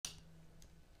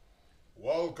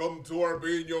Welcome to our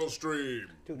Biñho stream.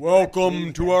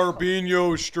 Welcome to our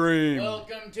Biñho stream.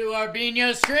 Welcome to our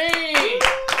Biñho stream.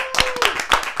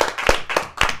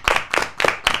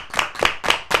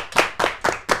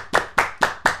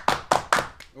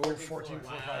 Oh, 14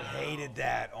 wow. I hated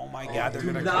that. Oh my God, they're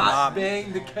gonna come not up.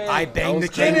 bang the cane. I banged the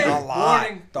cane a lot.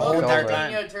 The whole entire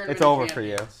time. It's over for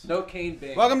you. No cane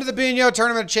bang. Welcome to the Biñho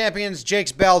Tournament of Champions.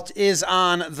 Jake's belt is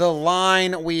on the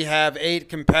line. We have 8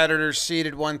 competitors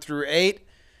seeded 1 through 8.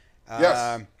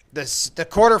 Yes. The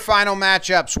quarterfinal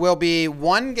matchups will be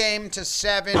 1 game to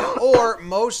 7 or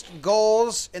most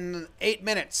goals in 8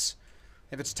 minutes.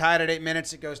 If it's tied at 8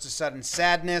 minutes, it goes to sudden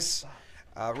sadness.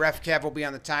 Ref Kev will be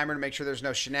on the timer to make sure there's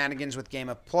no shenanigans with game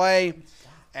of play.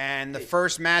 And the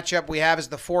first matchup we have is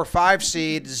the 4-5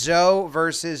 seed, Zoe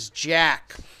versus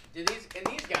Jack. These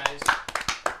guys.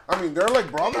 I mean, they're like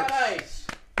brothers. We got ice.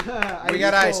 We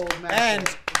got ice.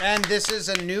 And this is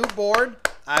a new board.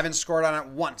 I haven't scored on it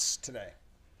once today.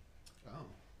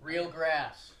 Real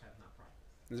grass.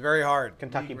 It's very hard.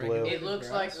 Kentucky Blue. It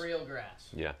looks like real grass.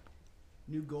 Yeah.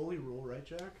 New goalie rule, right,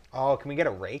 Jack? Oh, can we get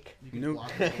a rake? You can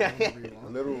block it whenever you A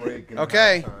want. little rake.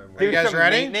 Okay. Are you guys some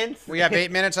ready? maintenance. We have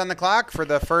 8 minutes on the clock for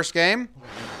the first game.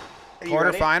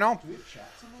 Quarterfinal.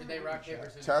 Should they rock, paper,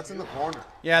 scissors? Chat's in the corner.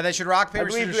 Yeah, they should rock, I paper,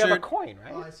 believe scissors, we have a shoot. coin,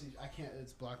 Oh, right? I see. I can't.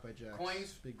 It's blocked by Jack.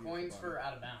 Coins for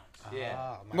out of bounds. Yeah.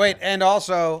 Oh, my Wait, bad. and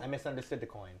also, I misunderstood the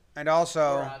coin. and Or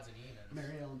also, odds and evens.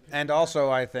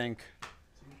 I think,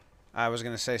 I was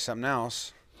going to say something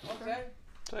else. Okay.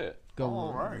 Say it. Go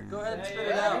All right. Go ahead and spit it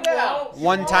Spit it out. out.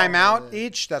 1 timeout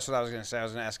each? That's what I was going to say. I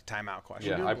was going to ask a timeout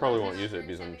question. Yeah, I probably won't use it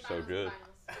because I'm so good.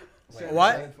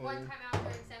 What? One One timeout during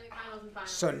semifinals and finals.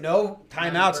 So no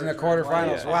timeouts in the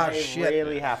quarterfinals. Yeah. Wow, I shit.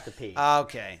 really have to pee.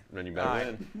 Okay. Then you better All right.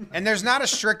 win. And there's not a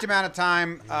strict amount of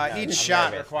time. Each I'm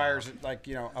shot nervous requires, like,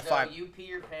 a So 5. you pee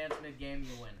your pants mid-game,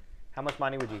 you win. How much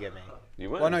money would you give me? You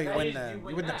win. Well, no, you win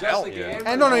the Just belt. the game.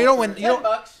 And no, you don't win. You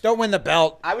 $10. don't win the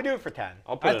belt. I would do it for 10.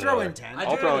 I'll put I'd throw another. in 10. I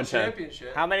I'll do throw it in 10.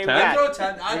 championship. How many we 10? I got? throw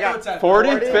 10. I We throw got 10. 40?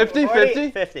 40, 50?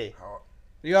 40, 50.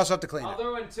 You also have to clean I'll it.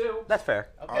 throw in 2. That's fair.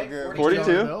 Okay. give 42?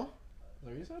 Bill? Is that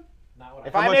what you said? Not what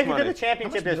If How I much make it money? to the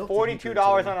championship, there's How much milk did you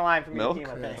 $42 drink on the line for me Milk? to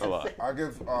team up A lot. I'll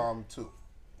give 2. 40.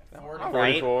 All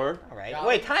right. 44. All right.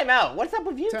 Wait, time out. What's up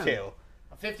with you 10. two?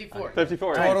 54.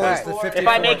 54. Total Hey, is the If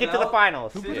 54. I make it to the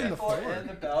finals. Who put in the 54 4? and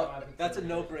the belt. That's a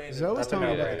no-brainer. Zoe was That's telling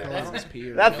me a about the no-brainer. Columbus pee.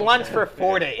 That's lunch for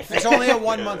 4 days. It's only a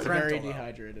 1-month Very rental. though.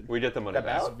 dehydrated. We get the money The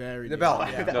back. belt? Very The belt,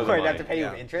 dehydrated. yeah. Of the course, I have money. to pay you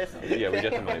Yeah. interest. Yeah, we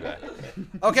get the money back.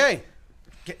 Okay.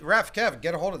 Ref, Kev,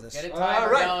 get a hold of this. Get a Can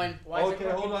timer right. going. Why is it Okay,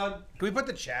 working? hold on. we put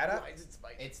the chat up?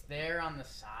 It's there on the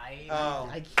side. Oh.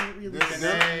 I can't really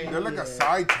They're like a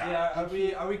side chat.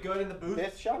 Yeah, are we good in the booth?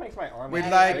 This shot makes my arm. We'd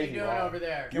ache. like- How you doing over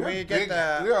there? Can we You're get big. the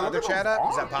Yeah, look other at chat those up?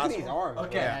 Is that arms. Look at these possible? arms.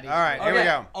 Okay. Yeah. All right, here we Okay,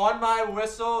 go. On my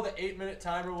whistle, the 8-minute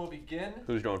timer will begin.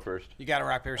 Who's going first? You got to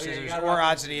rock, paper, Okay, you scissors, gotta or rock,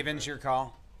 odds paper, and evens, your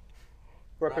call.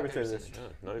 Rock, paper, scissors. Yeah,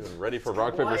 not even ready for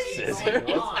rock, paper, What is scissors.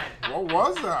 going on? What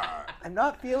was that? I'm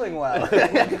not feeling well.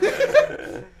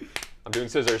 I'm doing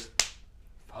scissors.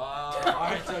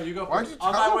 Alright, so you go Why'd first. you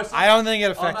On tell my him? whistle. I don't think it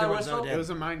On affected my what whistle? Zoe It did. was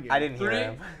a mind game. I didn't hear 3,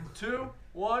 him. 2,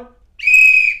 1.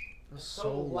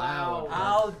 So loud.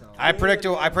 I'll I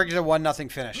predicted a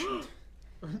 1-0 finish.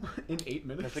 In 8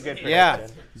 minutes. That's a good prediction. Yeah.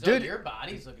 So Dude. your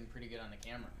body's looking pretty good on the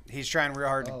camera. He's trying real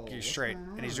hard to Oh, get you what's straight,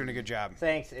 going and he's doing a good job.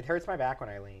 Thanks. It hurts my back when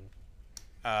I lean.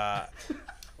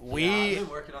 We, been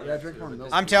working on Yeah, that drink too, more but milk.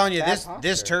 this I'm is- telling you, Bad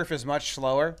this posture. turf is much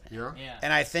slower, Yeah. Yeah.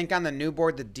 and I think on the new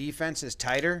board the defense is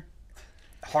tighter.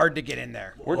 Hard to get in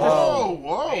there. We're just, Whoa,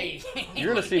 whoa. Hey.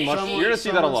 you're gonna see much. You're gonna see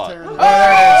that a lot. Oh, there it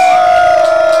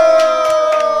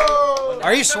is.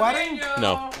 Are you sweating?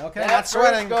 No. Okay, That not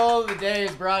sweating. first goal of the day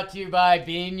is brought to you by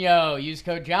Biñho. Use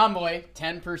code Jomboy,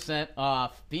 10%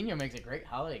 off. Biñho makes a great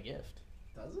holiday gift.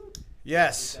 Does it?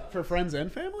 Yes. For friends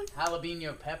and family?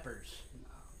 Jalapeno peppers.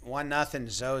 1-0.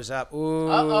 Zoe's up. Ooh.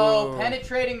 Uh-oh,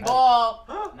 penetrating ball.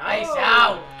 Nice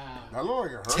out. That looked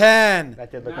like it hurt. 10,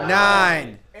 That did look like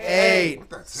 9, 8, What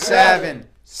the 7,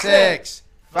 6,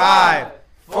 5,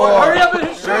 4, Hurry up and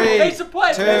hit 3, pace of play,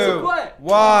 pace of 2, play.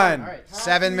 1. All right.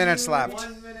 7 minutes left.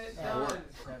 1 minute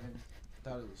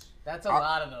done. That's a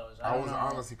lot of those. I don't was know.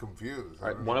 honestly confused. All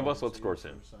right, one of us, let's score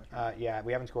soon. Yeah,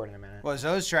 we haven't scored in a minute. Well,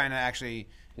 Zoe's trying to actually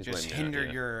He's just waiting it out, hinder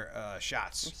yeah. your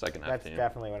shots. Second half That's team.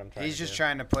 definitely what I'm trying He's to just do.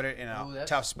 trying to put it in Ooh, a that's-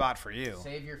 tough spot for you.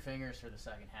 Save your fingers for the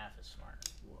second half is smart.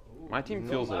 My team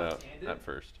feels it out Left-handed? at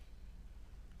first.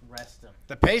 Rest them.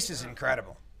 The pace is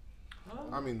incredible.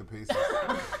 I mean, the pace.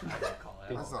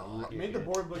 That's a lot. Made the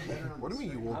board look better on What do the you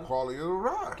mean you side. won't call it a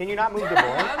rock? Can you not move the board?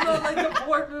 I don't know, like the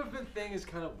board movement thing is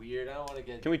kind of weird. I don't want to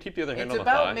get. Can we keep the other hand It's on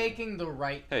the about thigh? making the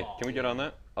right Hey, call. can we get on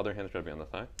that? Other hand's gotta be on the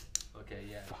thigh. Okay,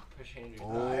 yeah. Push Henry.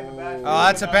 Oh,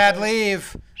 that's a bad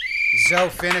leave. Zoe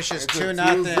finishes It's a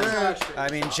 2-0. I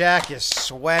mean, Jack is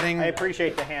sweating. I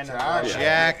appreciate the hand.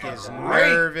 Jack is Be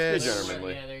nervous.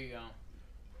 gentlemanly. Yeah, there you go.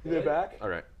 Is it back? All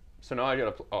right. So now I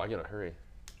gotta. I gotta hurry.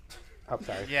 Oh,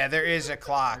 sorry. Yeah, there is a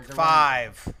clock.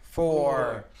 5,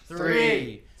 4,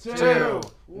 3, 2,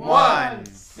 1.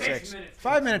 6.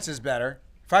 5 minutes is better.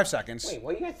 5 seconds. Wait,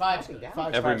 what are you guys Five's counting good.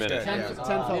 down? Every Five's minute. good,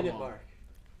 10 yeah. Minute mark.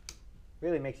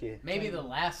 Really makes you. Maybe the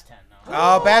last 10 though.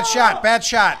 Oh, bad shot. Bad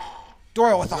shot.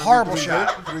 Doyle with a horrible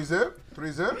shot. 3 zip.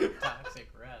 3 zip. Toxic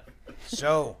ref.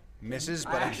 Zoe misses,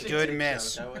 but a good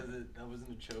miss. That wasn't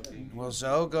a choking. Will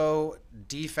Zoe go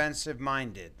defensive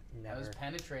minded? That was Never.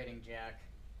 penetrating, Jack.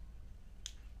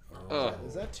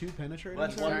 Is that too penetrating?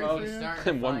 Let's for one you? mode. He's starting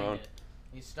to One find mode. it.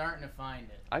 He's starting to find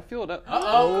it. I feel it up.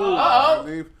 Uh-oh. Uh-oh.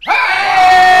 Leave.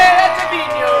 Hey! That's a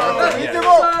Biñho. Biñho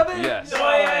goal. Yes.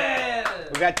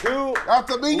 We got 2 That's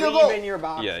a Biñho goal. leave in your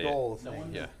box Yeah, yeah. goals.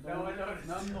 Yeah.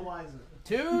 None the wiser.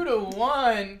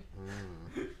 2-1.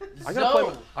 I gotta play.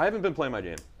 Zoe I haven't been playing my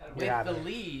game. with Yeah, the man.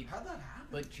 lead, How'd that happen?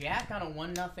 but Jack on a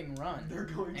 1-0 run.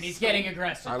 going And he's so getting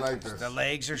aggressive. I like this. The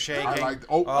legs are I shaking. like.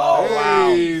 Oh,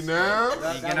 Hey, now. You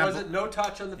That gonna- wasn't no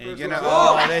touch on the You're first gonna. one.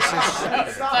 Oh, this is. That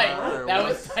was tight. That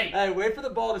was tight. Hey, wait for the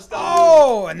ball to stop.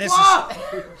 Oh, and this is.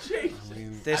 Jeez. I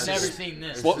mean, This I've never is. seen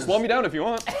this. Slow me down if you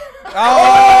want.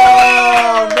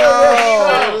 Oh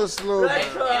no! this little. Right,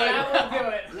 I will do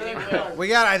it. It will. We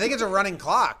got. I think it's a running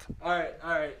clock. All right, all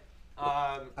right.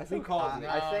 I think calls it.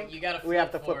 I think you gotta we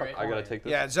have to flip flip for a it. I gotta take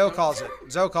this. Yeah, Zoe calls it.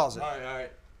 Zoe calls it. All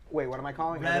right. Wait, what am I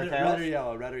calling? Red, Heads or red or tails?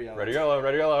 yellow, red or yellow. Ready yellow.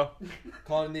 Ready yellow.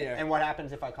 Call in the air. And what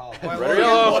happens if I call? We'll Red or get-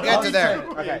 yellow? We'll get to there.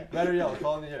 Okay. Red or yellow,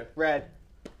 call in the air. Red.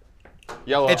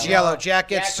 Yellow. It's yellow. Jack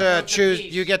gets Jack, remove the choose.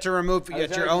 piece. You get to remove. You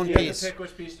get your own You have to piece. pick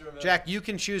which piece to remove. Jack, you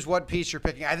can choose what piece you're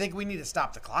picking. I think we need to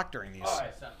stop the clock during these. All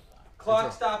right,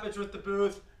 clock stoppage with the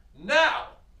booth now.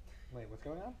 Wait, what's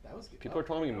going on? That was good. People are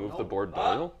telling me to move the board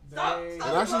Doyle. Stop. It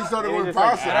actually started Maybe with just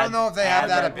like passing. I don't know if they have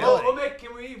that ability.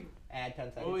 Can we? Add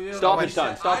 10 seconds. Oh, yeah. Stoppage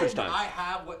time. Stoppage I time.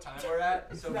 have what time we're at.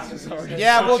 So we can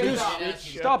Yeah, we'll do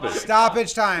Stop it.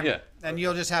 stoppage time. Yeah. And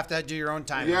you'll just have to do your own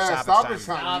time. Yeah, stoppage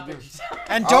time. You do-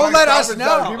 And I don't like let us stoppage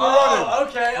time. Keep it know. running. Oh,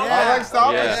 okay. Yeah. I like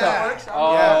stoppage Yeah. time. That works.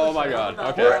 Oh my God.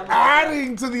 Okay. We're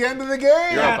adding to the end of the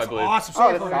game. You're up, I believe. Awesome. Oh,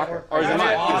 it's soccer. Or is it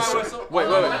mine? Wait,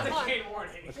 wait, wait.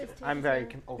 I'm very.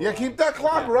 Yeah, keep that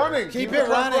clock running. Keep the it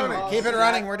clock running. Keep it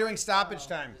running. We're doing stoppage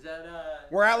time. Is that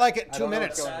We're at like at 2 don't know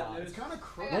minutes. what's going on. It's kind of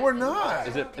crazy. No, we're not.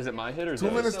 Is it my hit or is 2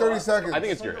 it? minutes 30 seconds. I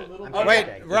think it's your hit.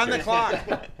 Wait, run the clock.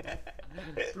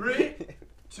 3,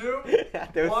 2?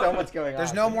 There's so much going on.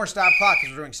 There's no more stop clock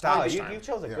because we're doing Oh, stoppage you time.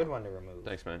 chose a good one to remove.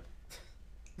 Thanks, man.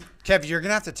 Kev, you're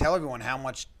gonna have to tell everyone how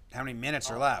many minutes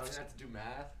are I'm left. gonna have to do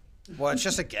math. Well, it's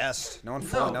just a guess. No one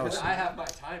fully No, knows. because I have my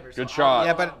timer. Good so shot.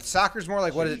 Yeah, but soccer's more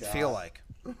like what does it feel like?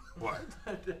 What?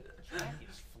 Jack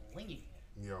is flinging it.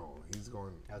 Yo, he's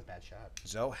going. That was a bad shot.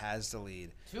 Zoe has the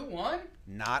lead. 2-1.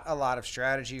 Not a lot of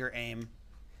strategy or aim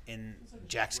in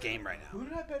Jack's game right now. Who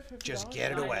did I bet $50? Just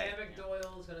get it away. Dynamic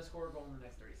Doyle's gonna score a goal in the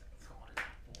next 30 seconds. Come on.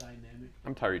 Dynamic.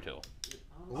 I'm Tyree Till.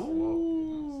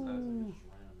 Ooh.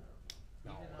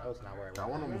 No, that was not where I That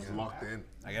one almost locked in.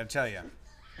 I gotta tell you,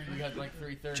 We got like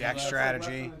 3:30 Jack's left.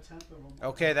 strategy.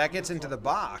 Okay, that gets into the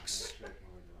box.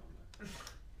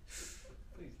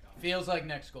 Feels like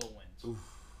next goal wins.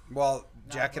 Well,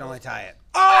 Jack can only tie it.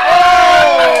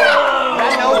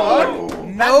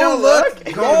 No look.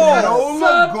 Goal. No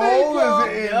look goal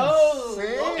is No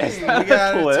insane. We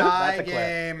got a Clip? tie That's a clip.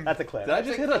 game. That's a clip. Did I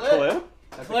just hit a clip?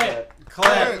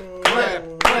 Clip.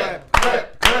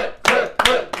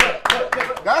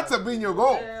 That's a Biñho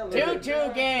goal.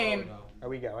 2-2 game. Are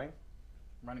we going?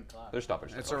 Running clock. There's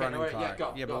stoppage. It's a Okay, running wait, yeah, clock.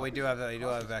 go, Yeah, go. but we do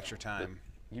have extra time.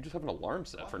 You just have an alarm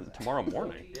set for tomorrow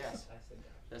morning. Yes.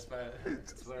 That's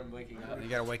what I'm waking up. You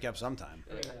gotta wake up sometime.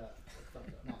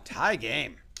 Tie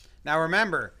game. Now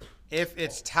remember, if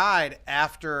it's tied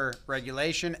after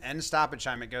regulation and stoppage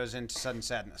time, it goes into sudden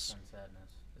sadness. Sadness.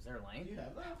 Is there a lane? You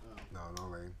have that? No, no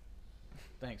lane.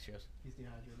 Thanks, Joez. He's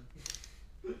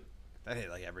dehydrated. That hit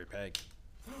like every peg.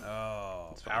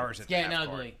 Oh, Powers It's at getting half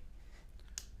court. ugly.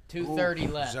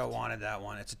 2:30 left. Zoe wanted that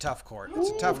one. It's a tough court. It's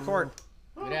a tough court.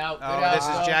 Good out. Good Oh, out. this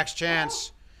is Jack's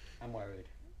chance. I'm worried.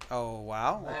 Oh,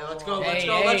 wow. Hey, let's go, Hey, let's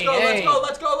go, let's hey, go, let's hey. go,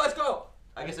 let's go, let's go.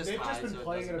 I guess it's They've tied, just been so it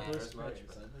playing at doesn't a matter brisk as much. pace.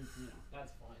 I think, you know,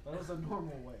 That's fine. that was a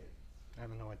normal weight. I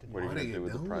don't know what to do. What are you What gonna are do you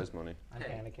with the doing? prize money? I'm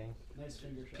Hey. panicking. Nice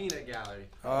finger shot. Peanut gallery.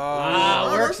 Oh, Ah,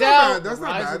 Oh, works that's not out. bad. That's not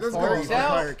Rise bad. and That's fall. good. Works out.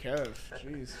 Fire Kev.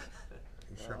 Jeez.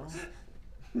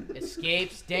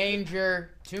 Escapes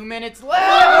danger. 2 minutes left.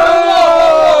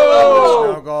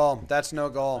 that's no goal. That's no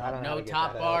goal. I don't know how No to get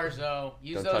top that out. bars though.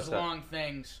 Use Don't those touch that. long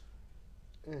things.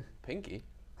 Pinky.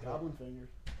 Goblin finger.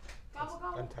 Gobble,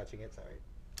 gobble. I'm touching it. Sorry.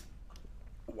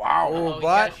 Wow, Oh, he but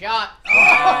got a shot.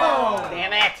 Oh.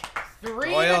 Damn it. 3-2.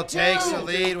 Doyle takes the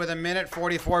lead with a minute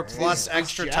 44 plus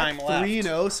extra time left.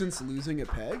 3-0 since losing at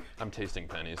Peg. I'm tasting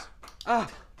pennies.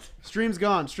 Stream's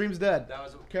gone. Stream's dead. That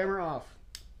was Camera off.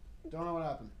 Don't know what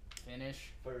happened.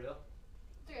 Finish. for real.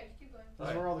 It's okay, just keep going. This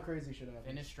is where all the crazy shit happens.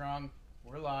 Finish strong.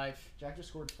 We're live. Jack just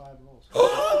scored 5 goals.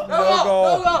 No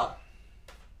goal.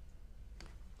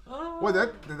 Wait,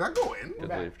 did that go in? Good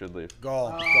leave. Good leave.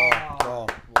 Goal.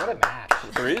 What a match.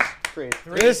 Threes? Great.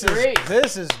 This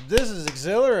 3-3. is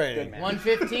exhilarating.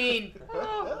 115.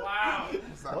 Wow.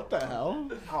 What the hell?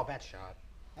 Oh, bad shot.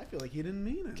 I feel like he didn't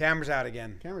mean it. Camera's out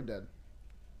again. Camera dead.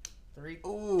 3.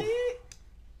 Ooh.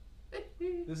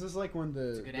 This is like when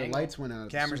the good angle. lights went out at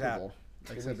Camera's the Super out. Bowl.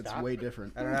 Except it's way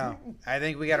different. I don't know. I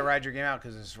think we got to ride your game out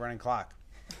because it's running clock.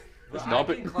 Stop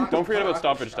it. Don't forget about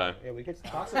stoppage time. Yeah, we could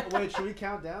stop. Wait, should we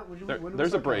count down? When do we There's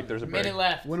a start break. counting? There's a break. Minute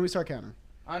left. When do we start counting?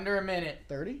 Under a minute.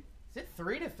 30? Is it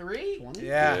 3-3? 20?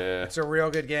 Yeah, Yeah. it's a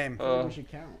real good game. We should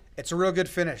count. It's a real good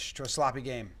finish to a sloppy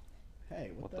game.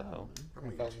 Hey, what the hell? I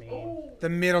felt mean. The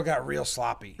middle got real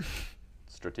sloppy.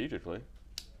 Strategically.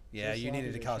 Yeah, So you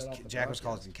needed to sloppy cause they shut off the Jack was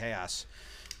broadcast. causing chaos.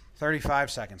 35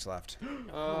 seconds left.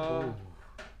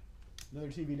 Another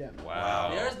TV down. Wow.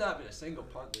 There's not been a single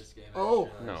punt this game. Oh.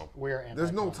 No. We're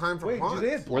There's no time for Wait, do punts. they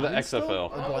have We're the blinds still?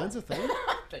 XFL. Are blinds a thing?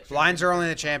 Blinds are only in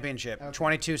the championship.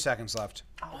 22 seconds left.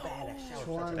 Oh,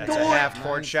 bad. That's a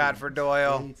half-court shot for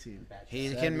Doyle. 18, He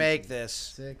 17, can make this.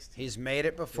 16. He's made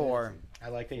it before. I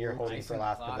like that you're holding for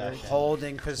last possession.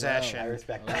 Holding I possession.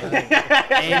 respect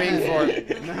that. Aiming for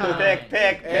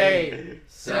Pick. 8,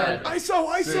 7,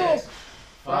 ISO!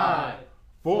 5,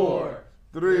 4,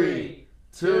 3,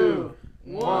 2,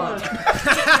 1.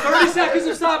 30 seconds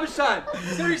of stoppage time.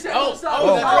 30 seconds of stoppage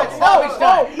Oh, time. that's right.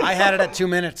 Stoppage time. I had it at 2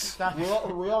 minutes. We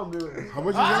all knew it. How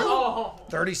much is that? Oh.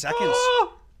 30 seconds.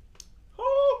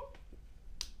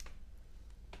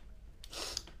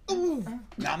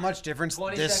 Not much difference.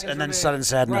 20 This seconds and then remaining. sudden Right,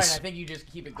 sadness. I think you just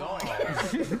keep it going.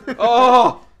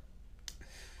 Oh!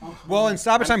 Well, in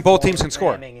stoppage time, both teams can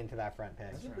score. Ramming into that front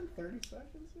pick. Has it been 30 seconds?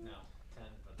 No,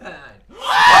 10. 9,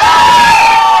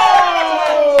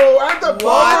 Oh, at the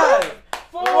buzzer!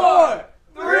 4,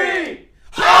 3.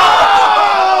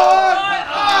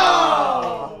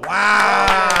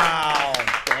 Wow.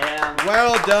 Damn.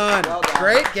 Well done.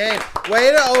 Great game.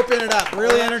 Way to open it up.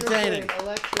 Really entertaining.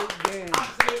 Electric game.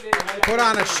 Put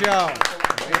on a show.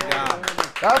 Good job.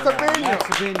 That's a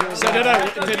Biñho.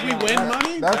 So did we win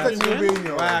money? That's a Did we new win?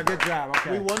 Biñho. Wow, good job.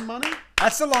 We Okay. won money?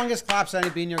 That's the longest claps any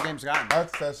Biñho game's gotten.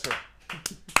 That's it.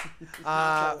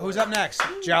 Who's up next?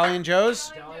 Jolly and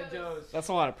Joez? That's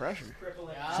a lot of pressure.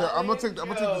 So I'm gonna take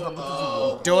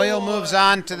this. Doyle moves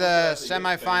on to the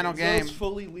semifinal game. Joe's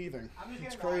fully leaving.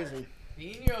 It's crazy.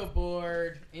 Biñho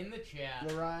board in the chat.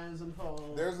 The rise and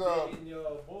fall. There's a.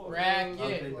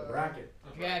 Bracket.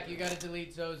 Jack, you gotta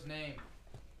delete Zoe's name.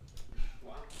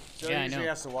 Joe Yeah, I usually know.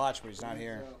 has to watch, but he's not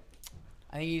here.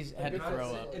 I think he's had to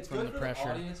throw up It's from good the for pressure.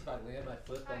 the audience if I land my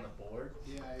foot on the board.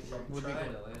 Yeah, Would be Trying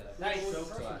good. to land it. Nice.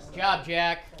 Soaked last Good night. job,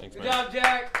 Jack. Thanks, Good man. job,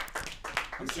 Jack.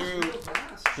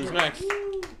 Who's next?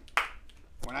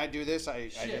 When I do this, I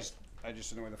just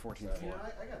annoy the 14-4.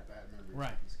 I got bad memory.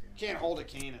 Right. Can't hold a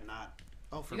cane and not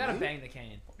Oh, for You gotta me? bang the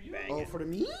cane. bang Oh, it. for the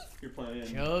me?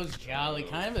 Joe's Jolly,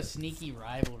 kind of a sneaky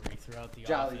rivalry throughout the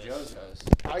office. does.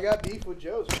 I got beef with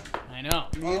Joe's. I know.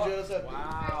 Me and Joe's have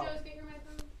Alright, Joe's, get your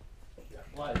microphone.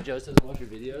 What? Joe doesn't watch your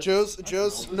videos?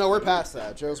 Joe's, no, we're past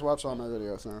that. Joe's watched all my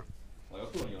videos now.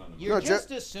 You're No,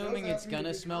 just assuming it's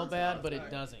gonna smell bad, but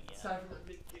it doesn't yet.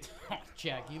 Oh,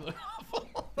 Jack, you look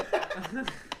awful.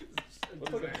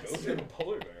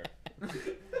 Polar bear.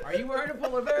 Are you wearing a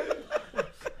polar bear?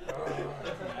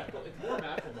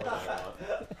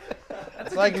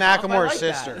 It's like Macklemore's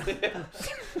sister.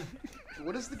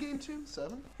 What is the game to?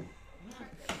 7?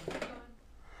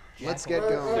 Let's get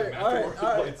going. All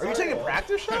right. Are you taking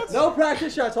practice shots? No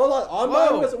practice shots. Hold on. On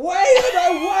my whistle.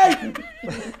 Wait.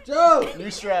 Joe. New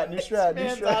strat.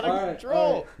 All right.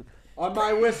 All right. On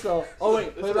my whistle. Oh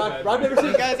wait. Play rock paper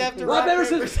scissors. You guys have to Rock paper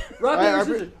scissors. Rock paper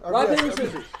scissors. Rock paper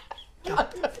scissors. Wait.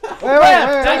 That's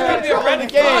gonna be a red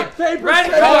game. Rock paper Red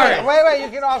scissors. card. Wait, you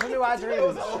can also do odds and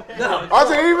evens. No.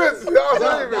 Odds and evens. Odds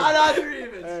and evens. Not either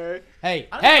evens. Hey,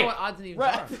 I don't know hey! what odds and evens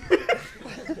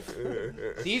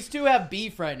are. These two have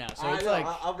beef right now, so it's like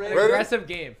I'm ready. Ready? Aggressive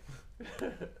game.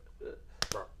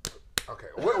 Okay.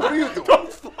 What are you doing?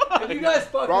 If you guys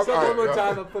fuck Rock- this up one more alright,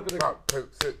 time, I'm flipping the. Rock, paper,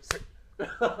 scissors.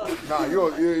 Nah,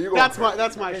 you go. That's my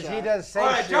Because shot. he does say All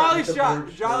right, shoot. Jolly shot.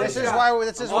 Jolly This is shot. why we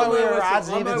On my were whistle, odds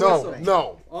on and my evens. whistle.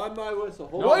 No. On my whistle.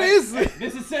 Hold What on. is this?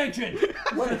 This is sanctioned.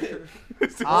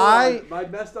 I I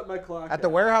messed up my clock. at the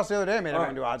warehouse the other day made All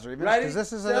everyone do odds or evens Ready, because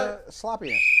this is set. a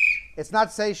sloppiness. It's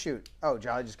not say shoot. Oh,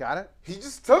 Jolly just got it. He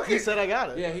just took He it. said I got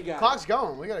it. Yeah, he got Clock's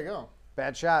going. We gotta go.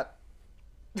 Bad shot.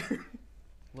 A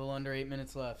little under 8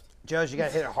 minutes left. Joe's, you got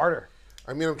to hit it harder.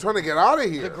 I mean, I'm trying to get out of The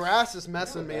here. grass is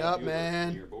messing me up, You're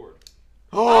man. bored.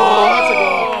 Oh, that's a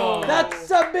goal.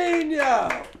 That's a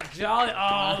Biñho. Jolly.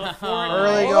 Oh, the foreign.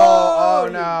 Early goal. Oh,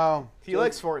 no. He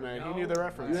likes Fortnite. He knew the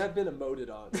reference. You have been emoted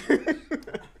on.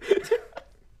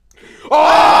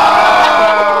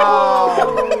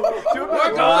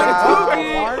 We're going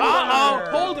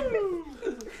to Hold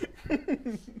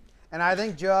him. And I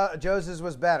think Joe's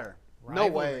was better. No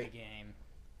Rivalry way. game.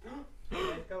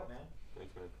 Thanks,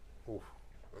 man.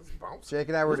 Let's bounce. Jake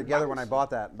and I were together when I bought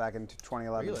that back in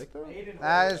 2011. You like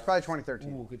that? It was probably 2013.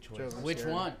 Ooh, good choice. Which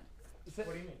one? What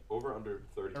do you mean? Over under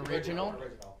 30. Original?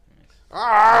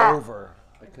 Ah! Over.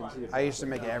 I used to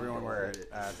make everyone wear it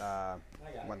at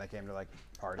when they came to like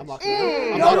parties. I'm locking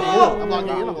in.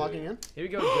 I'm locking in. Here we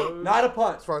go, Joe. Not a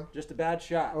punt. It's fun. Just a bad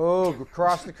shot. Oh,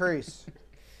 cross the crease.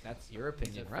 That's your It's a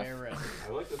opinion, fair right? ref.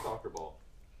 I like the soccer ball.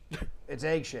 It's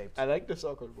egg shaped. I like the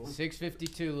soccer ball.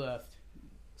 6:52 left.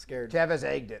 Scared. Kev has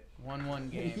egged it.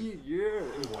 1-1 game. You're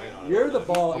the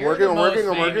ball. You're working, the I'm most working,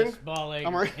 I'm famous working. ball egg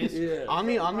I'm in working. history. Yeah. On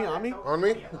me. On me?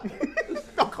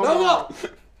 Oh, come No, on. no.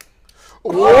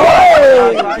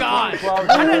 Whoa! God. What?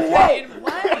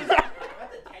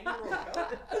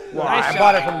 Well, Nice I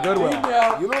bought it shot. from Goodwill.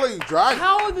 Biñho. You look like you drag.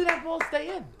 How did that ball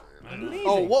stay in? Amazing.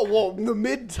 Oh, whoa. The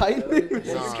mid tightening.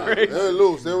 Nah, they were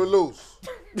loose. They were loose.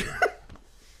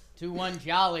 2-1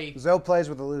 Jolly. Zoe plays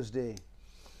with a loose D.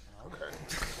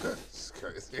 It's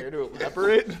crazy. Scared to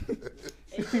elaborate.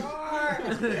 It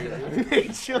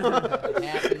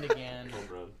happened again. Home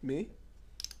run. Me?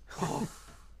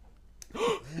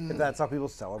 If that's how people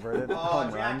celebrated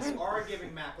home runs. are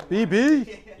giving Mac a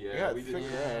BB. Yeah, we did.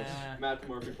 Yeah. Matt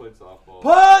Murphy played softball.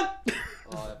 Punt.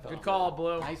 Good call,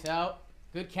 Blue. Nice out.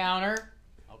 Good counter.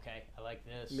 Okay, I like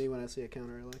this. Me when I see a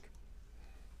counter I like.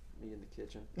 Me in the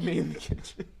kitchen. Me in the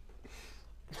kitchen.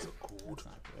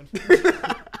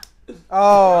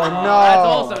 Oh, no. That's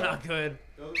also not good.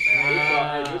 Good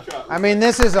shot. Hey, good shot. I mean,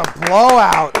 this is a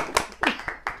blowout.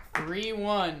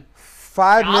 3-1.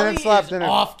 5 Jolly minutes left is in it.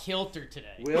 off kilter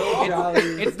today. Will Jolly.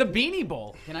 It's the Beanie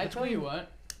Bowl. Can I tell you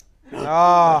what?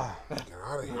 Oh. Get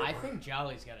out of here. I think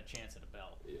Jolly's got a chance at a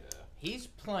belt. Yeah. He's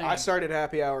playing. I started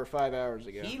happy hour 5 hours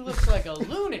ago. He looks like a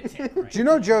lunatic right Do you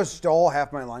know Joe stole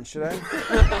half my lunch today?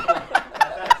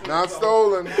 Not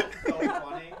stolen. So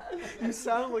funny. You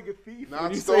sound like a thief.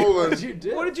 Not stolen. You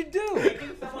did. What did you do? Making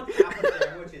someone's apple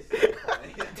sandwich is so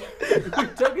funny. You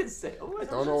took it sandwich.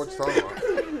 Don't know what you're talking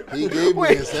about. He gave me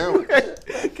his sandwich.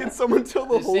 Can someone tell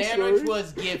the, The whole sandwich story?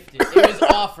 was gifted. It was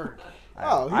offered.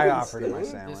 Oh, he I didn't offered him my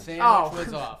steal it. The sandwich. sandwich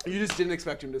was offered. You just didn't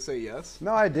expect him to say yes.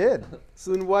 No, I did.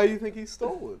 So then why do you think he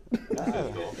stole it?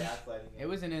 Gaslighting It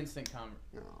was an instant comment.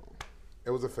 No,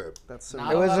 It was a fib. that's so.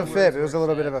 Not It was lot a of fib. words It was a were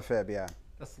little bit said. of a fib, yeah.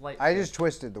 A slight. I just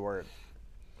twisted the word.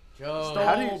 Joe,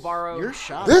 How do you borrow. Your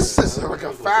shot. This is like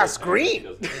a fast green.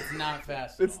 it's not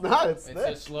fast. It's not. It's It's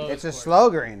thick. a slow. It's a sport. slow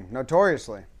green,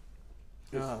 notoriously.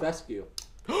 It's fescue.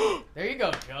 There you go,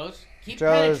 Joe's. Keep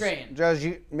Joe's, penetrating. Joe's,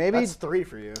 you maybe. That's 3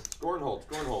 for you. Score and hold.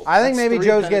 Score and hold. I think That's maybe 3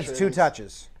 Joe's gets 2 penetrations.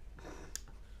 touches.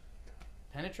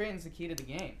 Penetrating's the key to the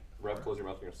game. Ref, close your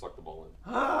mouth. You're gonna suck the ball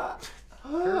in.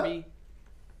 Kirby.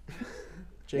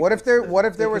 What if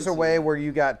there was a way where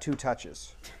you got 2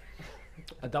 touches?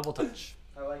 A double touch.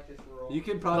 I like this rule. You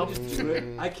can probably just do it.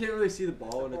 I can't really see the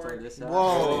ball when it's on this side.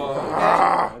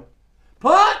 Whoa.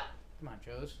 Punt. Come on,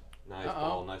 Joe's. Nice Uh-oh.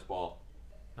 ball. Nice ball.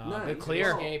 Oh, Nice. good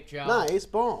clear. Escape job. Nice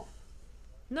ball.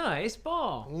 Nice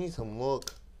ball. I need some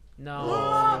look.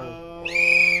 No.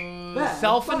 Bad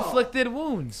Self-inflicted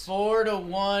wounds.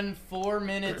 4-1. 4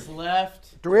 minutes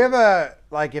left. Do we have a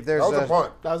like if there's That was a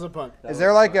punt. That was a punt. Is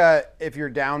there like a if you're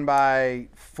down by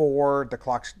 4 the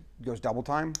clock goes double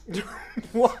time?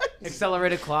 What?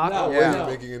 Accelerated clock. No, Yeah. no,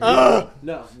 Making it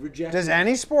no, reject. Does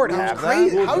any sport have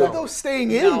Crazy. that? How did those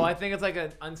staying in? No, I think it's like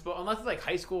an unspoken, unless it's like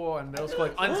high school and middle school,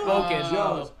 like unspoken. Oh,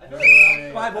 Joe.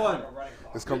 boy. 5-1.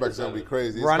 This comeback's gonna be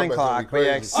crazy. This Running comeback's clock, gonna be but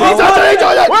yeah,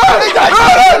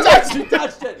 crazy. You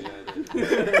touched it.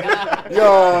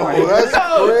 Yo, that's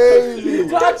crazy. You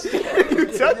touched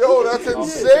it. Yo, that's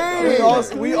insane.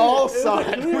 We all saw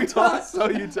it. We all touched. saw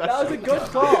you touch That was a it. good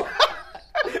call.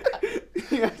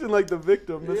 You acting like the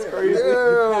victim. That's crazy.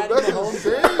 Damn, that's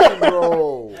insane,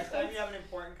 bro. Next time you have an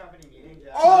important company meeting,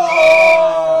 Jack.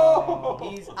 Oh!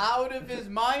 He's out of his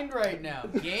now.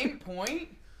 Game point.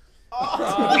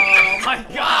 Oh my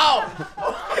God!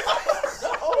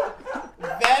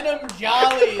 Venom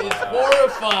Jolly is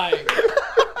horrifying.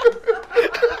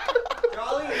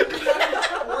 Jolly, you're not a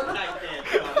Fortnite fan,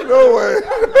 Jolly. No way.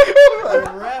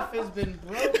 The ref has been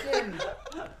broken. Do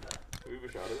we have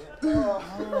a shot of that?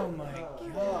 Oh my God.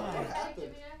 Hey, Jimmy,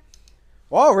 next.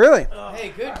 Oh, really? Hey,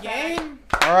 good game.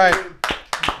 All right.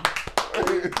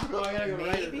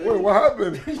 Maybe. Wait, what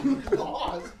happened? You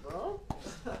lost, bro.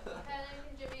 Penik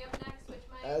and Jimmy up next. Switch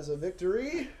mics. As a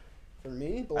victory for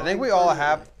me. I think we all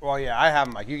have. Well, yeah, I have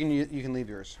them, Mike. You can leave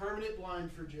yours. Permanent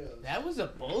blind for Joe. That was a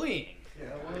bullying.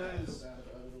 Yeah, it was.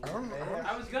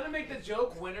 I was gonna make the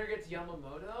joke winner gets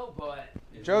Yamamoto, but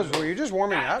Joez, were you just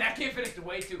warming up? that game finished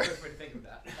way too quick for me to think of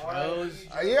that. Joez,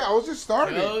 Yeah, I was just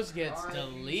starting. Joez gets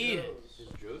deleted. Is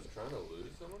Joe's trying to lose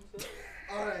someone?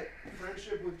 All right,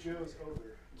 friendship with Joe's over.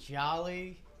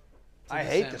 Jolly. to I the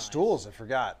hate the semis. stools. I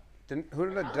forgot. Did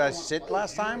I sit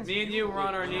last time? Me and you were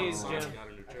on our knees, Jim.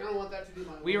 I kind of want that to be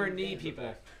my. We were only knee game.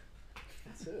 people.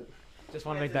 That's it. Just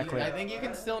want to make that I clear. think you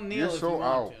can still kneel You're if so you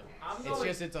want out. to. It's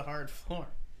just it's a hard floor.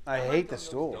 I hate the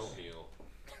stools. Don't kneel.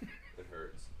 It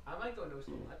hurts. I might go no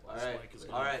stool.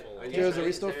 All right. Joe's, are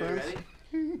we still friends?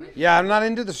 Yeah, I'm not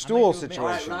into the stool do a mix. All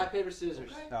right, situation. rock, paper,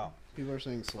 scissors. No. People are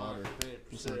saying slaughter.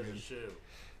 It's not good.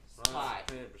 Pie.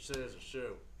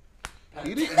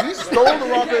 He stole the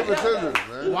rock, paper, scissors,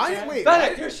 man. Why? Wait.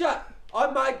 Bennett, your shot.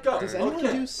 On my go. Does anyone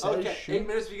okay. do says Okay, shoot? 8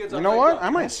 minutes begins You on know my what? go. I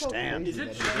might That's so stand. crazy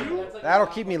that- That'll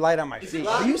keep me light on my feet.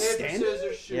 Rock, Are you paper, standing?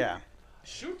 scissors, shoot. Yeah.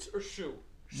 Shoot or shoot?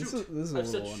 This is a I've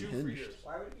said little shoot for unhinged. years.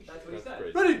 Why would you That's what he That's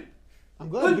said. crazy. Ready? I'm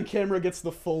glad the camera gets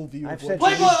the full view I've of said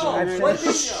what Play ball! I've Play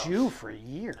said Biñho! shoe for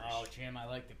years. Oh, Jim, I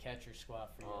like the catcher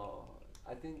squat for you. Oh,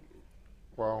 I think.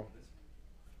 Well,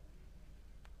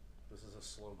 This is a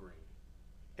slow green.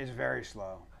 It's very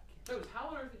slow. How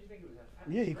on earth did you think it was that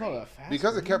fast? Yeah, he called it a fast.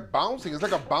 because it kept bouncing. It's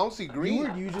like a bouncy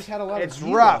green. You just had a lot It's of.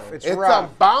 rough. It's It's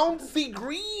rough. a bouncy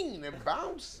green. It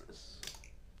bounces.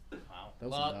 Wow. That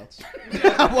was Luck. nuts.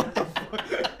 What the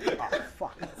fuck? Oh,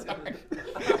 fuck. Sorry.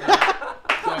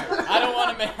 I don't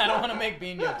want to make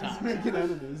Biñho toxic. Get out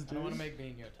of this, I don't want dude. to make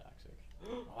Biñho toxic.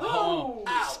 Oh,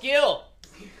 Ow. skill.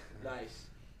 Nice.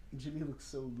 Jimmy looks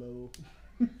so low.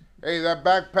 Hey, that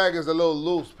back peg is a little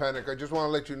loose, Penik. I just want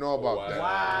to let you know about wow. that.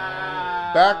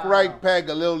 Wow. Back right peg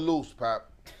a little loose, Pap.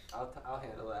 I'll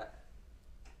handle that.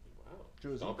 Wow. Joe,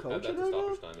 is he Don't add coaching that to right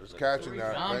now? stoppage time. Just catching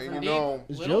that, John man. from You deep. know,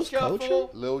 Is Little Joe's shuffle. coaching?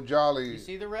 Lil Jolly. You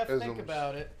see the ref isms. think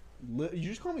about it. You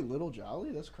just call me Little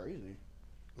Jolly? That's crazy.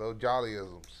 Lil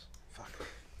Jollyisms.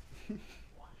 You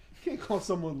can't call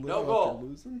someone little No after goal.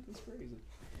 losing. That's crazy.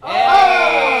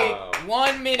 Hey! Wow.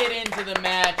 1 minute into the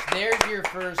match. There's your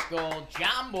first goal.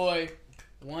 Jomboy,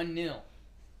 1-0.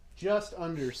 Just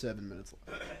under 7 minutes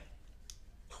left.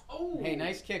 Oh. Hey,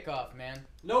 nice kickoff, man.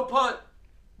 No punt.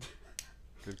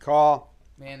 Good call.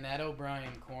 Man, that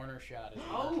O'Brien corner shot is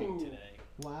working Oh. today.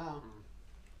 Wow.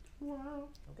 Wow.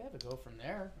 Okay, but go from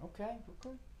there. Okay.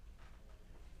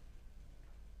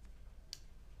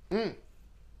 Mm.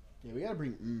 Yeah, we gotta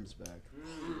bring ums back.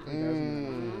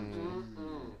 Penik.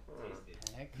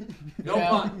 No Good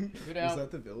out. punt. Good Is out.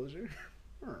 that the villager?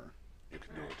 Or-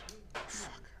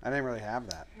 I didn't really have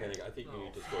that. Penik, I think you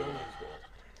need to score the next goal.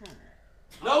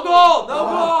 No goal. No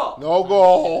goal. No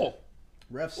goal.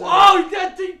 Ref said Oh,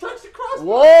 he touched the crossbar.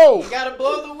 Whoa. You gotta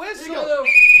blow the Here you whistle. go.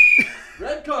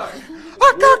 Red card.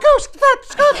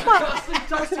 Costly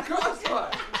touched the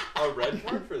crossbar. A red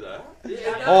card for that?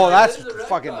 Yeah, Oh, that's this is a red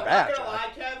fucking card. bad. Not gonna lie,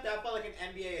 Kev, that felt like an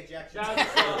NBA ejection.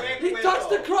 He touched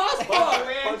the crossbar.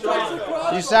 Quick Touched the whistle.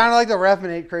 crossbar. You sounded like the ref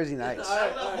in 8 Crazy Nights.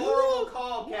 That was a horrible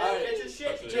call, Kev. Alright. Get your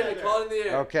shit Jimmy, together. call it in the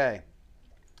air. Okay.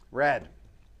 Red.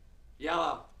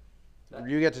 Yellow.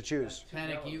 You get to choose.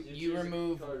 Panic, you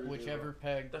remove whichever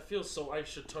peg. That feels so I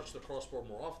should touch the crossbar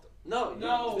more often. No.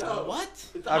 What? It's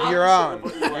the Of your opposite own. of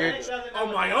what you want. You're-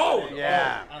 On my own.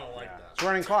 Yeah. Oh, I don't like It's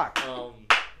running clock. that.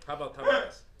 How about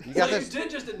this? You So got you this. did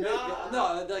just admit.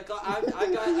 No, like I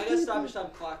got stop and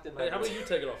shop clocked in my. Hey, how about you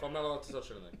take it off? I'm not allowed to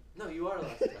touch anything. No, you are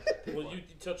allowed to touch it. Well, you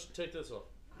take this off.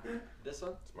 This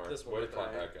one? Smart. This one Way to right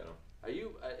talk there. back at him. Are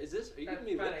you? Are you giving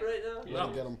me lip right now?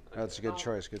 No. Get him. That's a good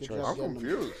choice. Good Good choice. job. I'm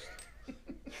confused.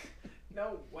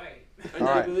 No way. And All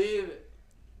I right. believe,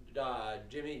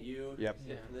 Jimmy, you Yep.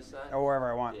 sit from this side. Or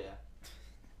wherever I want. Yeah.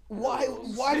 Why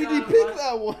did he pick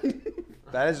that one?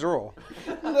 That is the rule.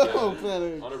 No,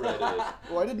 Panic. On a red it is.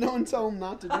 Why did no one tell him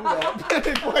not to do that?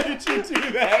 Panic, why did you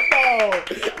do that?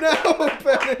 No,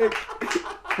 Panic.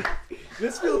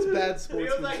 This feels bad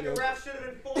Feels like the sportsmanship. ref should have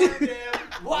informed him.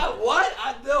 What?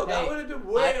 No, that Hey, would have been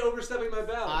way overstepping my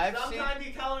bounds. I've seen Sometimes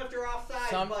you tell him if you're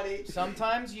offside, buddy.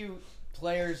 sometimes you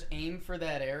players aim for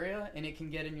that area, and it can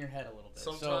get in your head a little bit.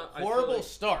 So Sometime- I feel horrible like-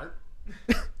 start.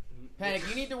 Panic,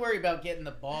 you need to worry about getting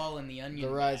the ball in the onion.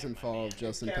 The rise bag, and my fall man. of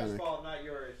Justin Cav's Penik. fault, not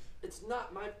yours. It's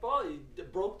not my fault. You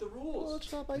broke the Well, rules.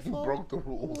 it's not my You fault. broke the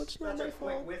rules. Well, it's not That's my a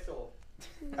quick fault. whistle.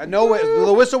 No,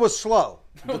 the whistle was slow.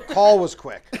 The call was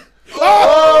quick.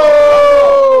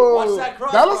 Oh! Watch that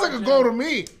crossbar, That looks like a Jim. goal to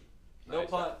me. No Nice.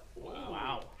 punt.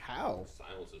 Wow. How?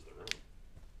 Silences the room.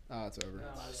 Oh, it's over.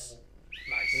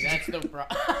 See, that's the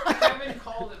problem. Kevin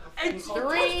called it Hey, before.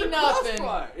 3-0.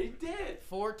 crossbar. He did.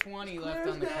 4:20 left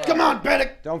on the Clear as clock. Come on,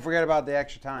 Penik. Don't forget about the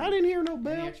extra I time. didn't hear no Any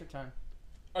bell. extra time?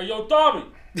 Hey, yo, Dobby.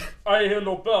 I ain't hear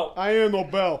no bell. I hear no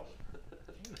bell.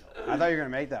 I thought you were gonna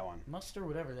make that one. Muster,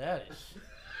 whatever that is.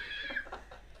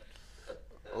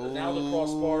 Now the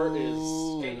crossbar is.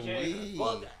 KJ.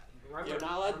 Well, you're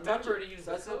not allowed to touch Remember it. to use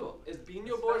That's the code. simple. Is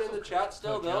Biñho board in the chat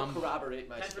still? Code They'll Jomboy. corroborate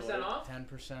my 10% story. off?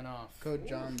 10% off. Code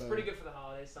Jomboy. Pretty good for the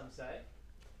holidays, some say.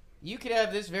 You could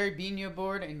have this very Biñho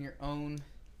board in your own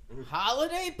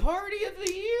holiday party of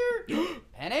the year.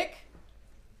 Panic.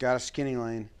 Got a skinny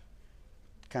lane.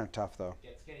 Kind of tough though.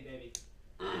 Get skinny, baby.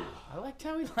 I liked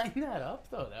how he lined that up,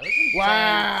 though. That was intense.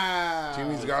 Wow.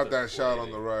 Jimmy's got that shot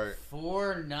on the right.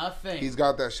 4-0. He's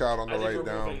got that shot on I the think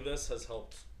right removing down. this has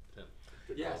helped him.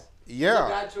 Yes. It was a Yeah.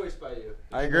 bad choice by you.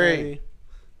 I agree.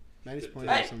 Maddie's Did- playing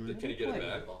Hey! with something. Can you get it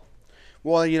back?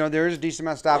 Well, you know there is a decent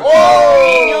amount of stoppage.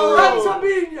 Oh! That's a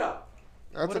Biñho.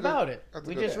 That's What a about good- it? that's a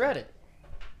We good- just read it.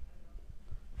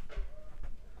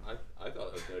 I thought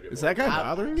that was gonna get Is more. that guy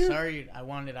bothering you? Sorry, I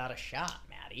wanted out of shot,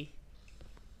 Maddie.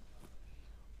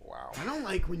 Wow. I don't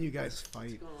like when you guys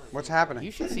fight. What's happening?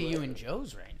 You should see you and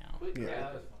Joe's right now. Yeah.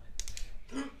 that was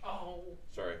fine. Oh.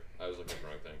 Sorry, I was looking at the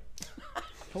wrong thing.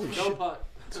 Holy No shit. punt.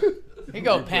 Here you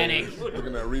go, Panic.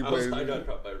 Looking at I replays. got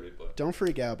caught by replay. Don't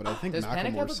freak out, but I think Does Penik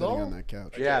have Macklemore's a sitting goal? on that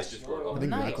couch. Yes. Just scored I one. think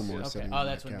Nice. Macklemore's Okay. sitting Oh, on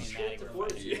that's that when me couch. and Maddie To were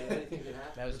 40, fighting. man. Anything can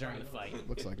happen. That was during the fight.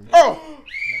 Looks like him. Oh!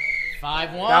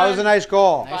 5-1. That was a nice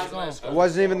goal. Nice goal. It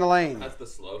wasn't even the lane. That's the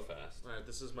slow fast. All right,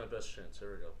 this is my best chance.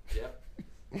 Here we go. Yep.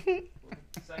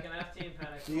 Second half team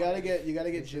Panic. You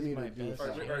gotta get Jimmy my to do best All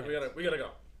it. right, we gotta go.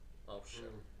 Oh shit.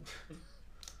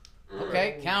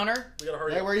 Okay, counter. We gotta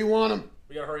hurry Hey, up. where you want him?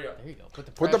 We gotta hurry up. There you go. Put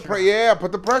the Put the pressure.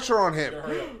 put the pressure on him. We gotta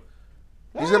hurry up.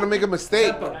 He's gonna make a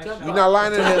mistake. Tempo, tempo. You're not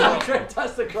lining him up.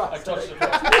 Touch the cross. I touched the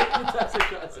cross. Touch the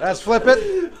cross. Let's flip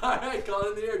it. All right, call it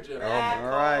in the air, Jim. All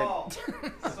right.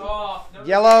 Soft. No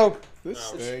Yellow. This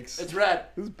No. stinks. It's red.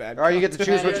 This is bad. All right, you get to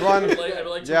choose which I one. would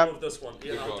like to Yep. remove this one.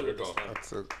 Yeah, Good I'll call, do good it this call. time.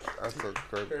 That's a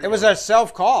good. It was a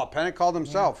self call. Penik called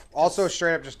himself. Also,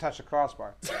 straight up just touched the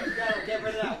crossbar. Get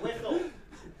rid of that whistle.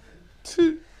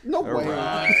 No way.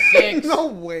 Alright. 6. No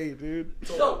way, dude.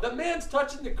 No, the man's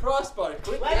touching the crossbar.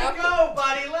 Quit Let it yapping. go,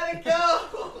 buddy. Let it go.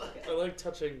 I like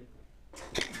touching.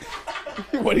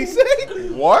 What'd he say?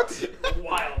 What?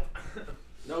 Wild.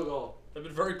 No goal. I've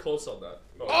been very close on that.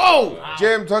 Oh!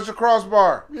 Jim, touch the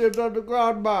crossbar. You done the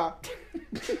crossbar.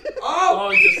 Oh! Oh,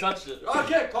 he just touched it.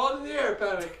 Okay, call it in the air,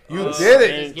 Penik. You Uh, did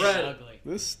It's it. getting Red. ugly.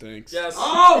 This stinks. Yes.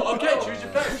 Oh, okay, choose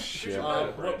your pick. Choose your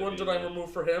pick. What one did I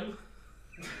remove for him?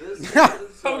 This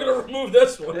I'm gonna remove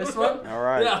this one. This one? All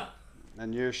right. Yeah.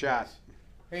 And your shot.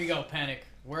 Here you go, Panic.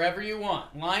 Wherever you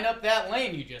want. Line up that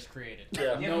lane you just created.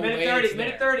 Yeah. Yeah, No minute way 30. it's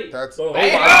Minute there. 30. That's Oh,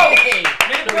 Hey! wow. Minute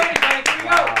 30, Panic. Here we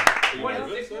go. You What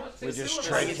remove is this one? it? We just Six,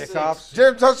 trade six. kickoffs.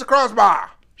 Jim, touch the crossbar.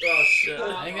 Oh shit.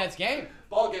 I think that's game.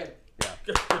 Ball game.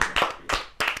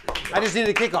 I just need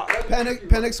a kickoff.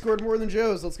 Penik scored more than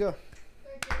Joe's. Let's go.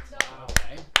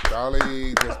 Okay.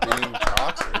 Charlie just being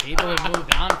toxic. People have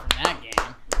moved on from that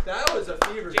game. That was a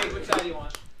fever. Jake, which side do you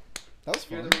want? That was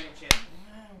You're fun. the reigning champ.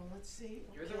 Well, let's see.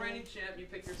 You're the reigning champ. You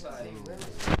pick your side.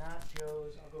 Not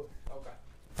Joe's. I'll go.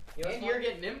 Okay. And you're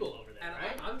getting nimble over there, And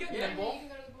right? I'm getting Yeah. nimble. You can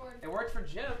go to the board. It worked for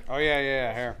Jim. Oh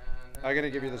yeah. Here. I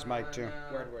gotta give you this mic too.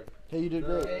 Word. Hey, you did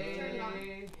great.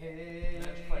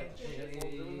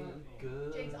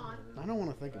 Jake's on. I don't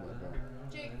want to think about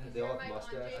that. Jake, is your mic on,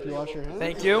 Jake? Can you wash your hands?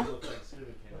 Thank you.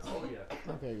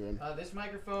 Okay, good. This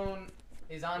microphone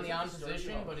is on the on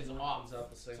position, but is off.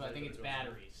 So I think it's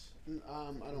batteries. I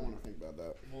don't want to think about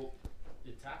that. Well,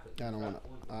 you tap it. I don't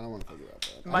want to think about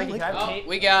that. Mikey, I don't like Oh,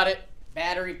 we got it.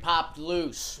 Battery popped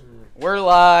loose. We're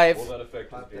live. Will that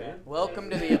affect his game? Welcome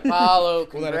to the Apollo.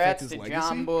 Will that affect Congrats his to legacy?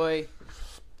 Jomboy.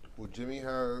 Well, Jimmy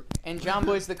had. And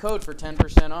Jomboy's the code for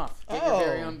 10% off. Get your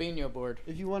very Oh. own Biñho board.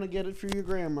 If you want to get it for your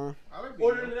grandma.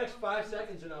 Order in the next 5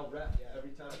 seconds and I'll rap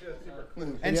every time.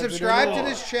 And Yeah, subscribe to video.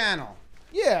 this channel.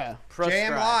 Yeah.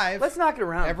 JM Live. Let's knock it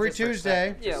around. Every just for a Tuesday.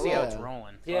 second. Yeah, See how yeah. it's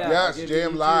rolling. Yeah. Yes,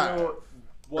 JM Live.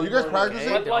 Are you guys practicing?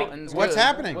 Okay, But like- Dalton's What's good.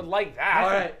 happening? Would like that. All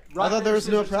right. I thought there was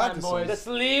no practice. The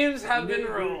sleeves have been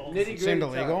Nitty-gritty rolled. nitty-gritty Seemed time.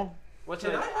 illegal. What's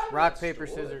it? Rock, paper,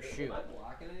 scissors, shoot.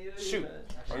 Shoot.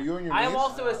 Are you on your I am knees?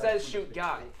 also a says shoot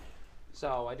guy.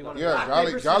 So I do want to.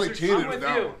 Yeah, Golly cheated I'm with with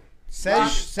that you. one.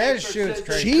 Says shoots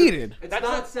crazy. Cheated.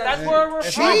 That's where we're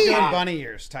It's from. like doing bunny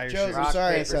ears. Tie your Joez, shoes. I'm Rock,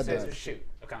 sorry I paper, said scissors, that. shoot.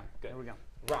 Okay, good. Here we go.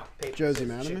 Rock, paper, Josie, scissors,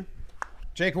 mad at shoot. me?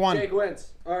 Jake won. Jake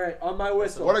wins. All right, on my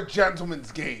whistle. What a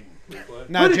gentleman's game.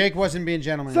 No, Jake wasn't being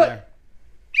gentlemanly there.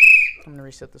 I'm gonna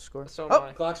reset the score. So Oh. am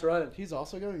I. Clock's running. He's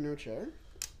also going no chair?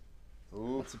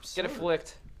 Ooh. Get it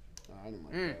flicked. Oh, I don't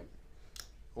like that.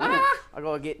 Ooh. I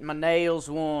gotta get my nails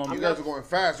warm. You guys are going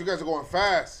fast. You guys are going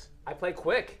fast. I play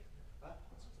quick.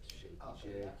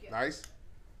 Nice.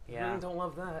 Yeah. Don't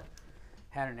love that.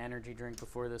 Had an energy drink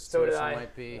before this, So too, did so I. it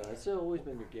might be. It's always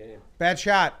been your game. Bad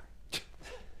shot.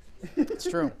 It's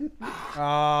true. Oh,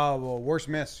 well, worst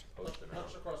miss. Touch the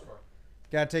crossbar.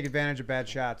 Gotta take advantage of bad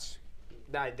shots.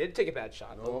 I did take a bad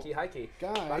shot. Low key, high key.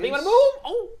 Guys. I think I'm gonna move.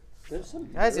 Oh. There's some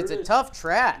Guys, it's a nervous- tough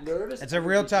track. nervous It's a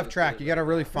real energy tough to track. You gotta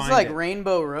really It's find like it.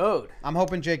 Rainbow Road. I'm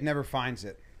hoping Jake never finds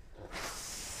it.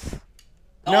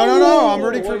 No. I'm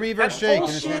rooting for me versus Jake in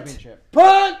the bullshit. championship.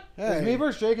 Punt! Is me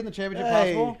versus Jake in the championship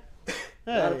Hey. possible?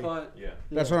 Not a Hey. punt. Yeah.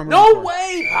 That's what I'm No rooting for.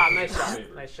 way! Ah, nice shot.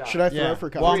 Nice shot. Should I throw Yeah. for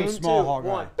Well, I'm a content? small hog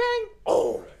One. guy. Bang!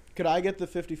 Oh! Could I get the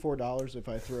 $54 if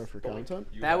I throw for content?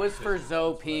 That was for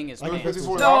Zoe peeing his I can pants. put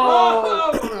 $54.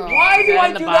 No! Why Is do that I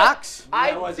in the do box? that?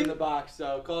 I was in the box,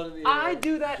 so call it in the I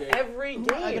do that Jake. every I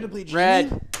gotta game. bleed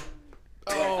Red,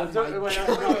 I'm talking. Wait,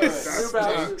 two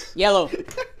bounces. yellow.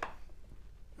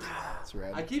 It's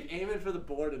red. I keep aiming for the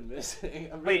board and missing.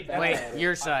 I'm Wait, really Wait, bad.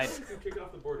 your side. You kick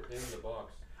off the board in the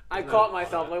box. I caught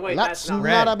myself. Like, wait, that's That's not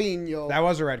red. not a Biñho. That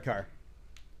was a red card.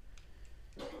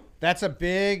 That's a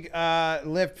big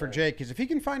lift for Jake because if he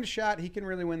can find a shot, he can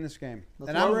really win this game.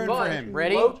 And I'm rooting for him.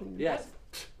 Ready? Yes.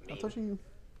 I'm touching.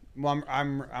 Well,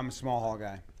 I'm a small hall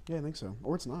guy, Yeah, I think so.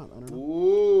 Or it's not. I don't know.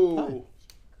 Ooh.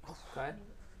 Okay.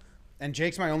 and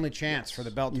Jake's my only chance for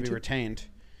the belt to be YouTube. retained.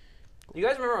 You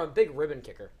guys remember I'm a big ribbon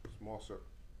kicker. Small sir.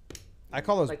 I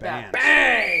call those Like bands. that.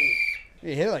 Bang!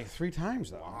 He hit it like 3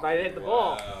 times though. I hit the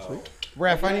ball.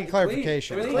 Ref, I need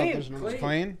clarification. Clean. It's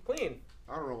clean. Clean.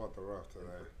 I don't know about the rough today.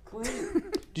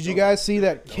 Did you guys see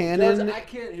that cannon? I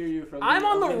can't hear you from. I'm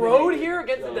on the only road listen- here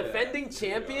against the defending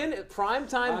champion.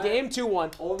 Primetime game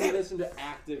 2-1. Only listen to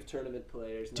active tournament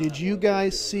players. Did not you ones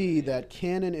guys that see that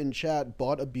Cannon in chat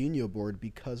bought a Biñho board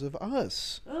because of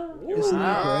us? don't- Isn't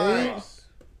that great? Nice.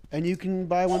 And you can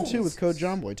buy one too with code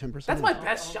Jomboy, 10%. That's my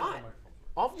best shot.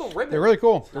 Off the ribbon. They're really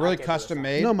cool. They're really Okay, custom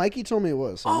made. No, Mikey told me it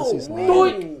was. So Oh, this is live.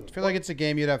 doink! I feel like it's a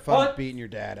game you'd have fun beating your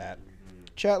dad at.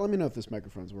 Chat, let me know if this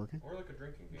microphone's working. Or like a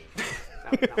drinking game.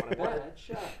 Not what I wanted. Bad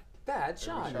shot. Bad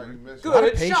shot. Shot you missed. A lot of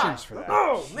Good patience shot. for that.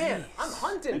 Oh, man. I'm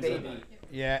hunting, baby.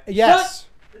 Yeah. Yes.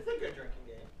 It's a good drinking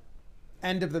game.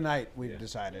 End of the night, we've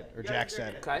decided, or Jack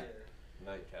said. Okay.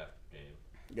 Nightcap game.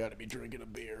 Gotta be drinking a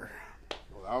beer.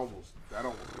 Well, that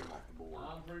almost came off the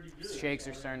board. Shakes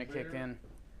are starting to kick in.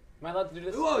 Am I allowed to do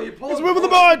this? Whoa, you pulled. He's moving the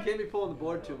board! You can't be pulling the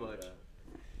board too much.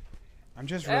 I'm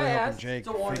just really Yeah, hoping it's Jake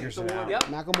a warning, figures it's a it out. warning. Yep.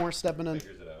 Macklemore stepping in.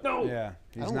 Figures it out. No. Yeah, I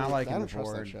he's don't not like- liking I the don't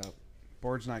trust that board. shot.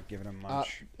 Board's not giving him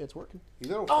much. It's working. He's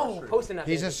a little Oh, frustrated. posting that.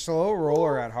 He's a baby. slow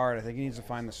roller at heart. I think he needs to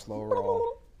find the slow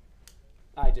roll.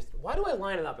 Why do I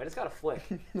line it up? I just got to flick.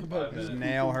 5 His minutes.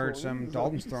 nail hurts him.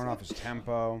 Dalton's throwing off his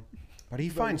tempo. But he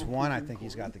finds one, I think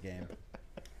he's got the game.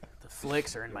 The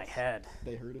flicks are in my head.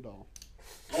 They heard it all.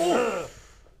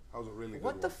 That was a really good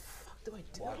What the one. fuck do I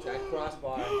do? Watch that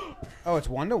crossbar. Oh, it's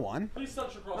 1-1? Please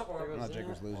touch your crossbar. I thought Jake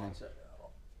was losing.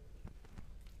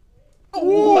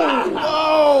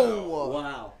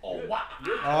 Wow.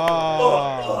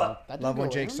 Oh, That love didn't when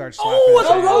go Jake in. starts slapping. Oh, his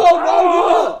no, hand.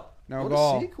 no, No What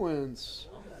goal. a sequence.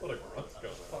 What a grunt's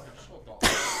going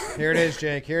on. Here it is,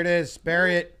 Jake. Here it is.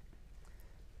 Bury it.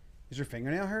 Is your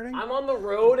fingernail hurting? I'm on the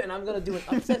road and I'm gonna do an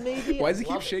upset maybe. Why I does he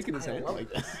keep love it. shaking his I head love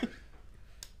like it.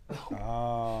 that?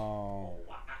 Oh.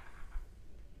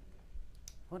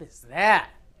 What is that?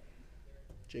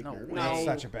 Jake No, nervous? That's No.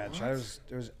 such a bad shot.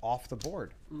 It was off the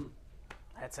board.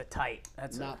 That's a tight.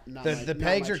 That's a, Not The my- the not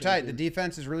pegs my are tight. The champion.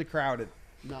 defense is really crowded.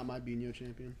 Not my Biñho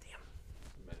champion.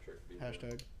 Metric beat.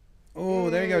 Hashtag. Oh,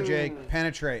 there you go, Jake.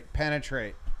 Penetrate.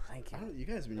 Penetrate. thank I you. don't, you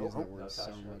guys have been using that word so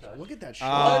much. Look at that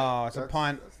shot. Oh, it's a That's-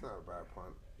 punt. That's not a bad punt.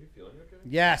 You feeling okay?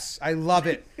 Yes, I love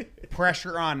it.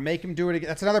 Pressure on. Make him do it again.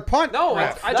 That's another punt. No, I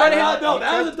Ref. tried to hit. No,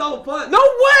 that was a double punt. No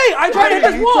way! I tried to hit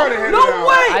this He wall. tried to hit it No out.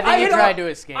 way! I think he hit tried it. to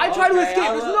escape. I tried to Okay, escape.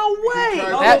 I'll There's let- no way. tried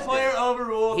to- Double That- player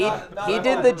overruled. He, not he a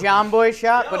did the punt. Jomboy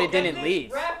shot, but Yo, it get didn't this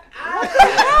leave. ref What out the of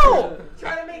hell? here.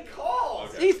 Trying to make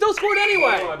calls. He still scored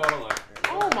anyway. Bottom line.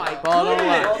 Oh my Ball don't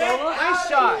goodness! lie. Get Nice out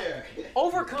shot. of here.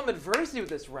 overcome adversity with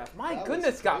this ref. My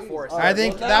goodness, Scott Forrest. I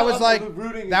think well, that now was I'm like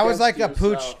rooting that was like against a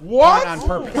you, pooch so- punt on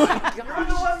purpose. You're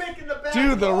the one making the bet.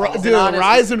 Dude, the honest-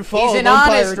 rise and fall. he's of an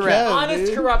umpire honest ref. Kev, Honest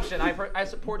dude. corruption. I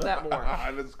support that more.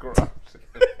 That's corruption.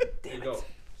 Here you go.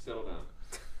 Settle down.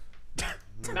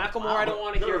 Macklemore, I don't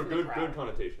want to hear from the Good crowd.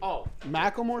 connotation. Oh,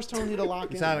 Macklemore's telling you to lock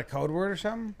in. Is that a code word or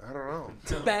something? I don't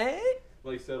know. bang.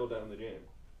 Like settle down the game.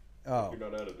 Oh. You're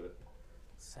not out of it.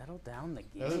 Settle down the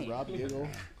That is game. Rob Giggle.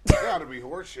 Gotta be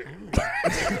horseshit.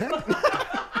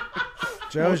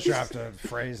 Joe's dropped a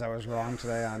phrase that was wrong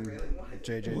today on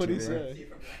JJ. What'd he say?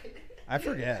 I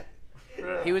forget.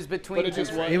 He was between. But it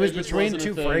just two- was. He was it just between wasn't a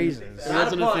two thing. phrases. It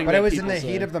wasn't a thing. But that it was in people the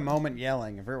heat say. of the moment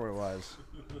yelling. I forget what it was.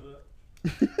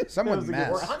 That Someone was a good-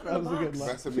 messed. That was a good line.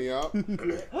 Messing me up.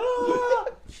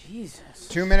 Jesus.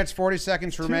 2 minutes 40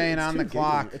 seconds remain It's on too the giggly.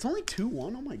 clock. It's only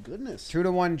 2-1. Oh my goodness.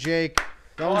 2-1 Jake.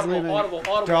 Dalton's leaving. Audible.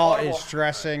 Dahl is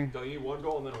stressing. Don't you need one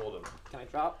goal and then hold him. Can I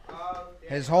drop?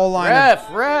 His whole line.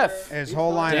 Ref. His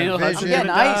whole line Daniel of Hudson vision.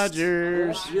 getting iced.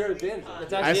 Dodgers. You're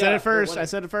advantage. I said it first. I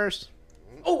said it first.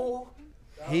 Oh.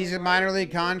 He's a minor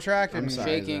league contract, and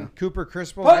Shaking. Cooper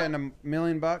Crisple's getting $1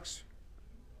 million.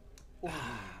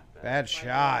 Bad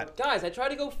shot. Guys, I tried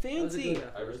to go fancy.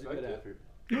 I respect it.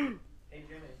 Hey,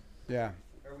 Jimmy, Yeah.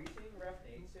 are we seeing ref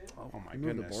names soon? Oh my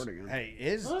Move the goodness. board again. Hey,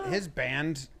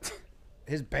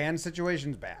 his band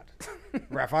situation's bad.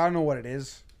 Ref, I don't know what it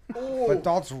is, but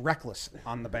Dalt's reckless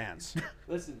on the bands.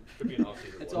 Listen, Could be an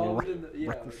off-season. it's all within the,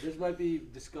 yeah. This might be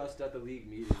discussed at the league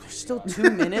meeting. There's still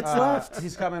 2 minutes left.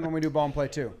 He's coming when we do ball and play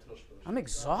too. I'm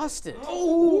exhausted.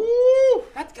 Oh.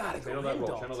 That's gotta go Channel that in, roll.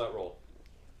 Dalton. Channel that roll.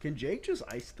 Can Jake just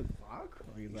ice the clock?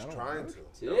 Like, is He's that all trying right?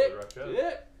 to.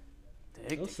 Tick.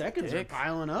 Tick, Those seconds tick. are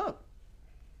piling up.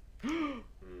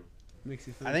 Makes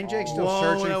you think. I think Jake's still Whoa,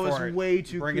 searching that was for it. way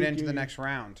too Bring it into kooky. the next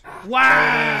round.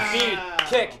 Wow! Speed.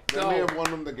 Kick. That may Go. have won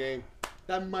him the game.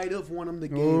 That might have won him the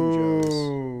game, Joez.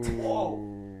 Ooh.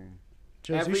 Joez,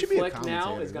 you Every should be a flick now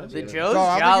commentator. is gonna The be Joe's So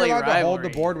I think Jolly you're allowed to hold the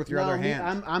rivalry. board with your No, other me-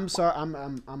 hand. I'm sorry. I'm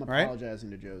Right? apologizing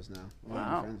to Joe's now. We're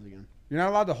Wow. friends again. You're not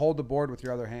allowed to hold the board with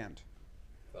your other hand.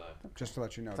 Five. Just to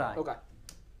let you know. Fine. Okay.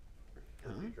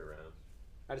 Future rounds.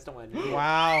 I just don't want to do it.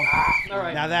 Wow. All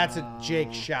right. Now that's a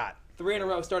Jake shot. 3 in a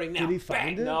row starting now. Did he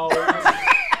find Bang. it? No.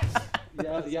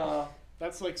 Yeah, yeah.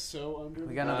 That's like so under.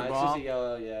 We got another It's ball. just a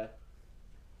yellow, yeah.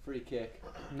 Free kick.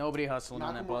 Nobody hustling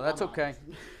on that Macklemore, ball. That's come on. okay.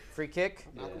 Free kick.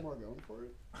 Macklemore going for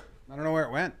it. I don't know where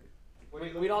it went.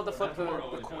 We don't have to flip the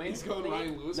coins.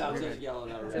 Lewis. No, it's just yellow,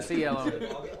 not red. Just a yellow.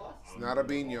 It's not a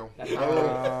Biñho.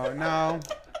 No.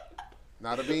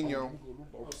 Not a Biñho.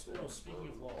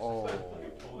 Oh.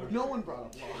 No one brought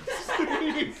up loss.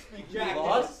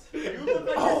 Lost?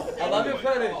 I love your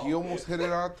Penik. He almost hit it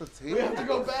out the We have to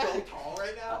table. go back.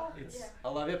 I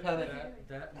love your Penik.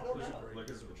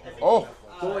 Oh.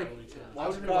 Doink. Why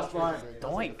would you cross line?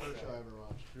 Doink.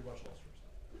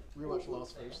 Rewatch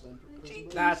Lost first, then.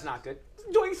 That's not good.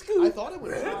 Doing I scoop. thought it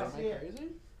was. Am I crazy?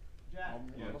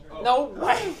 No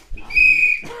way.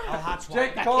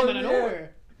 Jake, That call came it out of in there.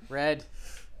 nowhere. Red.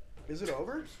 Is it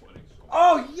over?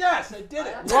 Oh, yes, I did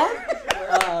it.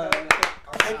 What?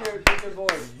 Take your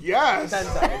board. Yes.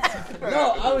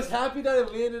 No, I was happy that I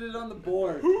landed it on the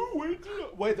board.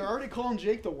 Wait, they're already calling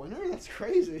Jake the winner? That's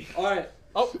crazy. All right.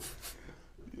 Oh.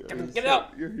 Get it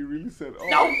out. Yeah, he really said, oh.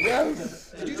 No.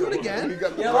 Yes. Did you do it again? He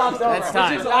got the Yeah, lob's over. That's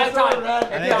time. It's over, I Red.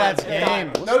 think that's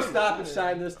game. No stoppage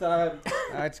time this time.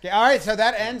 That's game. All right, so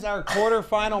that ends our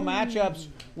quarterfinal matchups.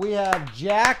 We have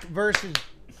Jack versus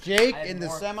Jake in the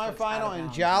semifinal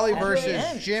and Jolly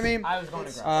versus Jimmy. I was going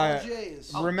to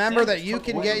grab. Remember that you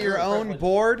can get your own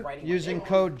board using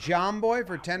code Jomboy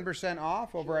for 10%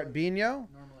 off over at Biñho.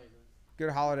 Good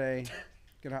holiday.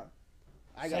 Good holiday.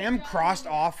 Sam crossed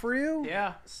off for you?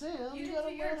 Yeah. Sam, You you did got two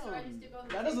a yours, win so I on. just did both.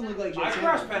 That doesn't look like Jake. I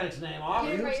crossed Penik's name off.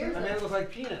 You did right I yours. made it look like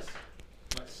penis.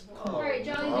 All right,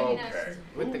 Jolly, Jimmy next.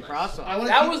 With the cross I on. wanna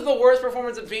That keep- was the worst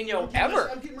performance of Biñho ever.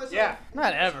 I'm keeping myself. Yeah.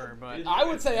 Not ever, but I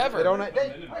would say ever.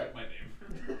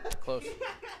 close.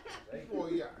 Oh,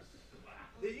 yeah.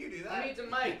 Did you do I that? need some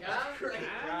mic, huh?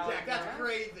 Jack, that's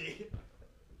crazy.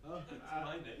 My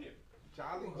name.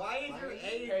 Charlie. Why is your A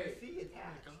and your C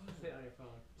attached?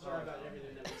 Sorry about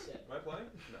everything that was said. Am I playing?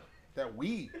 No. That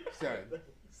we said.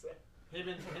 Him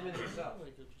and himself.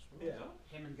 Yeah.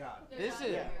 Him and God. There's This not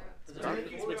is-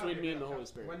 here. It's between me and the Holy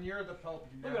Spirit. When you're the Pope,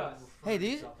 you Look at never us. Hey,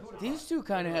 these two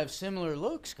kind of have similar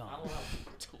looks, Con.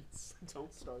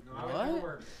 Don't start that.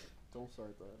 What? Don't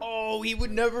start that. Oh, he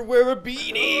would never wear a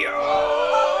beanie.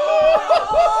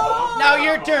 Now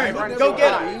your turn. Go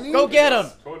get him. Go get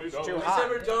him. Tony, too don't. hot.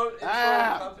 Never don't. It's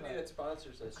Ah. a company that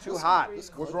sponsors us. Too hot.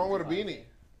 What's wrong with a beanie?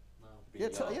 Yeah,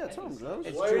 tell him, Joez.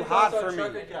 It's What are too your hot thoughts for on me.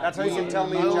 Trucker Cat? That's how you can tell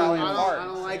me I and don't, Jolly I apart.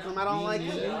 don't like him. I don't like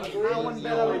him. I wouldn't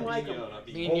bet I don't like him.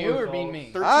 Being you or being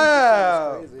me? 13%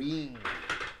 Oh. is crazy.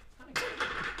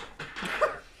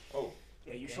 Oh.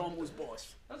 Yeah, you show him who's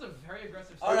boss. That was a very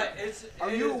aggressive. All right, Are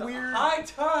it you is weird? high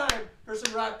time for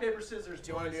some rock, paper, scissors. Do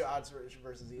you want to do odds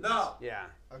versus evens? No. Yeah.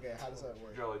 Okay, how does that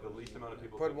work? Jolly, the least amount of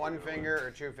people. Put think one you're gonna finger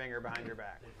or two finger behind your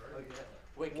back.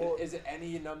 Wait, is it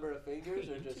any number of fingers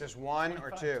or just? Just one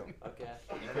or two. Okay.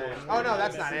 Oh no,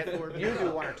 that's not it. You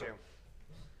do one or two.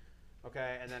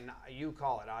 Okay, and then you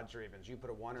call it odds or evens. You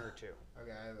put a one or a two.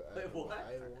 Okay, I Wait, have what? one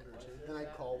or two. Then I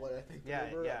call what I think the Yeah,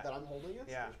 number yeah. that I'm holding is?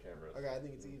 Yeah. cameras. Okay, I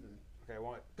think it's even. Okay,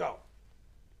 one, go.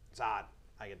 It's odd.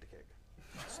 I get the kick.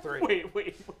 It's three.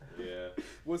 Wait. Yeah.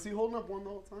 Was he holding up one the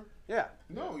whole time? Yeah.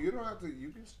 No, you don't have to. You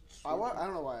can. I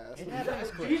don't know why I asked. He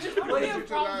just played It's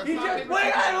your last He time. just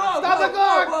wait. I don't know. Stop the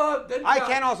clock! Didn't I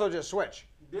count. can also just switch.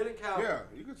 Didn't count. Yeah,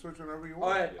 you can switch whenever you All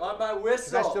want. right, on my 'Cause I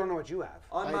whistle. still don't know what you have.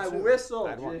 On I my too. whistle,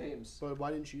 I had one. James. But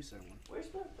why didn't you say one?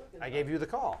 Where's my fucking? I gave you the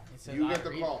call. It says You get odd the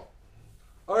or even. call.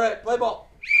 All right, play ball.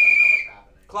 I don't know what's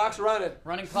happening. Clock's running.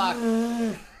 Running clock.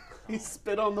 He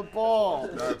spit on the ball.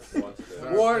 That's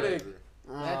Warning. crazy.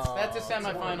 That's a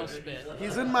semifinal spit.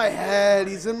 He's in my head.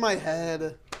 He's in my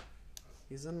head.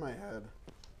 He's in my head.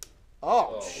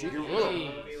 Oh, shit.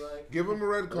 Give him a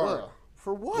red card. Ugh.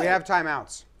 For what? We have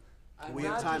timeouts. We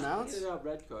have timeouts? Out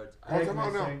red cards. Oh, come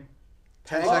on now.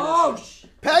 10 seconds. Oh,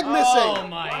 Peg Oh missing.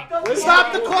 my.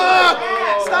 Stop the clock!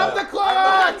 Stop the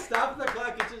clock! Stop the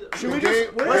clock. It's just, Should we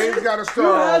Game's just? got to who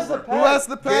start has over. the Who has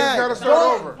the Game's got to peg?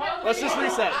 start over. Let's just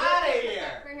reset. Out of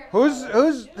here. Who's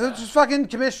the fucking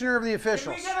commissioner of the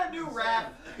officials? We got a new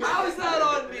rap. How is that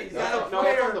on me? That No,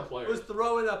 it's on the player. was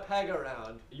throwing a peg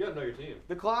around. You gotta know your team.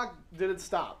 The clock didn't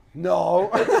stop. No.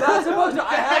 That's supposed to.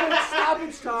 I had a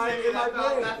stoppage time in my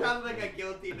brain. That sounds like a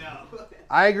guilty no.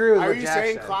 I agree with Are what you Jack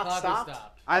saying said. clock Clock stopped? is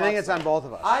stopped. I think it's on both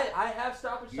of us. I have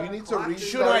stoppage You time. need to Clock restart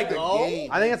Should I the go? game.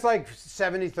 I think it's like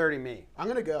 70-30 me. I'm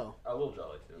gonna go. A little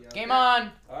Jolly too. Game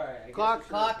on. All right. I guess Clock. we should-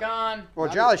 Clock on. Well,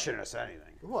 Jolly shouldn't have said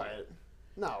anything. What?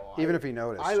 No. Even if he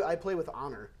noticed. I play with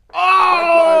honor.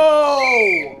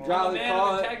 Oh! Jolly Man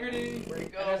call of it. integrity.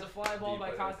 And there's a fly ball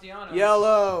by Castellanos.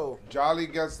 Yellow. Jolly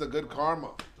gets the good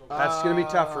karma. That's going to be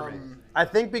tough for me. I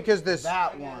think because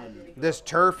That one. this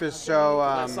turf is so...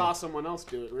 I saw someone else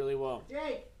do it really well.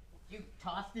 Jake. You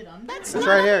tossed it under. it's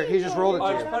right here. He just rolled it Oh,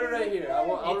 to just you. put it right here.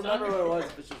 I'll It's remember under- where it was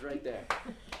if it's just right there.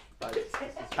 But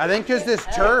I think because this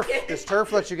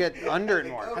turf lets you get under it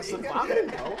more. Has the clock been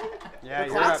going? Yeah,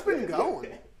 The you're clock's up. been going.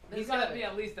 He's got to be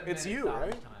at least a minute. It's you,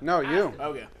 stoppage right? time. No, you.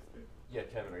 Okay. Yeah,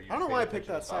 Kevin, are you? I don't know why I paying picked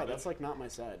attention that to side. stoppage? That's like not my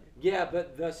side. yeah,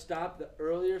 but the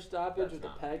earlier stoppage with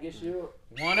the peg issue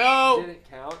 1-0. didn't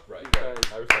count. Right. Because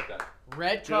I respect that.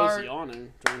 Red Joe's card.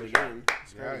 yawning during the game.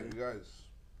 It's Yeah, crazy. you guys.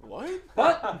 What?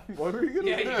 what? What are you gonna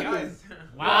Yeah, do? you guys.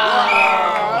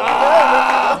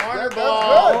 Wow. Corner That's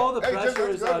ball. good. All the Hey, pressure that's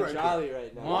is good on right Jolly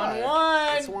right now.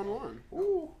 1-1. It's 1-1.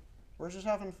 Ooh. We're just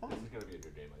having fun. This is gonna be a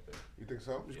good game, I think. You think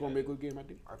so? It's gonna be a good game, I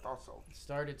think. I thought so.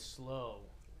 Started slow,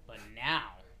 but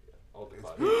now All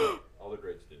the all the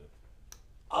greats do.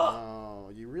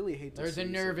 Oh, you really hate to there's see a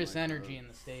nervous something like energy in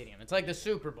the stadium. It's like the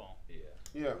Super Bowl. Yeah.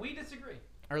 Yeah. We disagree.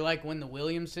 Or like when the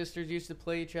Williams sisters used to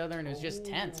play each other and it was just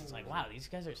tense. It's like, wow, these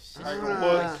guys are sisters. Tiger Ah.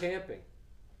 Woods. Like camping.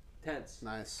 Tense. that.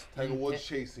 Nice. Tiger Woods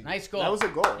chasing. Nice goal. That was a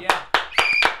goal. Yeah.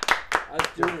 I was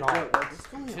doing a joke. What's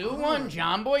going 2-1,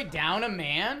 Jomboy down a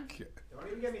man. Don't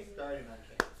even get me started on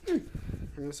Jake.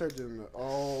 I'm gonna start doing the.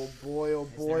 Oh boy! Oh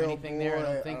boy! there Oh anything boy! there? I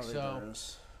don't think think so. there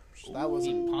is. That was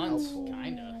He punts, helpful.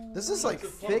 kinda. This is like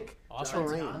thick Awesome.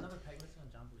 terrain.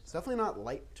 It's definitely not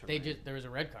light terrain. There was a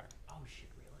red card. Oh shit,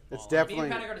 really? It's Me definitely...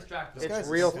 and Penik are distracted. This It's guy's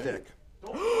real sick. thick.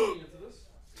 Don't put me into this.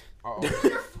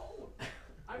 Uh-oh.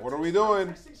 What are we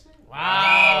doing?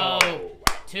 Wow.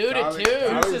 2-2. Jolly's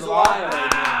Deuces alive.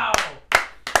 alive. Wow.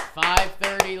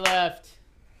 5:30 left.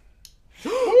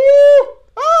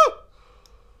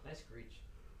 Nice screech.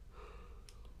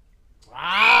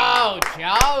 Wow,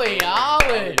 Jolly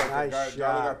Olive. Nice Jolly shot.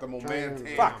 got the momentum.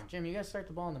 Fuck. Jim, you gotta start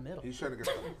the ball in the middle. He's trying to get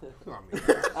the. I mean,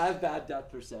 I have bad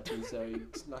depth perception, so he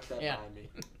snuck that Yeah. behind me.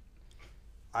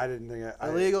 I didn't think... I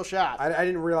Illegal shot. I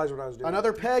didn't realize what I was doing.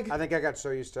 Another peg. I think I got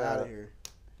so used to... Out of here.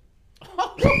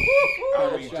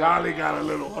 I mean, Jolly got a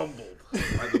little humbled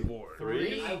by the board.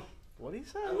 3. What he I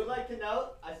said? would like to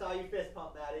note, I saw you fist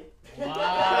pump, Maddie. Wow.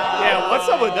 Yeah, what's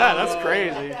up with that? That's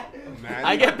crazy.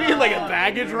 I get being like a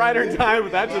baggage rider time,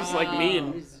 but that's just like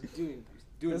mean. He's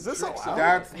doing Is this tricks allowed? on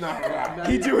That's not right.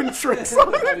 He doing tricks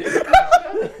on it.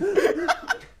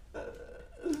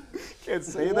 Can't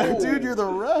say that, dude. You're the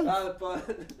ref. Not fun.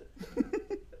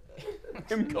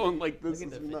 Him going like this Look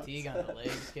at is the nuts. fatigue on the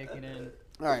legs kicking in.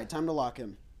 All right, time to lock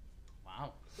him.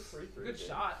 Wow. Good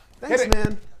shot. Thanks,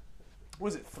 man.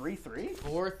 Was it 3-3?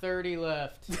 4:30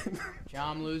 left.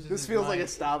 John loses. This his feels like mind. a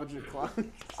stoppage of clock.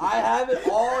 I have it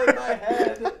all in my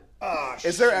head.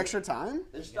 Is there extra time?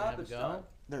 There's Gotta stoppage go. time.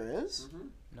 There is?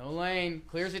 No lane.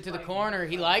 Clears it to the corner.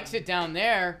 He likes it down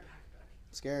there.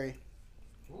 Scary.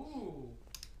 Ooh.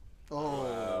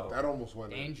 Oh. That almost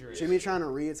went in. Dangerous. Jimmy trying to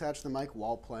reattach the mic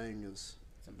while playing is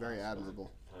very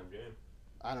admirable. Time game.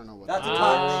 I don't know what That's a that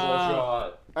touch.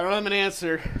 Shot. I don't have an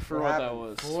answer for What what that happened?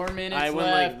 was. 4 minutes I went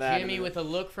left. like that. Jimmy with a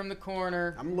look from the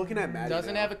corner. I'm looking at Maddie.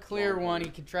 Doesn't now. have a clear one. He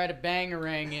could try to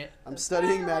bangarang it. I'm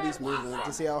studying Maddie's movement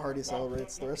to see how hard he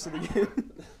celebrates the rest of the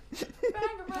game.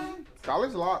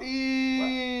 College lock.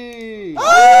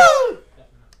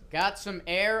 Got some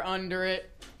air under it.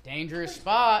 Dangerous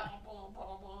spot.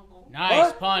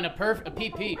 Nice punt. A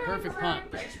PP. Perfect punt.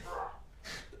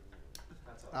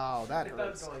 Oh, that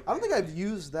hurts. I don't think I've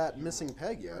used that missing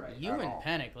peg yet. You and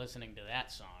Penik listening to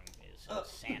that song is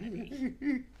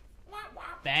insanity.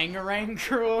 Bangarang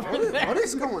crew over there. What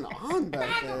is going on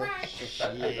back there?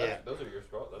 Those are your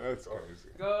scores. That's crazy.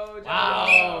 Go, John.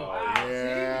 Wow.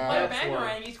 Yeah. Play a that's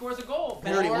bangarang, he scores a goal.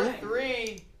 31?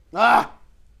 4-3. Ah!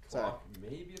 Sorry. Clock may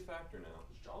be a factor now.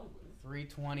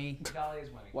 320. Jolly is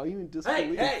winning. Why are you in Hey,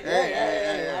 disbelief?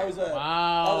 hey. I was a.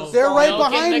 Wow. They're right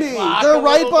Milking behind the me. clock They're a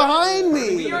right little bit. behind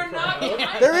We me. are not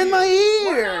behind They're in you. my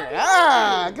ear.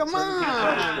 Ah, come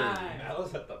on.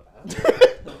 Mal's at the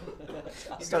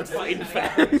back. Start fighting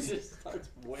fast.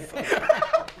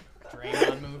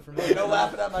 Draymond move from No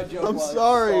laughing at my joke. I'm while it's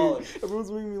sorry. falling. Everyone's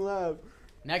making me laugh.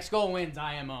 Next goal wins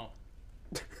IMO.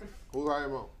 Who's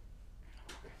IMO?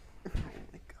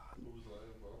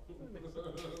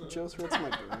 Joez hurts my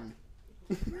brain.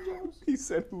 He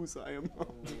said, "Who's IMO?"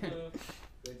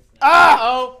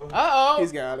 Uh-oh. Uh-oh.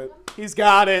 He's got it. He's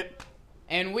got it.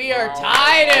 And we are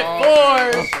tied at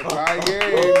 4. Tie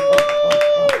game.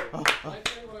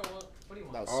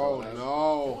 That was so Oh nice.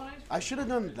 no. I should have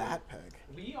done that peg.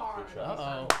 We are on Good a shot.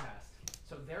 final test.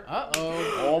 So they're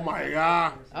Uh-oh. Oh my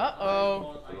god.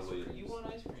 Uh-oh. You want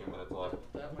ice cream? 2 minutes left.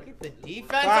 Look at the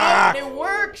defense. Ah. Oh, it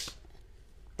works.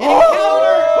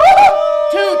 Counter.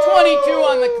 2:22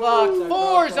 on the clock.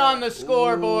 4's on the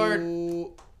scoreboard.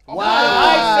 Nice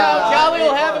out. Jolly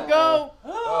will have a go.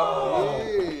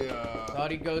 Yeah.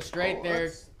 Thought he'd go straight there.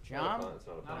 It's not a John, punt, it's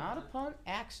not a punt. not a punt.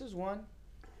 Axes one.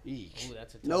 Ooh,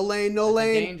 that's a tough, No lane, no that's a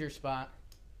lane. danger spot.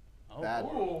 Oh, Bad.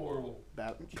 Ooh.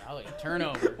 Bad. Jolly.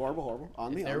 Turnover. Horrible, horrible.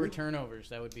 On me, If there on were me. turnovers,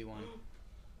 that would be one.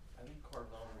 I think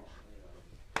Carvel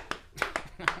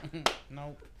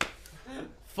Nope.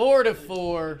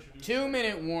 4-4.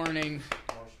 2-minute warning.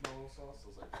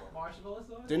 marshmallow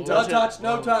sauce? Didn't No touch it. touch,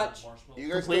 no touch. You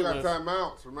guys Complete still got with-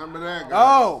 timeouts. Remember that, guys.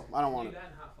 Oh, I don't want Do it.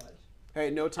 that in hot fudge. Hey,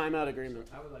 no timeout agreement.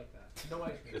 I would like that. No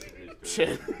ice cream.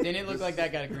 Shit. Didn't it look like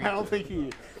that got agreed? I don't think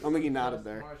he nodded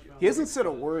there. He hasn't said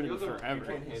a word in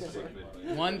forever.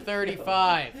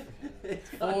 135.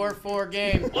 4-4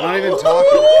 game. I'm not even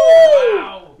talking.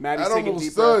 Wow. Maddie's That taking almost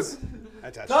deep stood.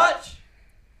 breaths. Touch.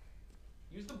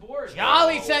 Use the board.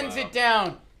 Jolly sends it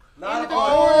down. Not Into a the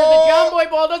ball. corner. The Jomboy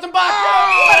ball doesn't box.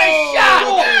 What a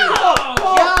shot!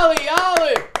 Jolly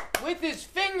Olive with his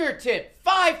fingertip.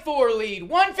 5-4 lead.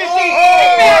 115.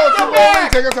 Back to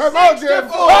back. Take a timeout, Jim.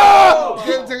 Oh!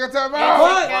 Jim, take a Good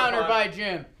timeout. counter by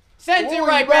Jim. Sends it Ooh,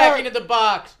 right he's back back. into the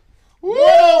box.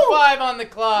 105 on the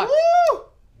clock.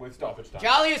 With stoppage time.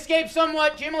 Jolly escapes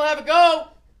somewhat. Jim will have a go.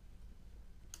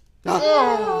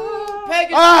 Oh.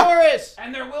 Pegasaurus.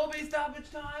 And there will be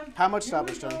stoppage time. How much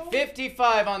stoppage time?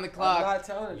 55 on the I'm clock. not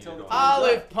telling until the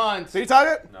Olive punts. So you tied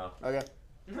it? No. Okay.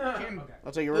 Jim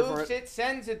I'll take your word for moves it. it,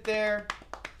 sends it there.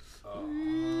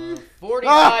 Oh.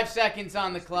 45 seconds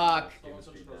on the clock. Give him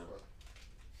speed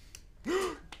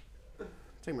down.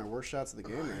 Take my worst shots of the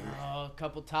game right here. Oh, a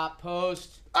couple top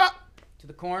posts. Ah! To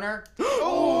the corner.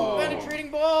 Oh,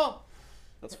 penetrating ball.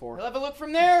 That's He'll 4. have a look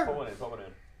from there. Put one in, put one in.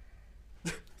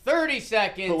 30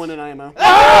 seconds. Put one in IMO.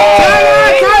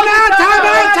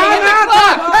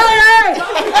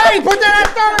 Hey, put that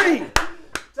at 30.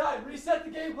 Time. Reset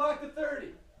the game clock to 30.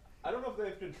 I don't know if they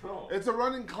have control. It's a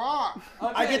running clock.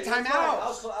 Okay, I get it's fine.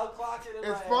 timeouts. I'll clock it in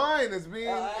It's my fine. It's being.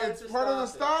 I It's just part of the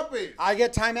stopped stoppage. I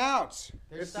get timeouts.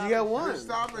 There's You got one. It's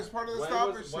stop. It's part of the When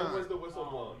stoppage was time. the whistle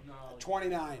blown?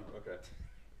 29. Okay.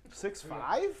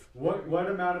 6-5? What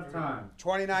amount of time?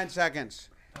 29 seconds.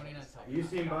 29 seconds. You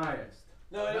seem biased.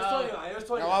 No, it was No. 29. It was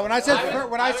 29. No, when I said I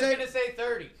was, when I I was said going to say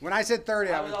 30. when I said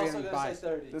 30, I I was was also being going to biased. say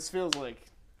 30. This feels like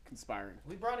conspiring.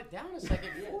 We brought it down a second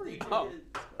before you.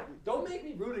 Don't make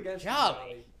me root against Jolly.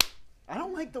 you. I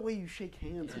don't like the way you shake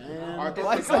hands, I man. thought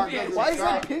Why the is clock that, doesn't why is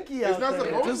stop. that pinky It's out not there?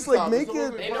 supposed Just to like stop. make It's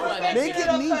supposed it, to They know be what fine. make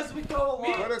it neat. As we go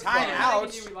along. But it's Time fine.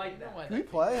 out. You like that. Can we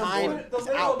play? I'm Time bored. The is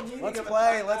literal out. meaning Let's of it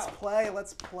play. out. Let's play.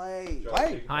 Let's play.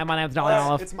 Play. Hi, my name's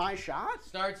It's my shot.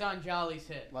 Starts on Jolly's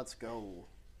hit. Let's go.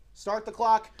 Start the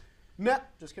clock.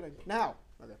 Just kidding. Now.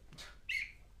 Okay.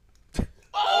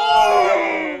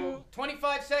 Oh!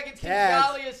 25 seconds. Can Yes.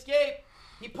 Jolly escape?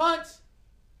 He punts.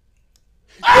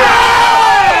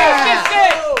 Ah!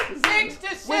 6 to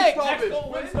 6. Win stoppage.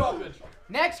 Win stoppage.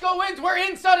 Next goal wins. We're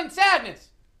in sudden sadness.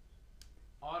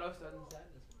 Auto sudden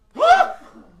sadness.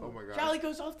 Oh my god. Jolly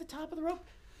goes off the top of the rope.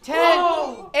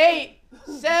 10, 8,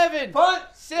 7, Punt.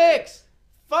 6,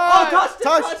 Oh, 5, touched it.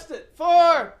 Touch. Touched it.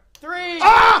 4, 3,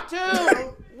 Ah!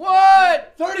 2, 1.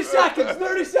 30 seconds.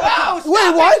 30 seconds. Wow, Wait,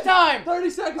 stoppage what? time. 30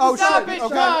 seconds. Oh Stop shit. it,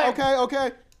 Okay. time. Okay.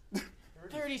 Okay.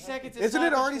 30 seconds. of Isn't it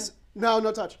stoppage already? time. No.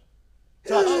 No touch.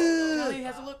 Touch. Jolly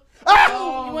has a look. Ah!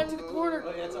 Oh, he went to the corner.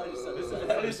 Oh, yeah, it's already sudden. This is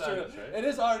That is sudden true. sadness, right? It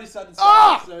is already sudden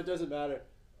Ah! sadness, so it doesn't matter.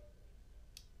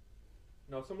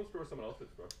 No, someone's score, someone else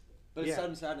hits, bro. But it's Yeah.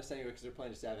 sudden sadness anyway because they're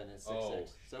playing to 7 and it's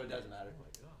 6-6, so it doesn't matter.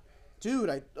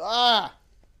 Dude,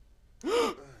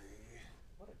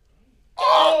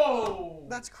 Oh!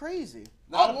 That's crazy.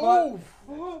 Not a punt.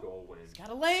 Next goal wins. Got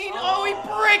a lane. Oh, he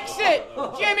bricks it.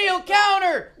 Jimmy will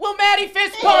counter. Will Maddie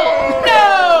fist pump?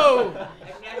 No!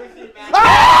 I've never seen Matt.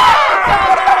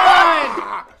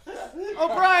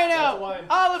 O'Brien out.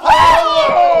 Oliver.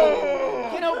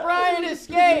 Can O'Brien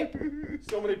escape?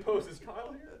 So many poses,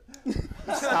 Kyle here.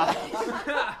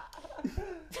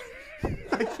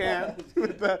 I can't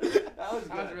with that. That was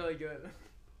That was good. really good.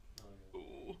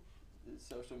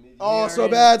 Social media. Oh, so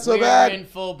bad. So we bad. are in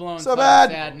full-blown So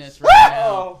bad. sadness right now.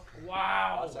 Oh.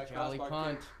 Wow. That's that Jolly crossbar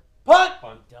punt. kick. Punt!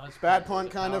 Punt. Does Bad punt. punt,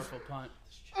 It's a kind of. powerful punt.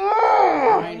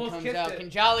 Ah! Ryan Almost comes kissed out. it. Can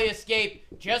Jolly escape?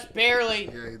 Just barely.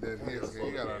 Yeah, he did. Slow Okay,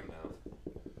 you the got game it.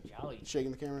 now. Jolly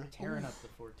Shaking the camera. tearing up the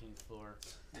 14th floor.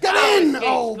 Get in! Escapes.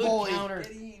 Oh Good boy. counter.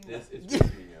 This is just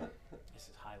Biñho. This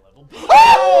is high level.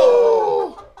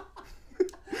 Oh!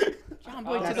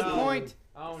 Jomboy to the point.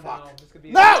 Oh no. This could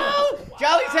be. No!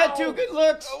 Jolly's had 2 good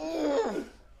looks.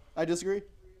 I disagree.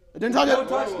 I didn't touch No it.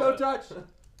 touch, no touch.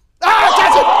 Ah!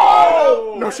 Catch it!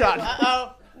 Oh! No shot.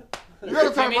 Uh-oh. You got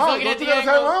a Jimmy's timeout. looking at Don't you the got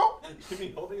a angle. timeout?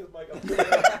 Jimmy holding his mic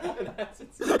up. And that's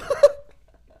it.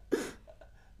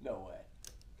 No way.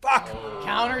 Fuck.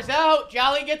 Counters out.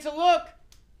 Jolly gets a look.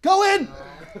 Go in!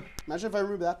 Imagine if I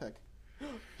remove that pick.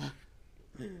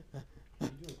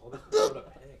 All this to throw the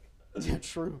pick. Yeah,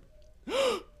 true.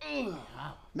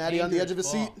 Wow. Maddie on the edge of his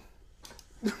seat.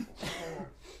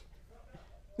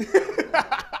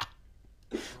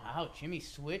 Wow, Jimmy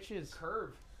switches.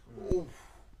 Curve.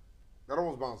 That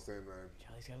almost bounced in, man.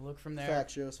 Jolly's got a look from there.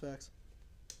 Facts, Joez, facts.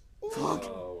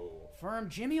 Oh. Firm.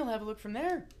 Jimmy will have a look from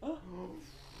there.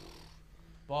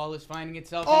 Ball is finding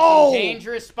itself Oh! in some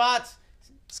dangerous spots.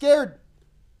 Scared.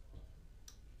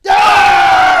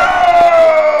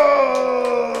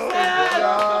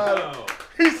 Oh.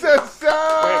 He said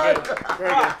sad.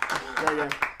 Very good. Very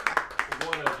good.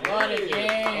 What a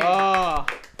game. Ah.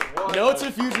 What Notes a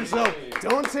of future self. game.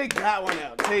 Don't take that one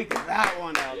out. Take that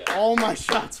one out. All my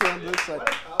shots were on this side.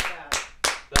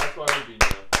 That's why we beat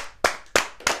you.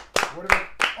 Would have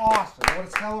been awesome. Would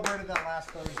have celebrated that last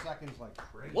 30 seconds like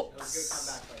crazy.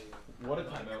 Whoops. What a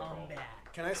timeout call.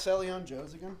 Comeback. Can I sell you on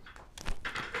Joez again?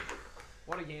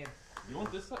 What a game. You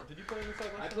want this side? Did you play on this side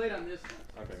I last played on this one.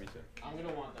 time? Okay, me too. I'm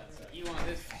gonna want that set. You want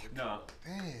this? No.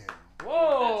 Damn.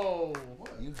 Whoa!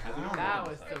 You That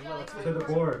was the little To the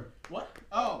board.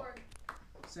 Oh.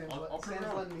 I'll print it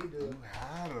out. letting me do it.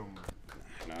 had him.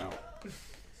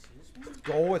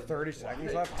 Goal with 30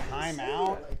 seconds left.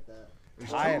 Timeout. Like that.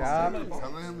 Tie it up.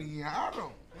 Telling him he had him.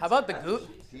 How about the goof?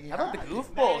 How about the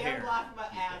goofball I'm here? laughing my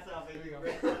ass off.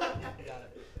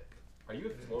 Are you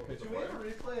a slow pitch Should we have player?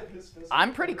 a replay of his fist?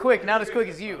 I'm pretty quick, not as quick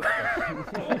as you.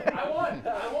 I won!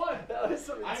 I won! That was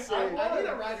so insane. I need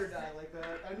a ride or die like that.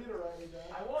 I need a ride or die.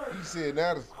 I won! He said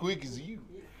not as quick as you.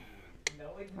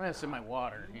 I'm gonna sip my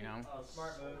water, you know. Oh,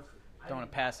 smart move. Don't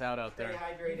want to pass out out Stay there.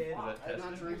 hydrated. I did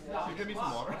not drink Can you give me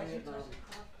some water?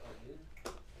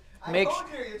 Make I told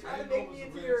you, you're trying to make me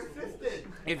into your assistant.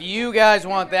 If you guys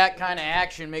want that kind of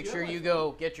action, make sure you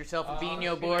go get yourself a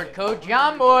Biñho board. Code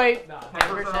Jomboy.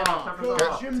 10% off.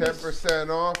 10%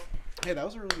 off. Hey, that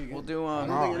was really good. We'll do I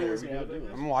don't think anyone's gonna do it.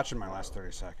 I'm watching my last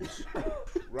 30 seconds.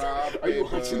 Rob, Are you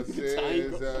paper, watching the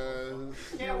time? scissors.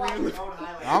 You can't watch your own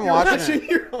highlights. I'm You're watching it.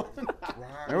 your own.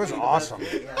 It was awesome. Yeah,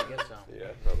 I guess so. Yeah,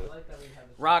 probably.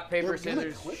 Rock, paper, They're gonna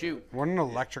scissors, clip shoot. What an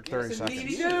electric 30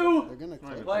 seconds. They're gonna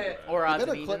clip. Play it. Or They odds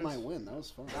better and clip my evens. win. That was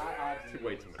fun.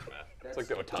 Way too much math. It's like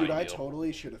the Otani Dude, I deal.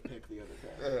 totally should have picked the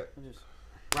other guy.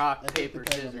 Rock, I picked paper, the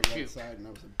peg on scissors, the right shoot. side, and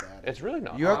that was a bad. It's really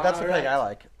not. That's the peg I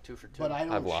like. 2 for 2. But I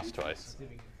don't. I've lost shoot twice.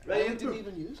 Ryan didn't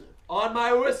even use it. On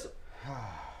my whistle.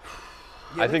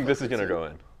 I think this is gonna go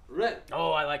in. Ready.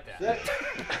 Oh, I like that. Set. Is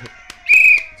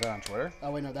that on Twitter?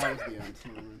 Oh wait, no, that was the end.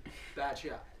 Never mind. Bad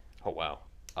shot. Oh wow.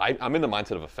 I'm in the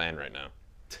mindset of a fan right now.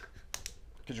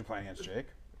 Because you're playing against Jake.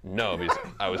 No, because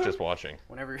I was just watching.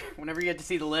 Whenever you get to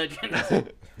see the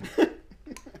legend.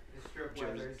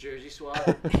 Jersey swap.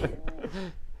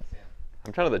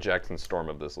 I'm kind of the Jackson Storm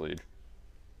of this league.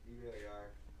 You really are.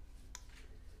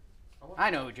 I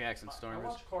know who Jackson I Storm is.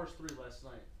 watched Cars 3 last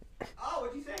night. Oh,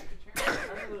 what'd you say?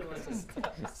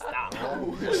 Stop.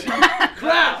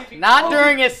 Crowd. Not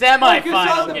during a Focus on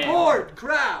semifinal the game. board.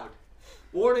 Crowd.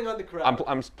 Warning on the crowd.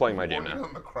 I'm playing my game Warning now.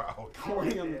 on the crowd.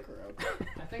 Pouring on the crowd.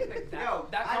 I think that Yo,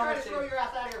 that I tried to conversation. throw your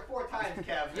ass out of here 4 times,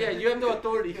 Kev. Yeah, you have no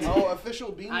authority. Oh, official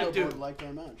I Biñho do. board liked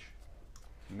our match.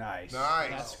 Nice. Nice.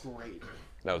 That's great.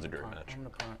 That was a great match. I'm gonna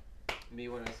punt. Me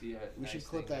when I see it. We should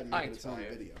clip that and I make it its own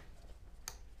inspired. video.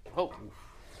 Oh,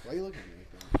 Why are you looking at me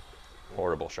like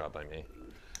Horrible shot by me.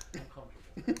 that?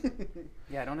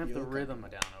 yeah, I don't have You the look rhythm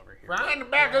down over here. Right in the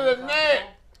back of the net.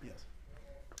 Yes.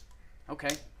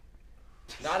 Okay.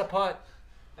 Not a punt.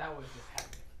 That was just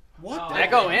happening. What? Did that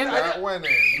go in? That went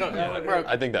in. Broke.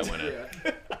 I think that went in.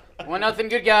 1-0,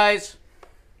 good guys.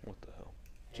 What the hell?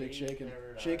 Jake shaking.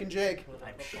 Shaking Jake.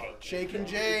 Shaking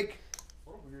Jake.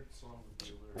 What a weird song to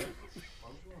do lyrics. Why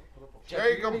would you want to put up a Jeff,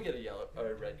 you're gonna get a yellow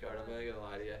or a red card. I'm not gonna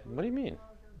lie to you. What do you mean?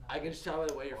 I can just tell by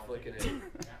the way you're flicking it.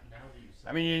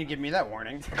 I mean, you didn't give me that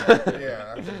warning.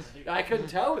 Yeah. I couldn't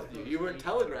tell with you. You weren't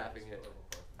telegraphing it.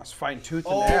 I was fighting tooth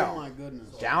and Oh nail. my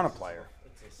goodness. Down a player.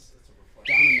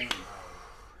 Down a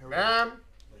man. Man.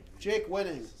 Jake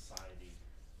winning.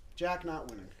 Jack not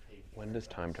winning. When does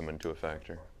time come into a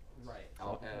factor?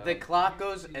 The clock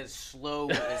goes as slow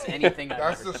as anything I've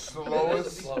That's ever the seen.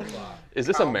 slowest. Is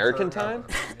this American time?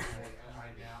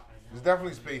 It's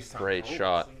definitely space time. Great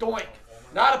shot. Doink.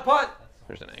 Not a punt.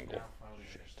 There's an angle.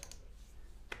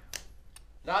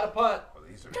 Not a punt. Oh,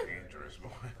 these are dangerous, boy.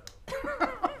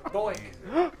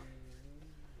 Doink.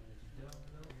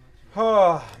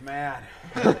 Oh, man.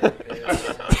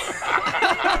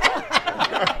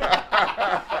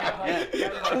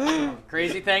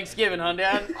 Crazy Thanksgiving, huh,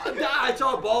 Dad? I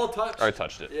saw a ball touch. I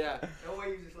touched it. Yeah. No way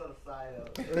you just let a side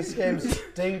out. This game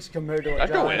stinks compared to what That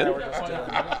go John and I in? were just doing.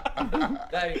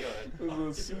 That ain't good. It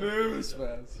was a snooze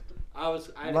fest. I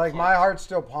had Like a my heart's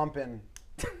still pumping,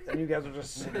 and you guys are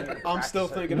just sitting there I'm still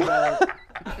practicing. thinking about it.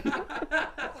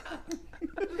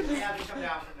 You have to come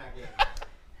down from that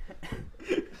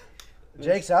game.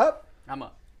 Jake's up. I'm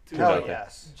up. Hell up.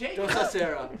 yes. Jake Go is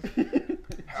Sarah.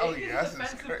 Hell Jake yes, is a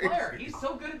it's defensive crazy. player. He's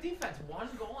so good at defense. 1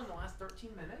 goal in the last 13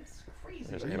 minutes. Crazy.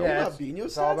 There's You an know angle. about Biñho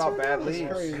it's all stats about right bad now? It's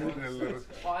leads. crazy.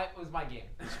 Well, it was my game.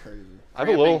 It's crazy. I have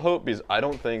a little hope because I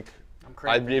don't think I'm I've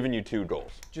cramping. given you 2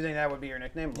 goals. Do you think that would be your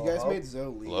nickname? You Little guys Hope? made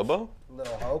Zoe leave. Lobo?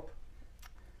 Little Hope.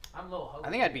 I'm a little hopeful.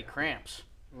 I think I'd be cramps.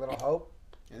 Little Hope.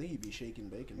 I think you'd be shaking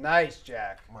bacon. Nice,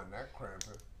 Jack. My neck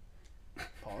cramping.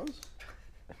 Pause.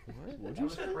 What'd That you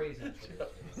was say? crazy.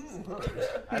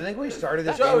 I think we started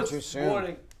this That game was too soon.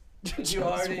 warning. You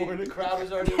already, the crowd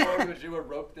was already warned, which you were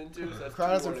roped into. So that's Crowd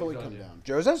two hasn't fully warnings on come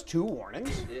you. down. Joez has 2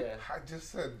 warnings. Yeah. I just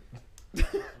said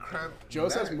cramp.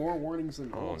 Joez has neck. more warnings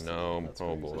than Oh goals. no. That's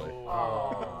Oh crazy. boy.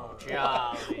 Oh,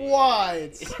 jolly.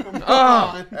 What? Come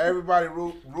Ah. on. Everybody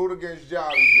root against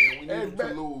Jolly, man. We need to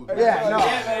lose.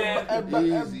 Yeah, no.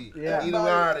 Easy. Yeah. Get him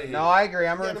out of here. No, I agree.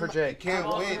 I'm rooting for You Jake. can't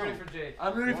I'm also win. ready for Jake.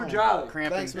 I'm rooting for Jolly.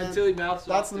 Cramping. Thanks, man. Until he mouths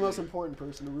That's off the to most me. important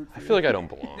person to root for. I feel like I don't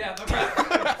belong. Yeah,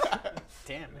 the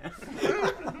Damn, man.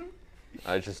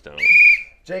 I just don't.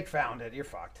 Jake found it. You're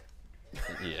fucked.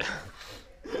 Yeah.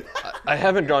 I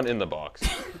haven't gone in the box.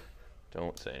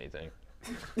 Don't say anything.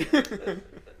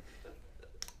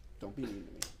 Don't be mean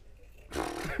to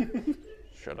me.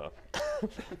 Shut up. I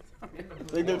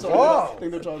think they're talking, Whoa. about, I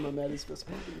think they're talking about Maddie's fist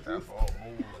bump in the That booth. ball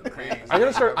moves crazy. I'm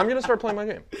gonna start playing my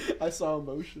game. I saw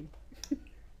emotion.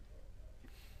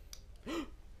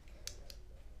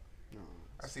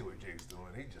 I see what Jake's doing.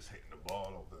 He's just hitting the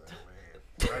ball over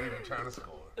there, man. Not even trying to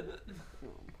score.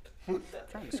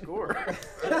 Trying to score.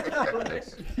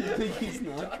 You think he's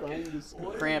not trying to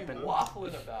score? Cramping.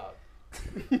 Waffling about.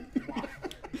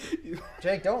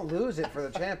 Jake, don't lose it for the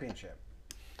championship.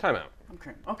 Timeout. I'm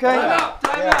cramping. Okay. Time out.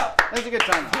 Time Yeah. out. That's a good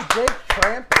time. Jake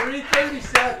cramp.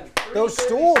 3:37. Those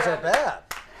stools are bad.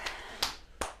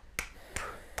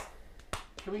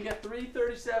 Can we get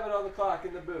 3:37 on the clock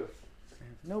in the booth?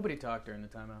 Nobody talked during the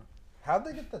timeout. How'd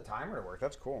they get the timer to work?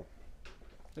 That's cool.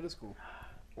 That is cool.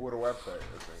 With a website,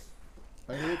 I think.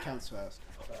 I think it counts fast.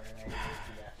 Sorry, I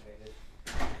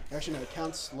deactivated. Actually, no, it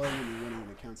counts slow when you're winning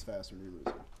and it counts fast when you're losing.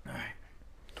 All right.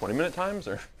 20-minute times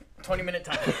or? 20-minute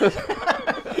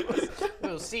time.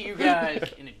 We'll see you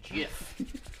guys in a jiff.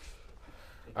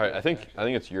 All right, I think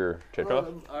it's your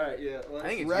kickoff. All right, yeah. I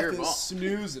think it's Ref your is ball.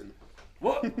 snoozing.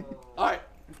 What? All right.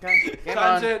 Okay, game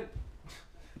Time's on.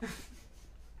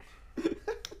 in.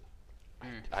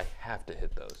 I have to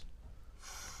hit those.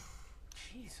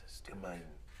 Jesus, Come on.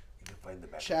 You can find the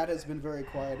back. Chad has been very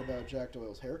quiet about Jack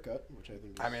Doyle's haircut, which I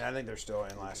think is... I mean, I think they're still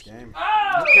in last game.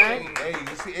 Okay. Hey,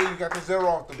 you see, you got the 0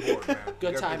 off the board, man.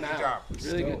 Good You got timeout. job.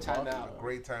 Really good Still timeout.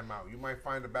 Great timeout. You might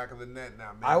find the back of the net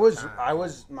now. I was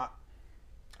my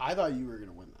I thought you were going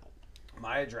to win that.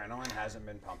 my adrenaline hasn't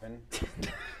been pumping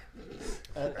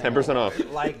 10% off.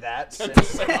 like that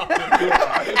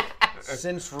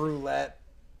since roulette.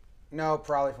 No,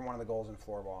 probably from one of the goals in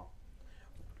floorball.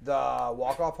 The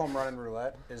walk-off home run in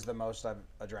roulette is the most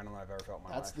adrenaline I've ever felt in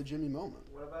my That's life. the Jimmy moment.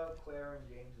 What about Claire and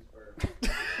James's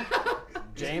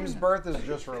birth? James' birth is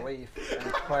just relief,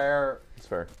 and Claire. It's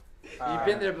fair. You've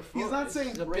been there before. He's not saying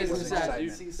It's a great business excitement.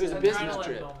 attitude. He's It was a saying business Adrenaline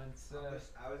trip. moments.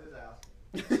 I was just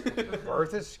asking.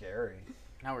 Birth is scary.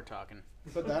 Now we're talking.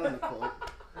 Put that in a quote.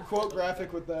 Quote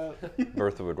graphic with that.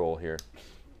 Birth of a goal here.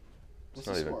 It's What's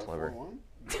not the even score? clever. 4-1?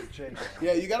 Jake,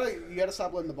 Yeah, you gotta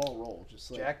stop letting the ball roll. Just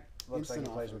like Jack looks like he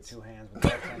instant plays with offense. 2 hands, but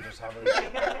left hand just hovers.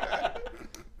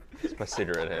 It's my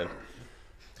cigarette head.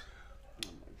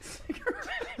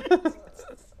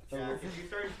 Yeah, if you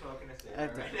started smoking a I cigarette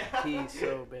have to right now. pee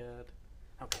so bad.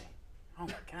 Okay. Oh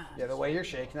my god. Yeah, the way you're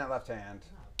shaking that left hand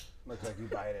looks like you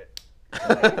bite it.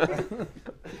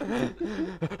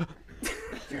 Did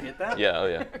you hit that? Yeah, oh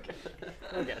yeah.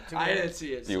 Okay. I didn't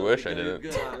see it. You so wish I good, didn't.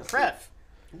 good, honestly. Pref.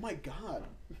 Oh my god.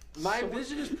 My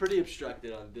vision is pretty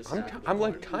obstructed on this side. I'm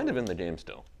like kind of in the game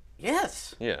still.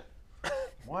 Yes. Yeah.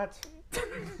 What?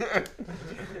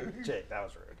 Jake, that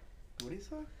was rude. What do you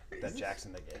say? That Jack's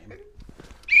in the game.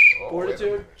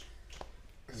 Fortitude.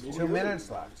 2 minutes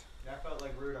left. That felt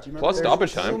like rude. Plus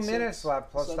stoppage 2 time. minutes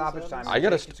left plus Seven, stoppage seven. time. I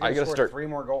gotta- Jake's I gonna gotta score start- 3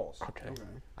 more goals. Okay. Okay.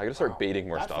 I gotta start baiting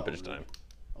more That felt stoppage rude. time.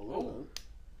 A little bit.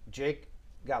 Jake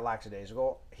got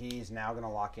lackadaisical. He's now going to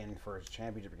lock in for his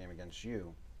championship game against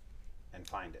you and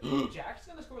find it. Jack's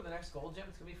gonna score the next goal, Jim.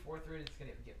 It's gonna be 4-3. It's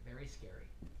gonna get very scary.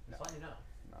 Just letting you know.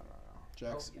 No.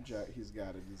 Jack's Oh, yes. Jack. He's got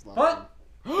it. He's locked What?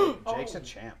 in. Jake's a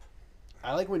champ.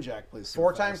 I like when Jack plays. so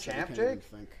 4-time fast that I champ, can't even Jake?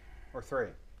 think. Or 3?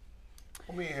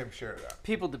 Well, me and him share that.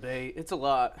 People debate. It's a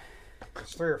lot.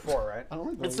 It's 3 or 4, right? I don't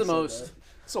think It's Billy the said most. that.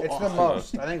 So It's the often.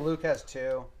 most. I think Luke has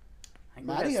 2. I think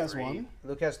Matty Luke has 3. one.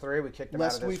 Luke has 3. We kicked him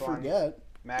Lest out of we this one. forget,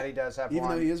 Maddie does have even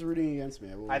one. though he is rooting against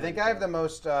me. I think I have the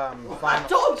most I final.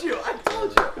 told you. I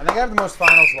told you. I think I have the most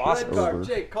finals losses. Red card.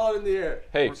 Jake, call it in the air.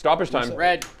 Hey, stoppage time.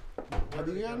 Red. Have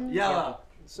you gotten? Yellow.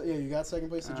 So yeah, you got second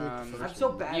place to Jake. the I'm first I'm so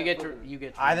one. bad. You at get to. football. You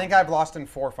get to. I think I've lost in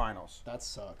 4 finals That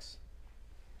sucks.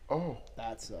 Oh.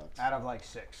 That sucks. out of like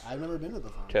 6. I've never been to the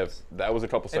finals. Kev, that was a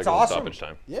couple seconds awesome. of stoppage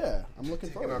time. Yeah, I'm looking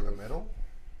Taking forward out to the it. middle.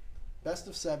 Best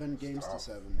of 7, games to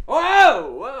 7.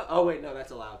 Whoa! Whoa! Oh wait, no,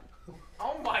 that's allowed.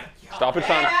 Oh my god. Stoppage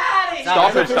time. Daddy!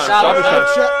 Stoppage time. Stop.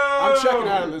 Stoppage time. I'm checking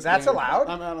out on this. That's game. allowed?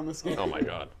 I'm out on this game. Oh my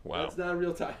god. Wow. That's not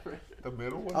real time. The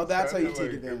middle one. Oh, is that's how you kinda take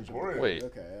like advantage of it. important. Wait,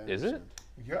 Okay. I is it? understand.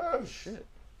 Yes. Shit.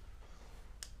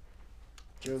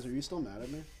 Joez, are you still mad at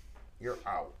me? You're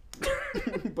out.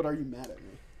 But are you mad at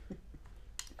me?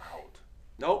 Out.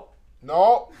 Nope.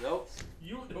 No. Nope.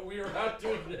 You know we are not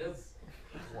doing this.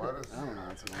 What is? I don't know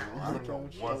what's going on. I don't know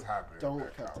Couch. what's happening. Don't on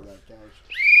that cut to couch. that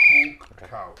couch.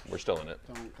 Couch. We're still in it.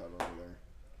 Don't cut over there.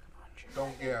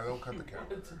 Don't cut the couch.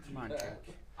 Come on, Jake.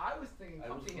 I was thinking I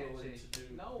was pumping willing handshake. to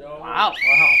do- No. No. Wow.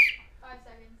 5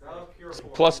 seconds.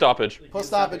 Plus stoppage. Plus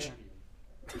stoppage.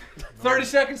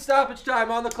 30-second stoppage time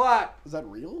on the clock. Is that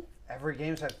real? Every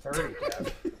game's had 30,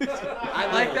 Kev.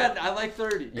 I like that. I like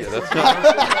 30. Yeah, that's not.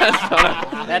 That's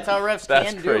not. That's how refs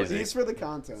That's can crazy. He's for the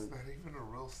content. It's not even a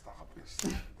real stoppage.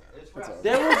 It's That's rough.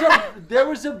 all. There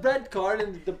was a red card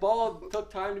and the ball took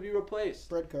time to be replaced.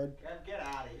 Spread card. Get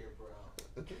out of here, bro.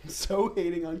 So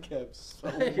hating on Kev so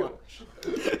much.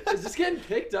 Is this getting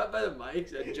picked up by the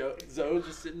mics? And Zoe's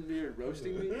just sitting here and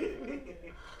roasting me.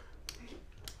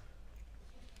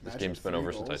 This game's been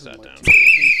over since I sat down.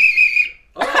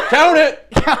 Oh, Count it.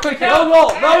 no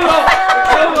goal! No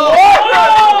goal!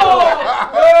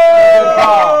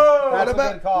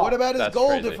 What about his That's goal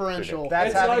crazy. differential? That's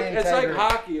It's like happening it's like integrity.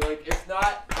 hockey. Like it's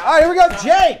not. Oh, here we go,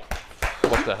 Jake.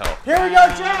 What the hell? Here we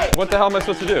go, Jake. What the hell am I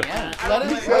supposed to do? Let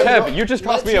him, Kev, you just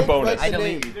cost me a bonus. I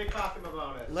delete. You did cost him a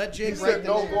bonus. Let Jake He write said the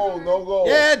no name. goal, no goal.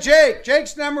 Yeah, Jake.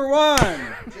 Jake's number 1.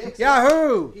 Jake said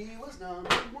Yahoo. He was number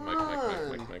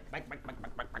 1. Mike.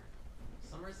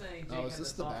 Some are saying Jake Oh, is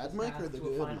this the bad mic or the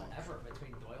good mic?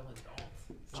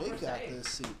 Jake got this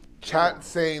seat. Chat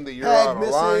saying that you're Peg out of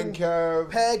line, missing. Kev.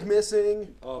 Peg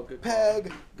missing. Oh, good.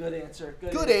 Peg. Good answer.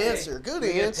 Good answer. Good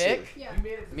You get a answer. pick? Yeah.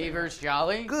 Me versus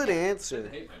Jolly? Good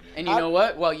answer. And you know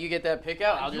what? While you get that pick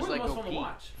out, I'll just like go pee.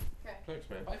 Okay. Thanks,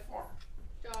 man. By far.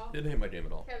 Jaw. Didn't hate my game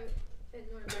at all. Kevin. And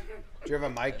you want to back up? Do you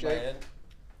have a mic, Jake?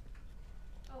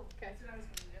 Oh, okay.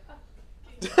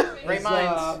 Great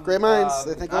minds. Great minds.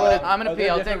 They think alike. I'm gonna Are pee.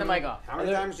 there I'll take the different- mic off. How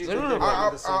many times do you think No, they no,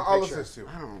 wanted the same I'll picture? assist you.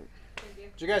 I don't.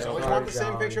 Do you guys always want the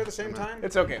same picture at the same time?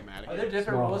 It's okay, Maddie. Are there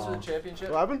different Small rules for hall. the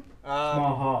championship? What happened?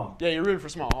 Small hall. Yeah, you're rooting for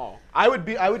small hall. I would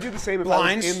do the same if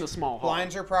Blinds. I was in the small hall.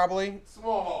 Blinds are probably.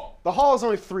 Small hall. The hall is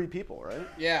only 3 people, right?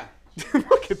 Yeah.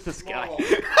 Look at this guy.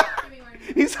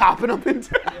 He's hopping up and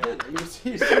down.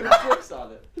 He's doing tricks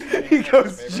on it. He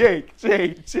goes, Jake.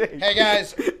 Hey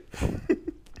guys,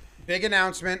 big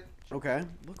announcement. Okay.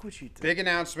 Look what you did. Big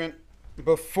announcement.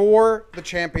 Before the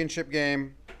championship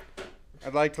game,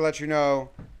 I'd like to let you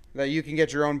know that you can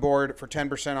get your own board for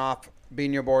 10% off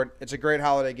Biñho board. It's a great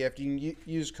holiday gift. You can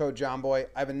use code Jomboy.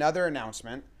 I have another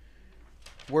announcement.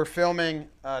 We're filming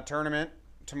a tournament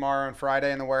tomorrow and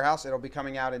Friday in the warehouse. It'll be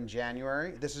coming out in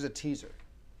January. This is a teaser.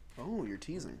 Oh, you're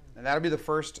teasing. And that'll be the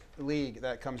first league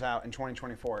that comes out in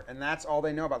 2024. And that's all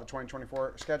they know about the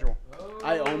 2024 schedule.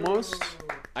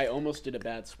 I almost did a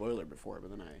bad spoiler before,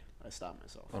 but then I stopped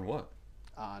myself. On what?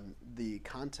 On the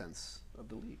contents of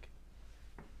the league.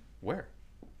 Where?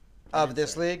 Of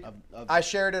this league? I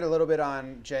shared it a little bit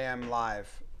on JM Live.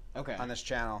 Okay. On this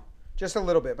channel. Just a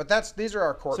little bit. But these are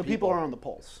our core So people are on the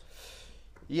pulse.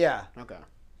 Yeah. Okay.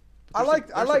 I like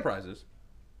surprises.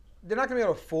 They're not gonna be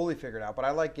able to fully figure it out, but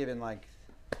I like giving like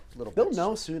little They'll bits.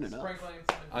 know soon enough.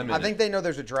 I think they know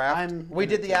there's a draft. We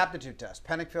did the too. aptitude test.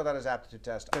 Penik filled out his aptitude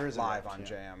test There is a live draft, on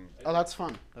yeah. JM. Oh, that's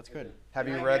fun. That's good. Have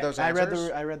you read those answers?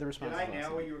 I read the responses. Did I last know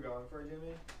night. what you were going for,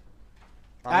 Jimmy?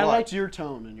 I what? liked your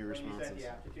tone in your When you responses. said the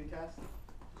aptitude test?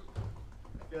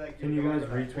 I feel like Can you guys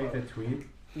retweet the tweet?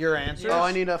 Your answers? Oh,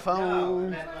 I need a No, I phone.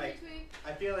 meant like,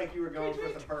 I feel like you were going for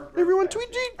the purpose. Everyone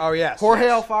tweet G. Oh yes. Jorge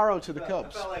yes. Alfaro to the I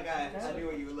Cubs. felt like I knew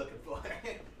what you were looking for.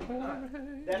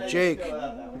 Then I just Jake, filled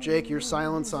out that one. Jake, your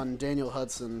silence on Daniel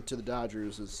Hudson to the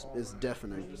Dodgers is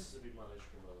deafening.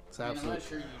 It's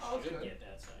absolutely,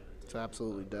 it's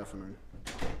absolutely deafening.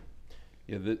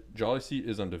 Yeah, the Jolly Seat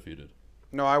is undefeated.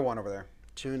 No, I won over there.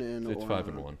 Tune in. It's or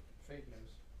 5-1.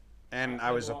 And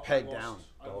I was a peg down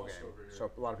the whole game. So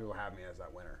a lot of people have me as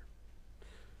that winner.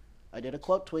 I did a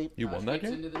club tweet. You won that Tweets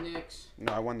game? into the Knicks.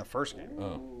 No, I won the first game.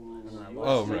 Oh. And then I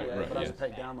Oh, lost. right, But I was yeah. a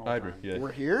peg down the whole I agree. time. Yeah.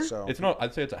 We're here. So It's not.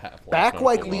 I'd say it's a half. loss, Back not a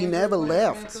like full we loss. never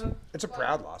left. it's a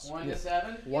proud loss.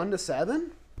 1-7.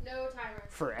 1-7 No timer.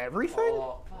 for everything.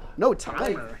 Oh, No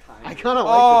timer. I kind of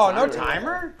Oh, like no the timer.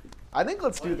 timer? I think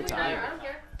let's do the I timer. don't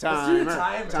care. Timer.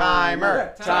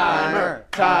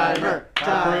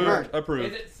 Timer.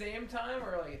 Approved. Is it same time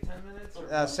or like 10 minutes?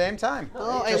 Or Same time.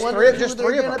 Oh, I Just wonder three- who just they're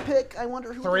three of gonna them. pick. I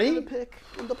wonder who Three? they're gonna pick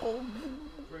in the poll.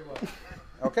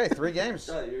 Okay, 3 games.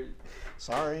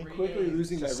 Sorry. Quickly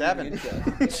losing To my 7.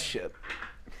 Shit.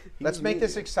 Let's make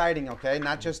this exciting, okay?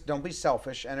 Not just don't be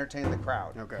selfish. Entertain the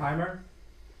crowd. Okay. Timer?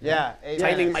 Yeah. 8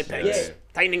 Tightening my minutes. pegs.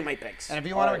 Tightening my pegs. And if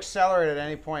you want to accelerate at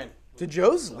any point, Did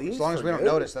Joe's leave? as long as we don't for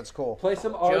good? notice, that's cool. Play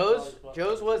some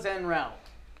Joe's was en route.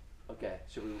 Okay,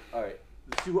 should we? All right,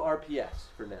 let's do RPS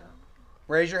for now.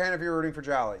 Raise your hand if you're rooting for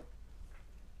Jolly.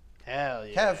 Hell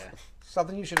yeah. Kev,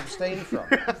 something you should abstain from.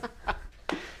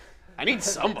 I need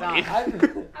somebody. I'm on your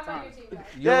team, guys.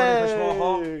 You're rooting for Small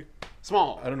Hall?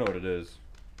 Small. I don't know what it is.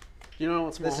 You know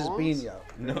what small This is hall Biñho.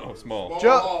 No, small.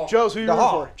 Joe's who you The rooting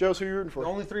hall. for? Joe's who you rooting for?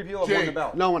 Only 3 people have won the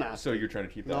belt. No one asked. So you're trying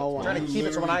to keep that? No I'm one. trying to keep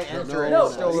it so when I enter it, No,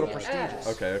 it's still a little no. prestigious.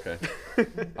 Okay.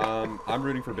 I'm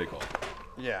rooting for Big Hall.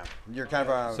 Yeah, you're kind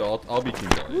of a So I'll be Team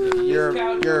Jolly. you're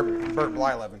Burt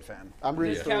Blyleven fan. I'm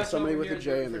rooting Yeah. for Couch somebody over with a here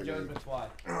J in for their Joez name.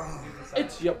 McFly.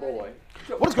 It's your boy.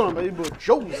 What's going on, baby?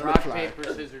 Joe's Rock, McFly. paper,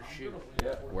 scissors, shoot.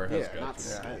 Warehouse Yeah, not guys.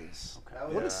 says.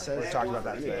 That What was- is says? We talked about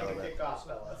that today a little bit. Kick off,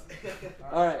 fellas.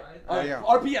 All right, There you go.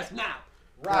 RPS now.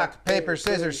 Rock, paper,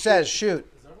 scissors, says shoot.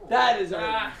 That is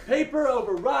a paper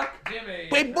over rock. Jimmy.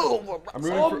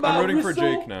 I'm rooting for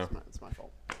Jake now. It's my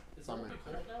fault. It's not mine.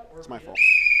 It's my fault.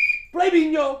 Play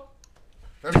Biñho.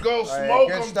 Let's go All right, smoke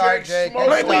good him, start, Jake. Jake. Smoke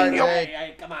Good start, him. Jake.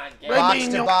 Hey, come on,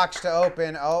 Jake. Box to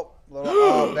open.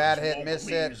 Oh, bad hit, missed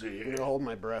it. I'm gonna hold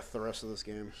my breath the rest of this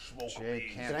game.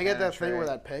 Jake can't Can I get that thing where penetrate.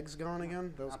 that peg's going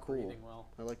again? That was cool.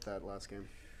 I like that last game.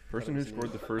 Person who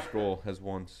scored the first goal has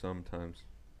won sometimes.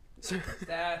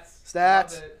 Stats.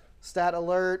 Stats. Love it. Stat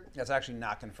alert. That's actually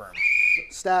not confirmed.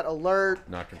 Stat alert.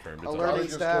 Not confirmed. It's Alerting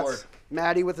just stats. scored.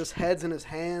 Maddie with his heads in his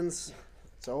hands.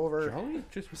 It's over. Jolly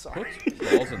just Sorry.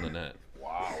 puts balls in the net.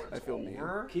 Wow. I feel mean.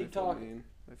 Keep talking.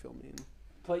 I feel mean.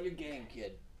 Play your game,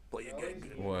 kid. Play your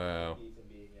game. Wow.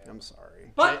 I'm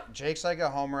sorry. Jake's like a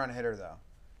home run hitter, though.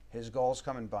 His goals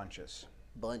come in bunches.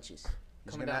 Bunches.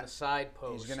 Coming down the side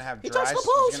post. He's gonna have He dry. touched the He's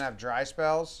post! gonna have dry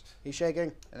spells. He's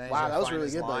shaking. And then he's Wow, gonna that was find really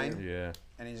his good, line, though. Yeah.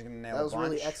 and he's gonna nail That was a bunch.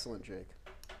 really excellent, Jake.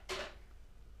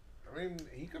 I mean,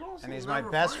 he could also. And he's my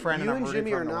never best find friend, it. and You I'm and rooting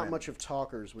Jimmy for are him to not win. much of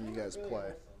talkers when you guys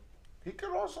play. He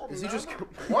could also. Is he just?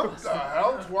 What the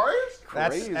hell? Twice?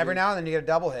 That's Crazy. every now and then you get a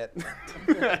double hit.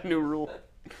 New rule.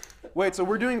 Wait, so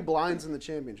we're doing blinds in the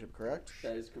championship, correct?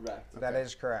 That is correct. That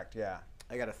is correct. Yeah.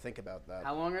 I got to think about that.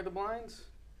 How long are the blinds?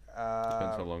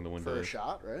 Depends how long the window For a is.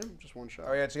 shot, right? Just one shot.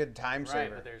 Oh yeah, it's a good time Right,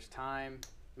 saver. but there's time.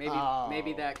 Maybe Oh.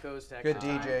 maybe that goes to Good extra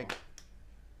D, time. Jake.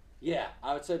 Yeah,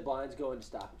 I would say blinds go into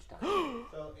stoppage time.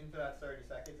 So into that 30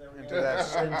 seconds that we're Into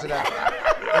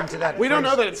gonna that. We don't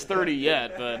know that it's 30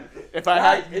 yet, but if I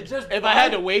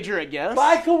had to wager a guess.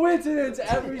 By coincidence,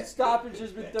 every stoppage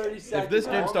has been 30 seconds. If this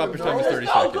game stoppage time is There's 30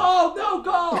 no seconds. goal, no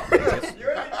goal.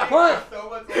 You're in the game Punt. for so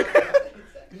much longer.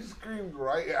 He screamed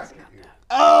right at you.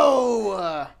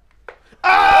 Oh!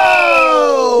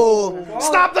 Oh!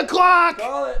 Stop the clock!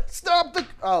 Call it. Stop the.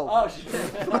 Oh. Oh,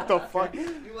 shit. What the fuck? You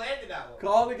landed that one.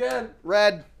 Call it again.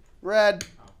 Red. Red.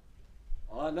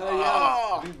 Oh, no,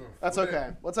 Oh! That's okay.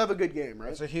 Let's have a good game,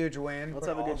 right? It's a huge win. Let's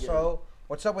but have a good also,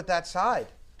 what's up with that side?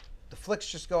 The flicks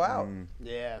just go out.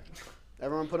 Yeah.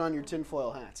 Everyone put on your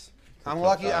tinfoil hats. I'm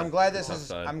lucky. I'm glad this Tough is.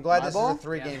 side. I'm glad My this ball? is a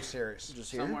 3-game series.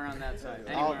 Just here? Somewhere on that side.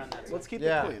 I'll- Anywhere on that side. Let's keep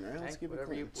Yeah. it clean, right? Let's Okay, keep it whatever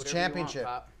clean. you- It's whatever you want, championship.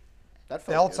 Pop. That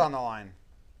felt Belts good. on the line.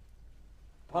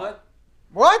 Punt.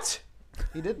 What?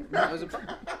 He didn't. That was a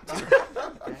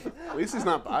At least he's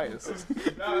not biased.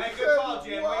 No, hey, good call,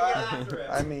 Jim. We get after it.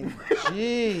 I mean,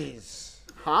 jeez.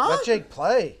 Huh? Let Jake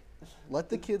play. Let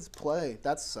the kids play.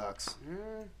 That sucks.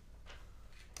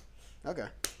 Okay.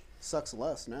 Sucks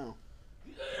less now.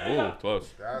 Ooh, close.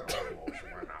 That almost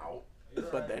went out.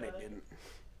 But then it didn't.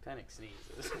 Penik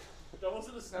sneezes. That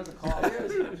wasn't a call.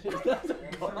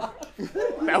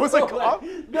 That was a call?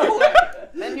 No way.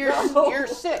 Then you're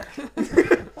sick.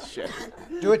 Shit.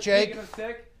 Do it, Jake. Speaking of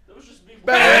sick, that was just me.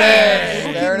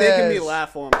 Bang! There it Keep making me is.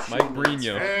 laugh while I'm Mike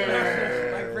Biñho.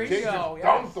 Hey, Jake just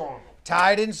dunked on him.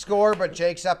 Tied in score, but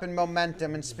Jake's up in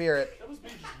momentum and spirit. That was me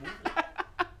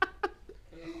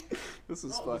just This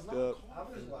is fucked up.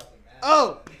 I'm just watching that.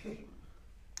 Oh!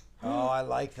 Oh, I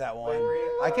like that one.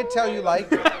 I could tell you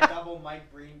liked it. Double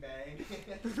Mike Breen bang.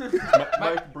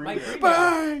 Mike Biñho.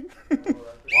 Bang!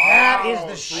 That is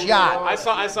the shot. I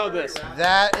saw this.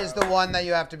 That is the one that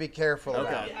you have to be careful You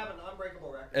about. have an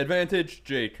unbreakable record. Advantage,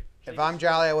 Jake. If I'm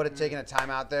Jolly, I would have taken a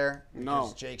timeout there. No.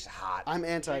 Because Jake's hot. I'm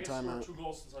scored anti-timeout. 2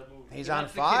 goals since I moved. He's on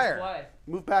Let the kids fire. play.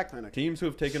 Move back, Penik. Teams who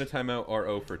have taken a timeout are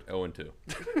 0-2.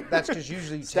 That's because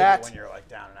usually you take Stat. it when you're like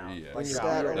down and out. Yeah, Like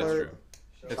Stat Jolly. that's alert. true.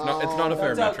 It's not a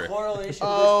fair That's how metric. correlation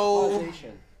Oh. versus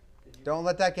causation. Don't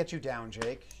let that get you down,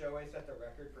 Jake. Joez set the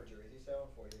record for jersey sale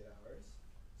in 48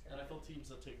 hours. NFL teams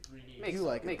that take 3 games. Makes, You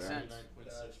like it, makes bro. sense.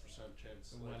 99.6%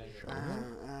 chance of winning.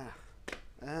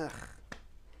 Ugh.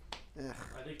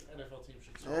 I think NFL teams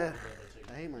should start Ugh. with that by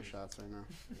taking I hate my 3 shots right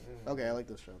now. Okay, I like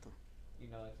this shot though. You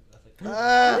know, that's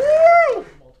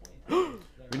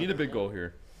like. We need a big goal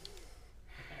here.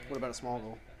 What about a small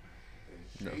goal?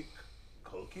 No. Jake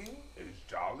cooking? Is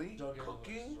Jolly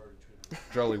cooking?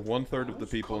 Jolly, 1/3 of the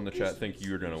people in the chat think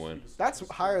you're going to win. That's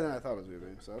higher than I thought it was going to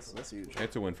be, so that's huge.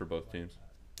 It's a win for both teams.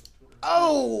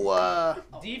 Oh!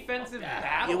 Defensive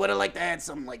battle. You would have liked to add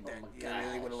something like that. You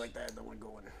really would have liked to add that one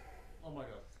going. Oh my god.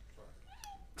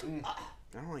 Sorry.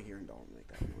 I don't like hearing Dalton make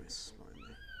that noise. I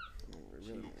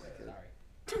really don't like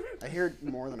it. I hear it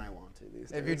more than I want to these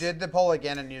days. If you did the poll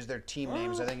again and used their team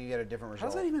names, I think you get a different How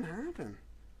result. does that even happen?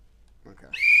 Okay.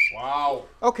 Wow.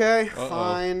 Okay, Uh-oh.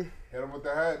 fine. Hit him with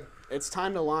the head. It's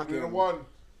time to lock 3-1. in.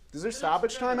 Is there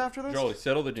stoppage time after this? Jolly,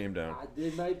 settle the game down.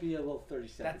 It might be a little 30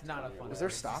 seconds. That's not a fun. Is there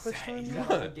stoppage time? You yet?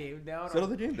 got the game down. Settle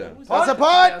the game down. What's a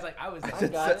putt? I was like, I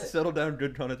was. Settle down,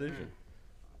 good connotation.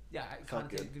 Yeah,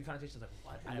 good connotation. Like,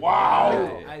 what? I had Wow.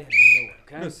 no idea. I had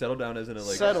no. No, settle down isn't it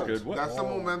like Settled. good? What? That's the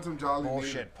momentum Jolly needed.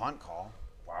 Bullshit punt call.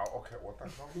 Wow, okay, what the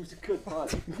hell? Who's a good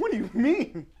punt? What do you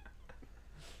mean?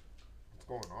 What's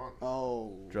going on?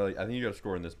 Oh. Jolly, I think you got to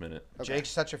score in this minute. Okay. Jake's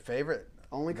such a favorite.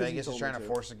 Only because Vegas is trying to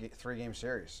force a 3-game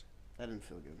series. That didn't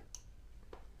feel good.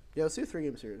 Yeah, let's do a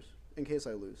 3-game series in case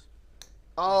I lose.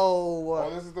 Oh. Oh,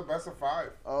 this is the best of 5.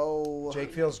 Oh.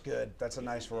 Jake feels good. That's a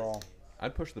nice roll.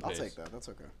 I'd push the I'll pace. take that. That's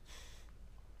okay.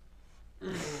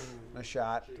 Nice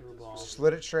shot.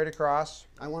 Slid it straight across.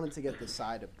 I wanted to get the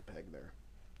side of the peg there.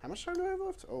 How much time do I have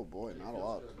left? Oh boy, not a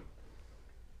lot.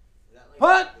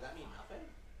 Punt! Does that mean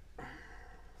nothing?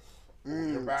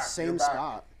 You're back. Same You're back.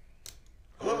 spot.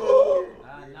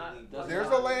 There's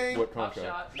a lane. What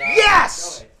contract?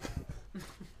 Yes!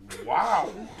 Wow.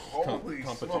 Holy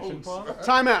Competition smokes.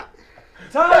 Timeout.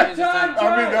 I mean,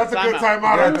 that's a good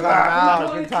timeout. Good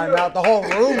timeout. Good timeout. The whole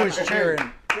room was cheering.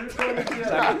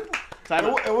 Timeout.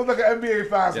 It was like an NBA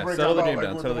fast break. settle the I game thought,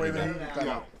 down. with Settle the the way game that down.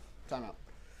 he- Timeout. Timeout.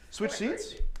 Switch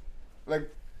seats. Like,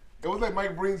 it was like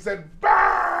Mike Breen said,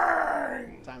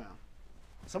 bang! Timeout.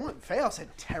 Someone, Fayal said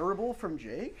terrible from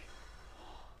Jake?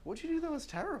 What'd you do that was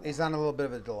terrible? He's on a little bit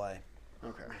of a delay.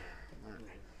 Okay. All right.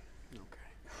 Okay.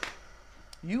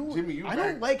 Jimmy, you I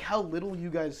bang. don't like how little you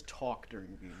guys talk during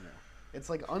Biñho. It's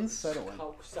like unsettling.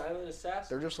 How silent assassin.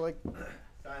 They're just like,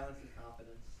 Silence and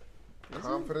confidence.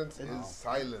 Confidence is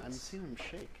silence. I'm seeing them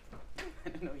shake. I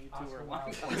didn't know you two were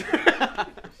lying.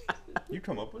 You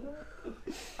come up with that?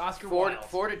 Oscar Wilde.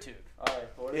 Fortitude. All right,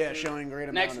 forward Yeah, two. showing great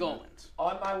amount Next of goal it. wins.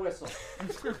 On my whistle.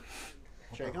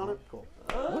 Shake on it? Cool.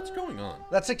 What's going on?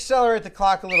 Let's accelerate the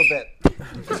clock a little bit.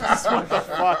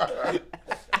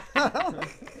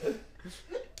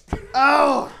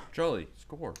 Oh! Charlie,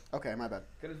 score. Okay, my bad.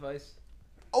 Good advice.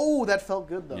 Oh, that felt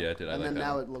good though. Yeah, it did. I And like then that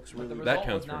now one. it looks But really the good. That result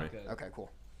counts was for not me. good. Okay, cool.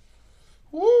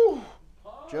 Woo!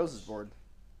 Joe's is bored.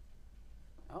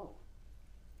 Oh.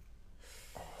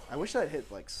 I wish I'd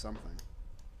hit like something.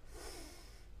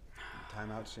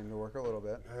 Timeout seemed to work a little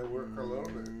bit. It worked a little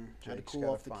bit. Had to Jake's cool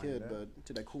gotta off the find kid, it. but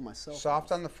did I cool myself?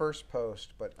 Soft on the first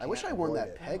post, but I wish I can't won avoid that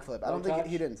it. peg flip. I don't No think touch.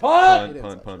 he didn't. Punt! He didn't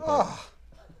Punt, touch punt, it.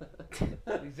 punt.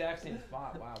 The exact same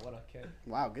spot. Wow, what a kid.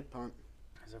 Wow, good punt.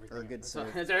 Or a good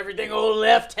save. That's everything old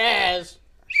left has.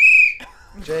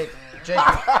 Jake, Come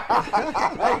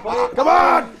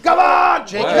on! Come on!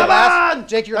 Jake, Wow. your last,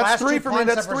 Jake, your That's last three two for me.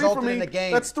 punts That's have three for resulted me. in the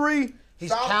game. That's three.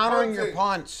 He's Stop countering your punting.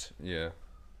 punts. Yeah.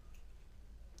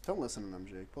 Don't listen to them,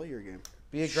 Jake. Play your game.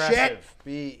 Be aggressive.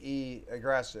 Be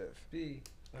aggressive. Be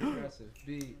aggressive.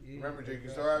 Be. Remember, Jake, you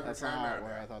still have your That's not timeout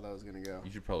where I now. thought that was gonna go.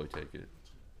 You should probably take it.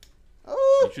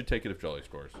 Oh! You should take it if Jolly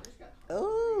scores.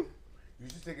 Oh! You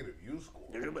should take it if you score.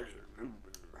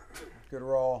 Good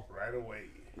roll. Right away.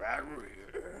 What are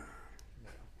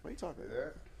you talking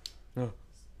about? No.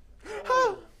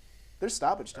 There's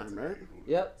stoppage time, right?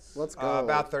 Yep. Let's go.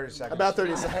 About 30 seconds. About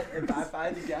 30 seconds. If I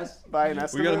had to guess, By an We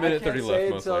estimate. got a minute I can't 30 say left, it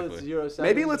most until it's likely. 0 seconds.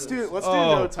 Maybe let's do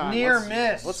Oh. no time. Near let's,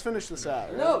 miss. Let's finish this out.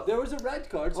 Right? No, there was a red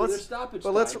card, so Let's- there's stoppage but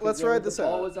time. let's 'cause ride the this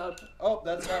ball out. was out. Oh,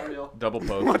 that's not real. Double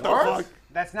post. What the fuck?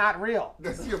 That's not real.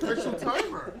 That's the official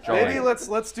timer. Jolly. Maybe let's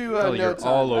do Jolly, no you're time.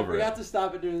 all I over forgot it. to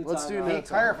stop it during the Let's time. do out. no He time.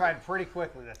 clarified pretty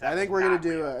quickly that I think we're not gonna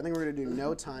do. real. I think we're gonna do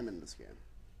no time in this game.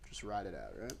 Just ride it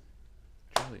out, right?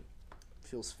 Jolly.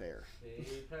 Feels fair.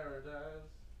 Paradise.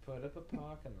 Put up a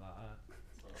parking lot.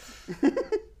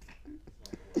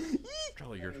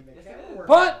 Jolly, you're.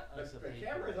 But The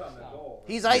camera's on the goal.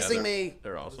 He's Yeah, icing they're- me.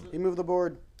 They're awesome. He moved the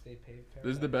board. They paved paradise.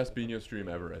 This is the best Biñho stream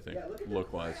ever, I think,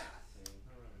 look-wise.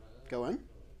 Go in.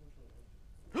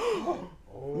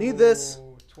 Need this.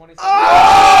 20 Stop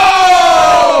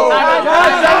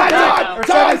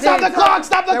the clock!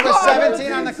 Stop the There was clock!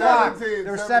 17 on the clock. 17,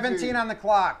 There was 17 on the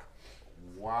clock.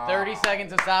 Wow. 30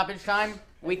 seconds of stoppage time,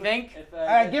 we think.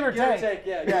 Give or take.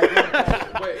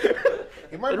 Yeah. Wait,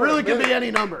 He might It put really a could be minute.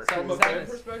 any number. from a fan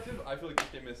perspective, I feel like this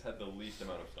game has had the least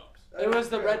amount of stops. It was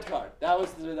the red card. That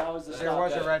was the stop. was a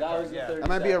red that card, was the yeah. 30 That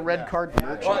might be a second. red card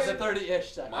Well, merchant. the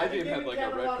 30-ish second. My game had like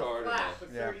a red card. And But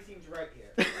Yeah. 30 seems right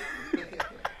here.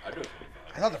 I do it.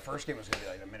 I thought the first game was going to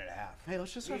be like a minute and a half. Hey,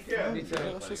 let's just have too. fun. Me too.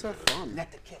 Yeah, let's just have fun.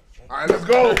 Net the kick, Jake. All right, let's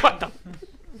go.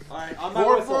 All right, on my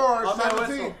 4-4, whistle. On my 17.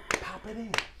 whistle. Pop it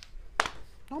in.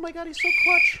 Oh my god, he's so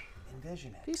clutch.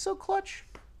 Envision it. He's so clutch.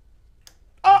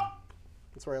 Oh!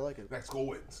 That's where I like it. Next goal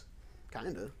wins.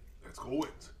 Kinda. Next goal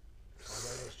wins.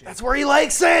 That's where he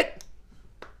likes it.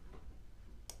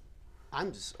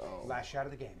 I'm just. Oh. Last shot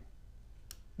of the game.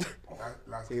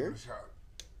 Last Here? give it a shot.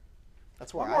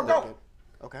 That's where One I more, like go. it.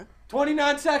 Okay.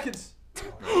 29 seconds.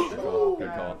 Good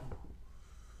call.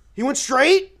 He went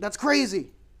straight? That's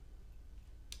crazy.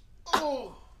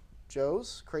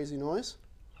 Joe's crazy noise.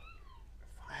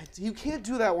 You can't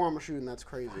do that while I'm shooting. That's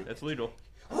crazy. That's legal.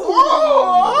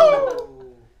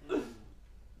 I'm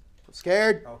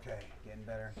scared. Okay, getting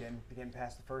better. Getting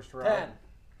past the first row. 10,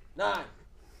 9,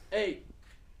 8,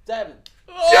 7,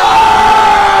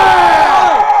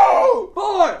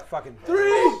 4, Fucking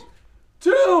 3,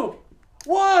 2,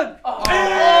 1. All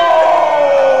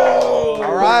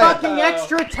right. Fucking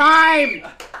extra time!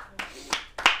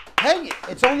 Hey,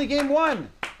 it's only game one.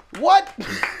 What?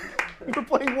 We're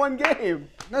playing one game.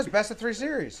 No, it's best of 3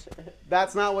 series.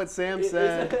 That's not what Sam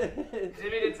said.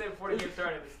 Jimmy did say before the game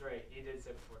started it was straight. He did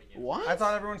say before the game. What? I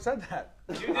thought everyone said that.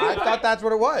 You did, I thought that's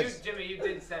what it was. Jimmy, you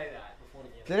did say that before the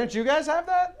game. Didn't you guys have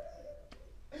that?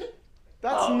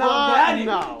 That's Well, not Maddie,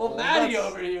 no. Well, Maddie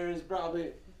That's- over here is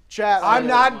probably. Chat. I'm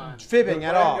not fibbing The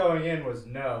at plan all. going in was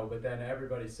no, but then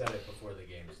everybody said it before the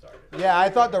game started. Yeah, I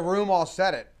thought the room all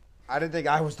said it. I didn't think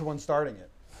I was the one starting it.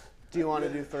 Do you want to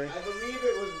do 3? I believe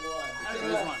it was 1. It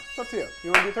was 1. It's up to you.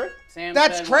 You want to do 3? Sam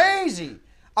That's said crazy.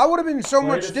 I would have been so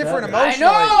much to different seven. I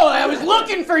emotionally. know. I was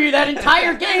looking for you that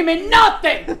entire game and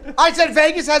nothing. I said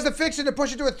Vegas has the fixing to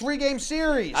push it to a 3-game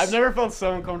series. I've never felt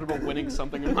so uncomfortable winning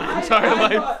something in my entire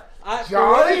life.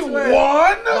 Johnny won?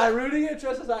 My rooting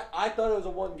interest is I thought it was a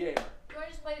 1 game. You want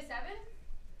to just play to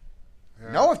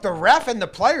 7? No, if the ref and the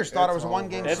players thought it was a It's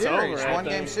 1-game It's series, over, I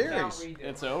 1-game think. series.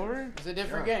 It's over. It's a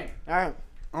different game. All right.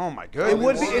 Oh my It goodness.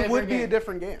 would be. It Different would be a game.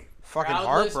 different game. Fucking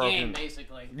Crowdless game, heartbroken.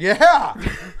 basically. Yeah.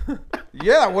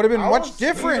 Yeah, it would have been much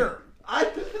different.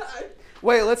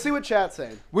 Wait, let's see what chat's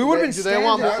saying. We would have been Do they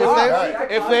want? standing up.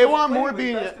 If they want more Best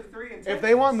Biñho, of 3 and if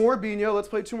they want more Biñho, let's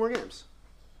play 2 more games.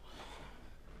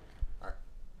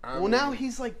 I'm- Well, now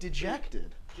he's like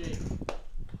dejected.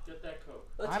 Get that coke.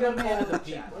 Let's I'm get a man of Paul the in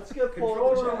people. chat. Let's get Paul Control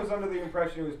in the room chat. was under the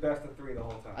impression it was best of 3 the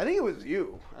whole time. I think it was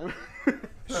you.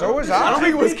 So was I don't I.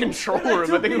 think it was control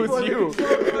room. I think it was you.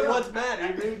 What's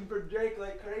Maddie rooting for Drake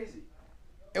like crazy?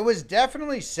 It was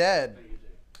definitely said.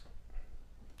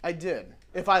 I did.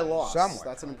 If I lost, Somewhat.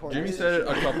 that's an important. Jimmy reason. said it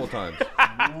a couple times.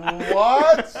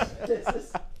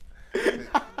 What?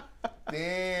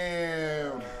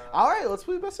 Damn. All right, let's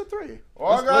play best of 3.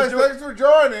 Well, Let's guys, do it. thanks for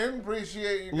joining.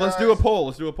 Appreciate you guys. Let's do a poll.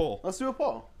 Let's do a poll. Let's do a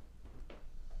poll.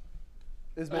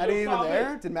 Is Maddie even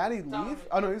there? Did Maddie leave?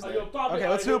 Oh no, he's there. Okay,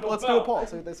 let's do a poll.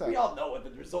 See what they say. We all know what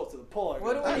the results of the poll are.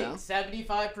 What do gonna we be. need?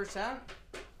 75%?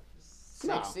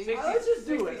 No. 60? Let's just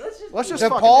do it. Let's just. The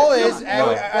fucking poll do it. is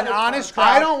an honest crowd.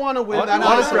 I don't want to win that.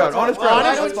 Honest crowd. Honest crowd.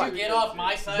 Why don't you get off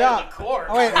my side of the court?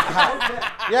 Oh, wait.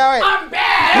 Yeah, wait. I'm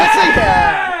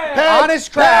bad! Peg,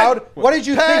 honest crowd. What did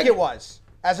you Peg. think it was?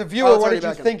 As a viewer, Oh, it's what already did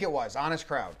you back in. think it was? Honest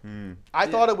crowd. I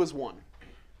thought it was 1,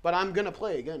 but I'm gonna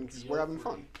play again because we're having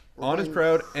fun. We're Honest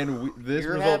playing- crowd, and this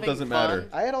You're result having doesn't fun. matter.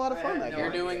 I had a lot of fun that You're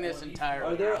game. doing this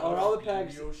entirely. Are all the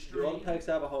pegs? Do all the pegs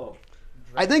have a home?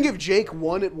 I think if Jake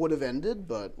won, it would have ended.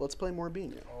 But let's play more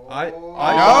Biñho. I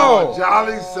No.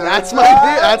 Jolly said. That's my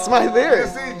theory. That's my theory. You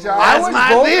see, Jolly. That's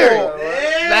my theory.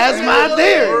 That's my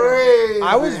theory.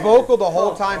 I was vocal the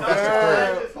whole time. Best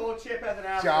of 3. This whole chip as an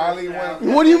apple. Jolly went.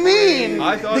 What do you mean?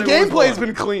 I thought The it was gameplay's 1.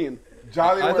 been clean.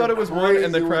 Jolly I went thought it was 1,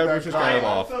 and the crazy crowd with was that just kind of guy.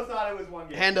 I off. also thought it was 1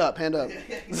 game. Hand up. Hand up.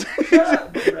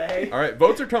 All right,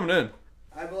 votes are coming in.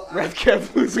 Rev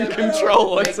kept losing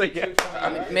control once again.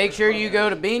 Make sure you go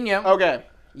to Biñho. Okay,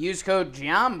 Use code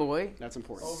Jomboy. that's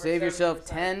important. Save yourself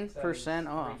 10%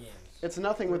 off. It's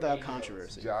nothing without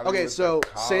controversy. Jolly Okay, with so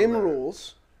the same collar.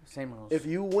 rules. Same rules. If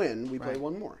you win, we play Right.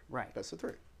 1 more. Right. Best of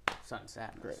 3. Sun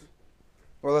sadness. Great.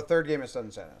 Well, the 3rd game is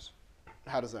Sudden Sadness.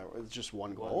 How does that work? It's just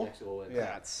 1 goal? Yeah.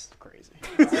 That's crazy.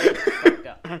 Fucked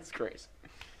up. That's crazy.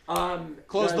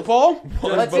 Close The poll?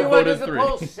 Let's see vote what does voted the 3.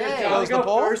 poll say. Close the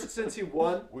poll? first since you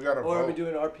won, We got to or are we vote.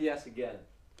 doing RPS again?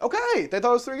 Okay, they thought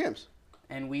it was 3 games.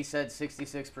 And we said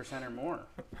 66% or more.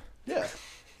 Yeah.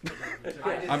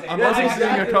 I'm also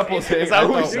seeing a couple saying that I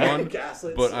what thought we 1,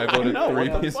 Gaslit. but I voted know, what 3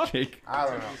 the is fuck? Jake. I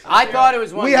don't know. I thought it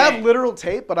was 1 We game. have literal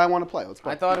tape, but I want to play. Let's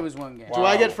play. I thought it was 1 game. Do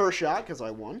I get first shot because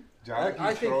I won? Jolly I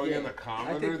keeps think throwing yeah. in a I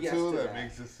comment think or yes two to that that.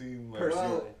 makes it seem like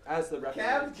Personally, as the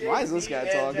referee. Why is this guy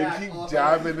talking? you keep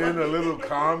jabbing in a little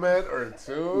comment or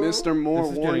two. Mr. More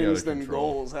This is getting out warnings of than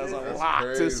control. goals has a That's lot to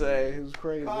crazy. say. It's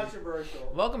crazy.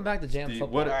 Controversial. Welcome back to Jam Steve,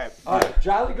 Football. what, All right,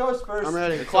 Jolly goes first. I'm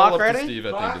ready. It's all Clock up to ready? Steve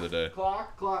at the end of the day.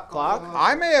 Clock.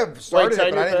 I may have started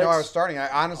tighten it, but I your didn't know I pegs. was starting. I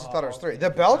honestly thought it was 3. The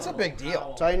belt's a big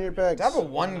deal. Tighten your pegs. To have a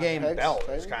 1-game Pegs, belt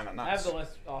tighten. is kind of I have nuts. the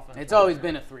less offense. It's always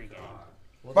been a 3 game.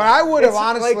 But I would have It's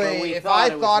like honestly, we if thought I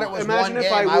it was thought it one. was Imagine 1 if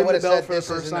game, I I win would the have belt said for the this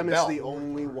first isn't a time. It's belt. the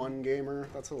only 1 gamer.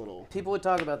 That's a little. People would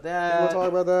talk about We'll that. talk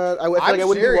about that. I feel like I'm I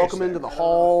wouldn't be serious. welcome into the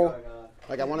hall.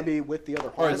 Like I want to be with the other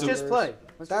All right, Let's so just play.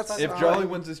 That's if Jolly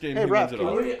wins this game, Hey, he ref, wins it can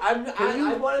all. we-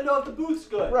 I want to know if the boot's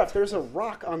good. Ref, there's a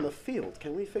rock on the field.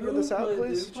 Can we figure this out,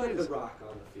 please? Who played the rock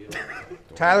on the field?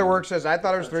 Tyler Work says, I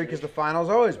thought it was 3 because the final's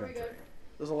always been 3.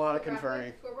 There's a lot of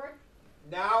conferring. Scoreboard?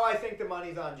 Now I think the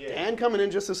money's on Jake. Dan coming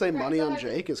in just to say money on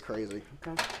Jake is crazy.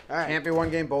 Okay. All right. Can't be 1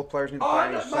 game. Both players need to play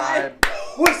on On each my side.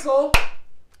 whistle.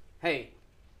 Hey,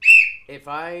 if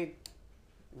I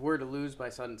were to lose by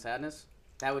sudden sadness,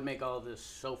 that would make all of this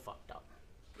so fucked up.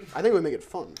 I think it would make it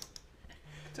fun.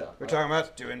 We're talking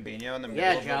about doing Biñho in the middle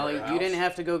Yeah, of the Jolly, warehouse you didn't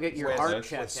have to go get your with- heart with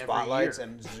checked spotlights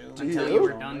every year and zoom until you? you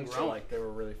were done so growing. like they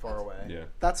were really far away. Yeah.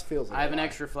 That feels like I have a an lie.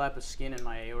 extra flap of skin in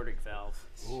my aortic valve.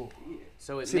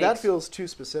 So it See, makes that feels too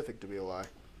specific to be a lie.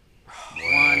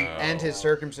 one. And his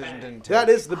circumcision didn't take. That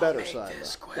is the better side.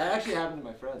 Though. That actually happened to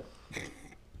my friend.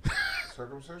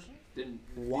 Circumcision?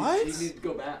 What? He needed to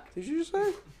go back. Did you just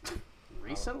say?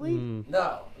 Recently?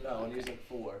 No, when he was like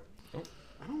 4.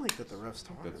 I don't like that the refs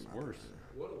talk. That's worse.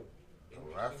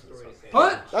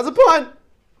 Punt! That's a punt!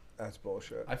 That's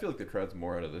bullshit. I feel like the crowd's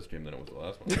more out of this game than it was the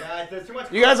last one. Yeah, there's too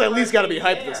much. You guys at least got to be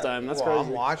hyped this time. That's Well, crazy.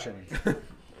 I'm watching.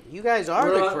 You guys are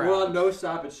the crowd. We're on no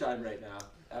stoppage time right now.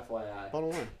 FYI. Bottom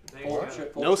line.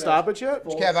 Full stoppage yet?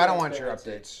 full Kev, I don't want your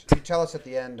transparency. updates. You tell us at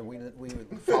the end, and we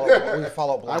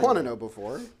follow blindly. I want to know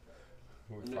before.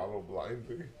 We follow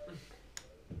blindly.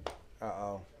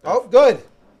 Uh-oh. Oh, good.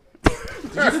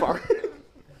 Did you fart?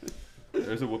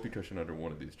 There's a whoopee cushion under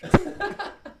one of these chairs.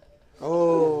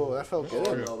 Oh, that felt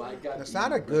good. It's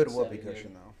not a good whoopee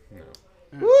cushion, though.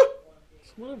 No. Woo!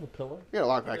 Someone have a pillow? You gotta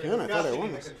lock back in. I thought I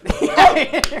won this.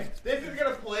 This is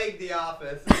gonna plague the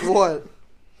office. What?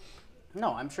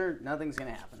 No, I'm sure nothing's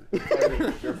gonna happen.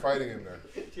 You're fighting in there.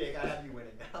 Jake, I have you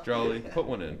winning now. Jolly, put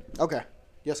one in. Okay.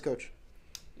 Yes, coach.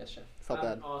 Yes, sir. Felt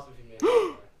bad. Awesome if you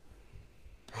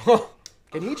made it.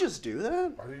 Can he just do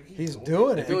that? He's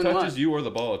doing If it. he touches you or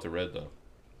the ball, it's a red, though.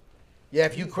 Yeah,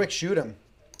 if you quick shoot him.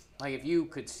 Like, if you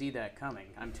could see that coming,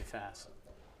 I'm too fast.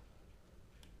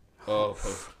 Oh,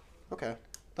 post. Okay.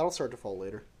 That'll start to fall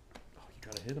later. Oh, you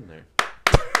gotta hit him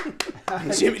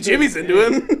there. Jimmy's into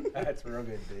him. That's real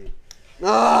good, D.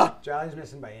 Ah! Jolly's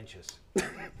missing by inches.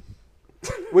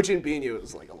 Which in Biñho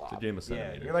is like a It's a lot. game of Yeah,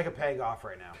 centimeters. you're like a peg off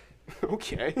right now.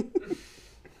 Okay.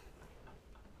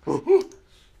 That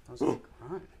was a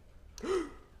grunt.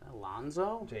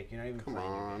 Alonzo? Jake, you're not even Come playing.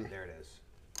 on. There it is.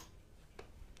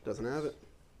 Doesn't have it.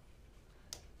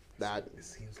 That. It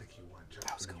seems like you want Jake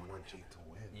to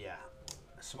win. Yeah.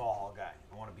 A small hall guy.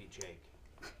 I want to beat Jake.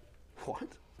 What?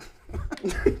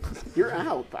 You're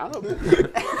out.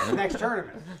 The next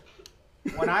tournament.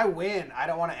 When I win, I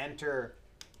don't want to enter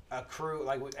a crew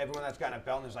like with everyone that's gotten a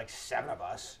belt. And there's like 7 of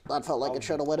us. That felt like it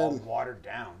should have went all in. watered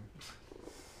down.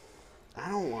 I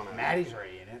don't want to. Maddie's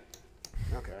already in it.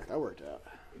 Okay, that worked out.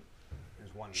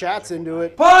 There's one. Chat's magical into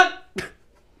night. it. Punt!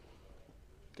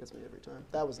 Gets me every time.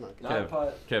 That was not good. Not a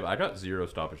punt. Kev, I got 0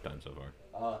 stoppage time so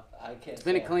far. I can't. It's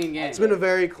been a clean game. It's been a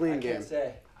very clean I game. can't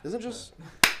say. Isn't it just?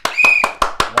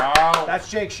 Wow. That's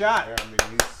Jake's shot. Yeah, I mean,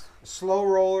 he's Slow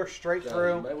roller, straight You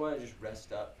through. might want to just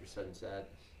rest up. You're sudden sad.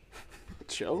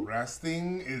 Chill.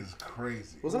 resting is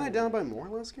crazy. Wasn't I down by more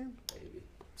last game? Maybe.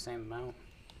 Same amount.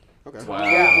 Okay. Wow.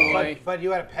 Yeah, boy. But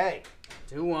you had to pay.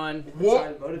 2-1.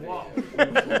 What? Wow.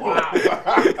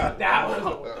 That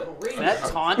was crazy. Is that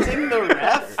taunting the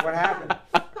ref? What happened?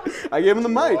 I gave him the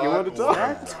mic. He wanted to Is talk.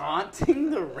 that taunting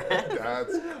the ref?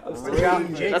 That's Good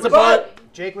job. Jake That's a was-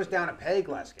 punt. Jake was down a peg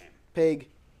last game. Pig.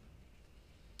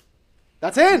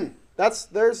 That's in.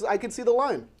 There's. I can see the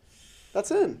line.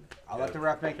 That's in. I'll let the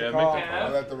ref make the Yeah, call. make the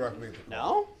I'll let the ref make the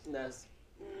call. No.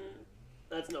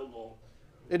 That's no goal.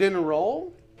 It didn't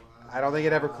roll. I don't think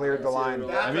it ever cleared the line.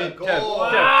 I mean, goal. Kev,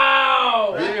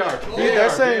 Wow! VAR. Dude, they're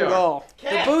saying goal.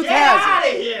 The booth has out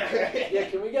it. of here! Yeah,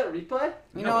 can we get a replay?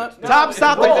 You know what?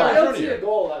 Stop Goal. right I there. don't see a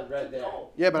goal on right there.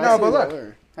 Yeah, but No, I see but it look.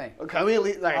 there. Hey, Can we at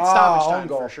least like Oh, stoppage own time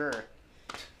goal. for sure?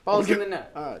 ball's in the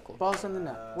net. All right, cool. Ball's in the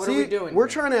net. What See, are we doing? We're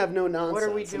here? trying to have no nonsense. What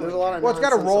are we and doing? There's a lot of Well, it's got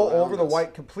to nonsense roll around over the us.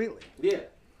 white completely. Yeah.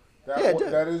 That, Yeah, it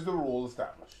did. that is the rule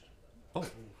established.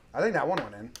 I think that one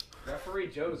went in. Referee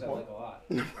Joez, I like a lot.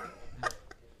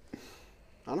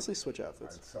 Honestly, switch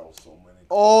outfits. I'd sell so many.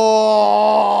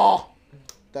 Oh,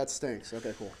 that stinks.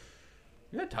 Okay, cool.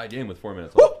 You had a tie game with 4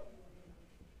 minutes left.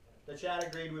 The chat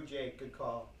agreed with Jake. Good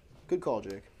call. Good call,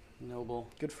 Jake. Noble.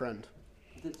 Good friend.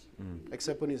 This-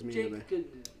 Except when he's mean to me. Jake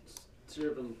could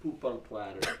serve him poop on a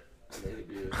platter. And they'd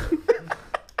agree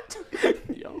with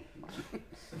it. Yo.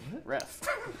 Ref.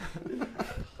 The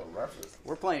ref is.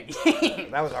 We're playing a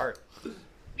game. That was art.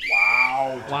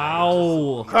 Wow.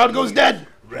 Wow. Crowd goes dead.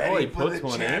 Oh, he puts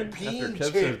one in after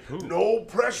Kev says poop. No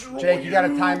pressure. Jake, you got a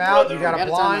timeout. You got Got a a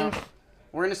blind. timeout.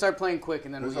 We're gonna start playing quick,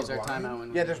 and then we'll There's use a our blind? timeout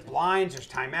when Yeah, there's blinds. There's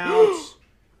timeouts.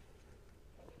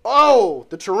 Oh,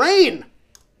 the terrain.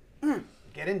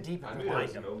 Get in deep and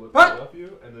blind him.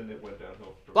 And then it went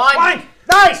downhill. blind.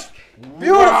 Nice.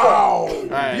 Beautiful. All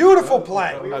right. Beautiful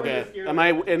play. Okay. Am I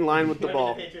in line with the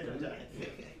ball?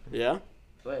 Yeah.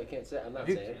 Wait, I can't say. I'm not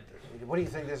You- saying. What do you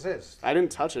think this is? I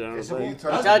didn't touch it. I don't Is it- think. You You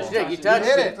touched touched the it. You ball. touched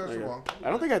hit it. it. Touch the ball. I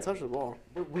don't think I touched the ball.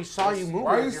 We saw you move.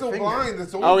 Why are you with your so finger. blind?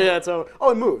 It's over. Oh yeah, it's over.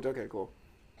 Oh, it moved. Okay, cool.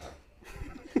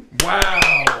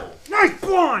 Wow. Nice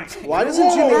blind. Why doesn't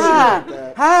Jimmy shoot like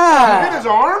that? Ah. His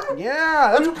arm?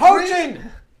 Yeah, that's coaching.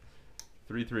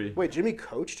 3-3. Wait, Jimmy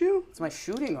coached you? It's my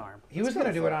shooting arm. He was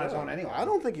gonna do it on his own anyway. I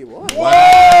don't think he was. Time.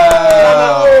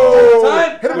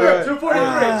 Hit him Good.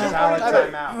 243. Solid 243.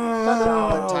 timeout.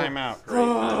 Solid timeout.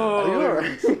 Are you all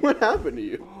right? What happened to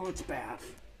you? Oh, it's bad.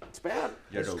 It's bad.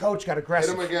 His coach got Hit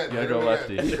aggressive. him again. You gotta Hit go him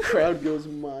lefty. again. The crowd goes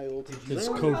mild. His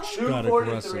coach got 243.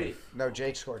 aggressive. No,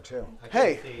 Jake scored 2.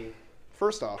 Hey,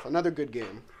 first off, another good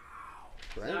game.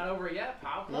 It's not over yet,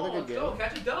 pal. Come Another on, good let's go. game.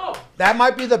 Catch a dub. That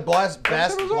might be the best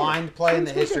it was blind play in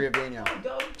the It's history of Biñho.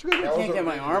 I can't get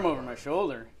my arm over my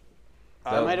shoulder.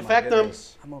 That might my affect them.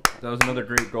 goodness. I'm okay. That was another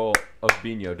great goal of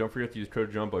Biñho. Don't forget to use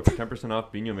code Jomboy for 10%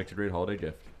 off. Biñho makes a great holiday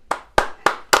gift.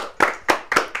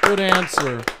 Good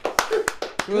answer.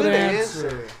 Good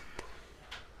answer.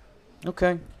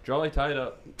 Okay. Jolly tied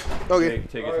up. Okay.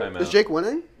 Take a timeout. Is Jake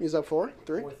winning? He's up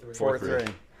 4-3.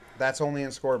 4-3. That's only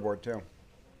in scoreboard, too.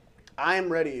 I'm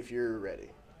ready if you're ready.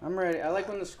 I'm ready. I like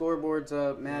when the scoreboard's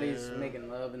up. Maddie's making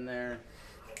love in there.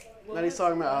 Maddie's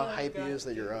talking about how hype he is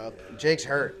that you're up. Jake's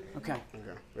hurt. Okay. Okay.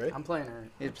 Ready? I'm playing her.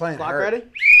 He's playing Clock hurt. ready?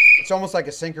 It's almost like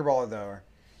a sinker baller, though.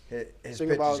 His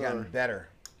Sinker pitch ball has is gotten over. better.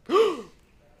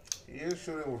 He is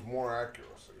shooting with more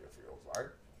accuracy, it feels like.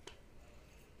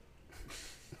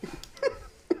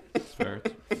 It's fair.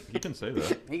 You can say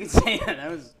that. You can say that.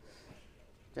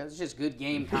 That was just good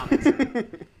game commentary.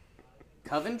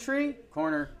 Coventry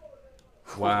corner.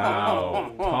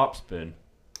 Wow. Top spin.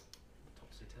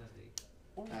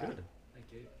 Good.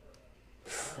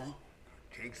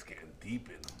 Jake's getting deep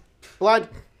in him. Blind.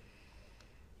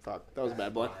 Fuck, that was a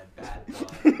bad blind.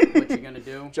 What you gonna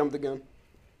do? Jump the gun.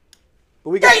 But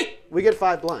we get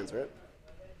 5 blinds, right?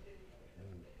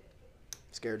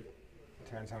 Scared.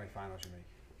 Depends how many finals you make.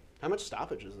 How much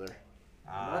stoppage is there?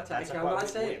 I'm not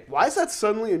saying. Why is that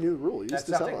suddenly a new rule? You That's used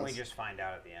to tell something we us. just find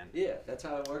out at the end. Yeah, that's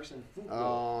how it works in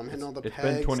football. I'm hitting all the It's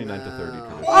pegs been 29 to now. 30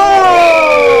 to this.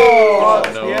 Oh!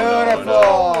 No,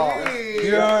 Beautiful!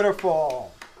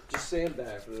 Beautiful! Just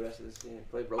sandbag for the rest of this game.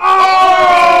 Play broke.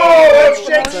 Oh! That's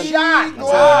Jake's shot!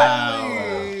 Wow.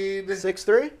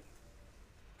 6-3?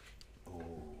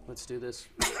 Let's do this.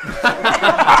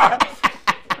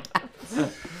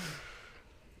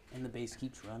 And the base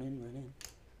keeps running.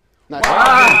 Nice.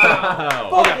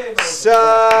 Wow.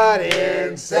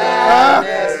 Sudden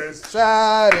sadness,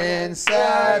 sudden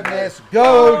sadness.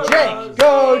 Go Jake!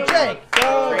 Go Jake!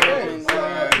 Go Jake!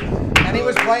 And he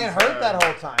was playing hurt that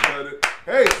whole time.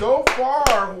 Hey, so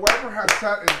far, whoever has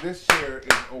sat in this chair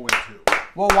is 0-2.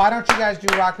 Well, why don't you guys do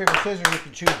rock, paper, scissors if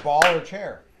you choose ball or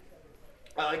chair?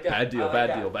 I like that. Bad deal, I like bad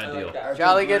that. deal, bad I like deal. that.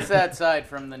 Jolly gets that side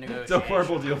from the It's negotiation. a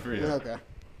horrible deal for you. Okay.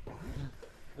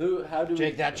 How do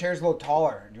Jake, that chair's a little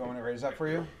taller. Do you want me to raise that for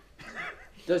you?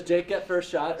 Does Jake get first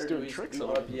shot, or do doing we tricks go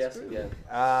on up him. yes again?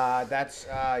 That's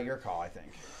your call, I think.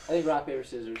 I think rock, paper,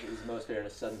 scissors is the most fair in a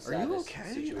sudden Are you sadness okay?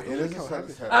 situation. It is a sudden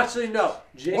sadness. Actually, no.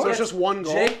 Jake So gets, it's just one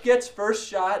goal? Jake gets first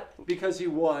shot because he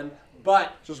won,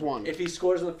 but Just one. if he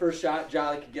scores on the first shot,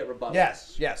 Jolly can get rebuttal.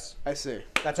 Yes. I see.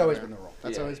 That's always been the rule.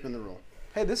 That's Yeah. always been the rule.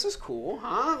 Hey, this is cool,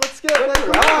 huh? Let's get like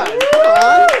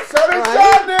Come Sudden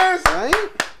sadness! Right?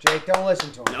 Jake, don't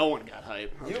listen to him. No one got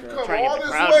hype. You Okay. come Trying to all get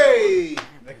the this crowd way.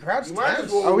 The crowd's You might tense.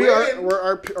 as well Are we win. we're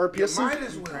our You piercing? might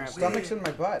as well Stomach's win. in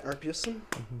my butt. Our piercing?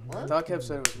 Doc kept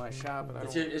said it was my shot, but I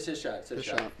It's don't. his shot. It's his Good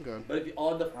shot. shot. Good. But if you,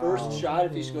 on the first shot,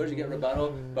 if he scores, you get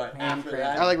rebuttal. But after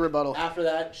that, I like rebuttal. After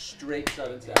that, straight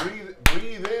sudden sadness.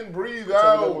 Breathe in, breathe That's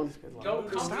a good out. one. Go,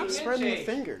 come Stop to spreading the handshake.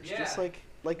 fingers. Yeah. Just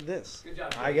like this. Good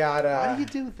job. I got Why do you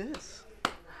do this?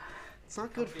 It's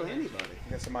not good for anybody.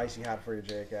 got some icy hot for you,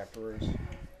 Jake, afterwards.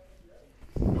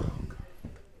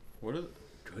 What is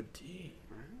good tea?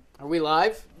 Are we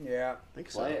live? Yeah. I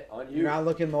think so. Play it on You're you. not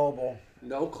looking mobile.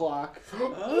 No clock. No,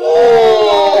 No goal.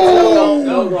 oh,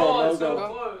 No it's so goal.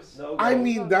 close. No goal. I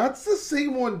mean, that's the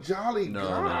same one Jolly No,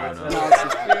 got. no.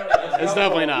 It's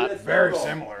definitely not. Very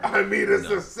similar. I mean, it's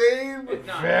the same. It's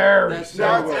not. Very That's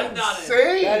similar. That's not it.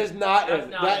 Insane. That is not That's it.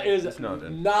 not That it. is It's not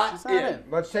it. not It's not it. it.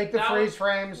 Let's take the That freeze was-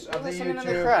 frames of the Listening to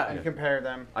the YouTube crowd. and compare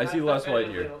them. I see less white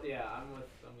here. Yeah, I'm with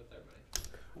everybody.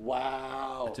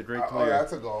 Wow. It's a great Oh, clear.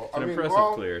 that's a goal. It's an impressive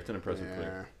well, clear. It's an impressive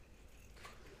clear.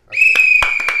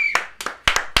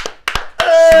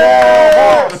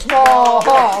 Small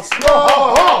hall, small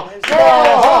hall,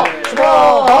 small hall,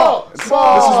 small hall,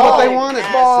 small This is hall. what they wanted.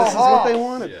 Small This is what they hall.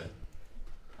 wanted. Yeah.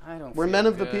 I don't. We're feel men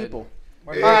of the good. people.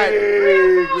 Hey, All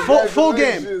right. Full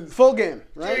game. congratulations. Full game.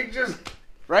 Right? Jake just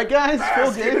Right, guys? Full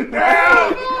basket game.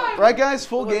 down. Right, guys?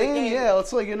 Full Full game. game. Yeah.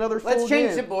 Let's like another full Let's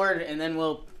change the game. board and then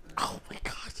we'll. Oh my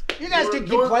god. You guys We're can keep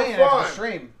doing playing for after the fun.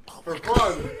 stream. For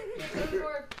fun.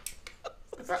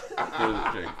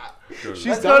 She's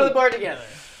Let's go to the done. board together.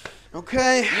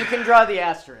 Okay. You can draw the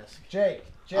asterisk. Jake,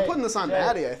 I'm putting this on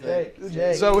Maddie, I think.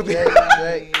 Jake, So with Jake,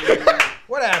 Jake.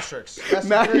 What asterisks? That's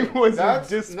Maddie three. was in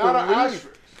That's not an disbelief.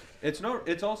 asterisk. It's not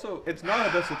a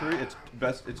best of 3.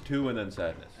 It's 2 and then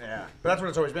sadness. Yeah, but that's what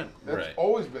it's always been. That's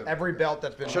always been. Every belt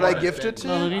that's been. Should I gift it to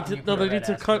you? No, they need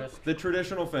to cut. The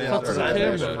traditional fans. Cut to the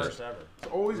camera. First ever. It's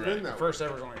always been that. First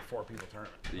ever was only a 4 people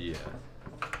tournament. Yeah.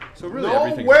 So really, no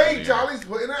everything's way, Jolly's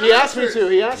putting that. He asked me to.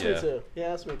 He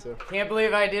asked me to. Can't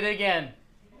believe I did it again.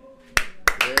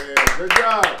 Yeah, good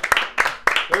job.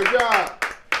 Good job.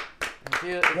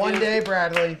 One day,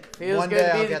 Bradley. Feels One good day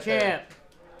to I'll be the get there. champ.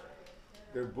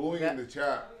 They're booing in the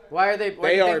chat. Why are they? Why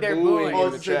They do you are think they're booing booing?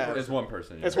 in the chat. It's one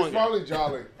person. It's It's one guy. probably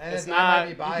Jolly. And It's I might be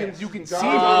not. biased. You can see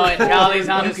Oh, me. and Jolly's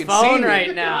on his can phone see me.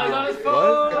 right now. He's on his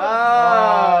phone.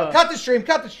 Oh. Cut the stream.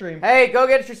 Cut the stream. Hey, go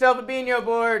get yourself a Biñho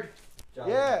board.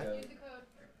 Yeah. Use the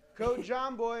code. Code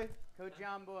Jomboy. Code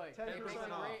Jomboy. 10% Makes a great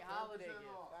off. holiday gift.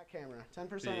 Back camera.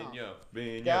 10% off.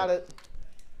 Biñho. Got it.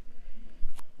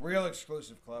 Real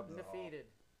exclusive club. Though. Undefeated.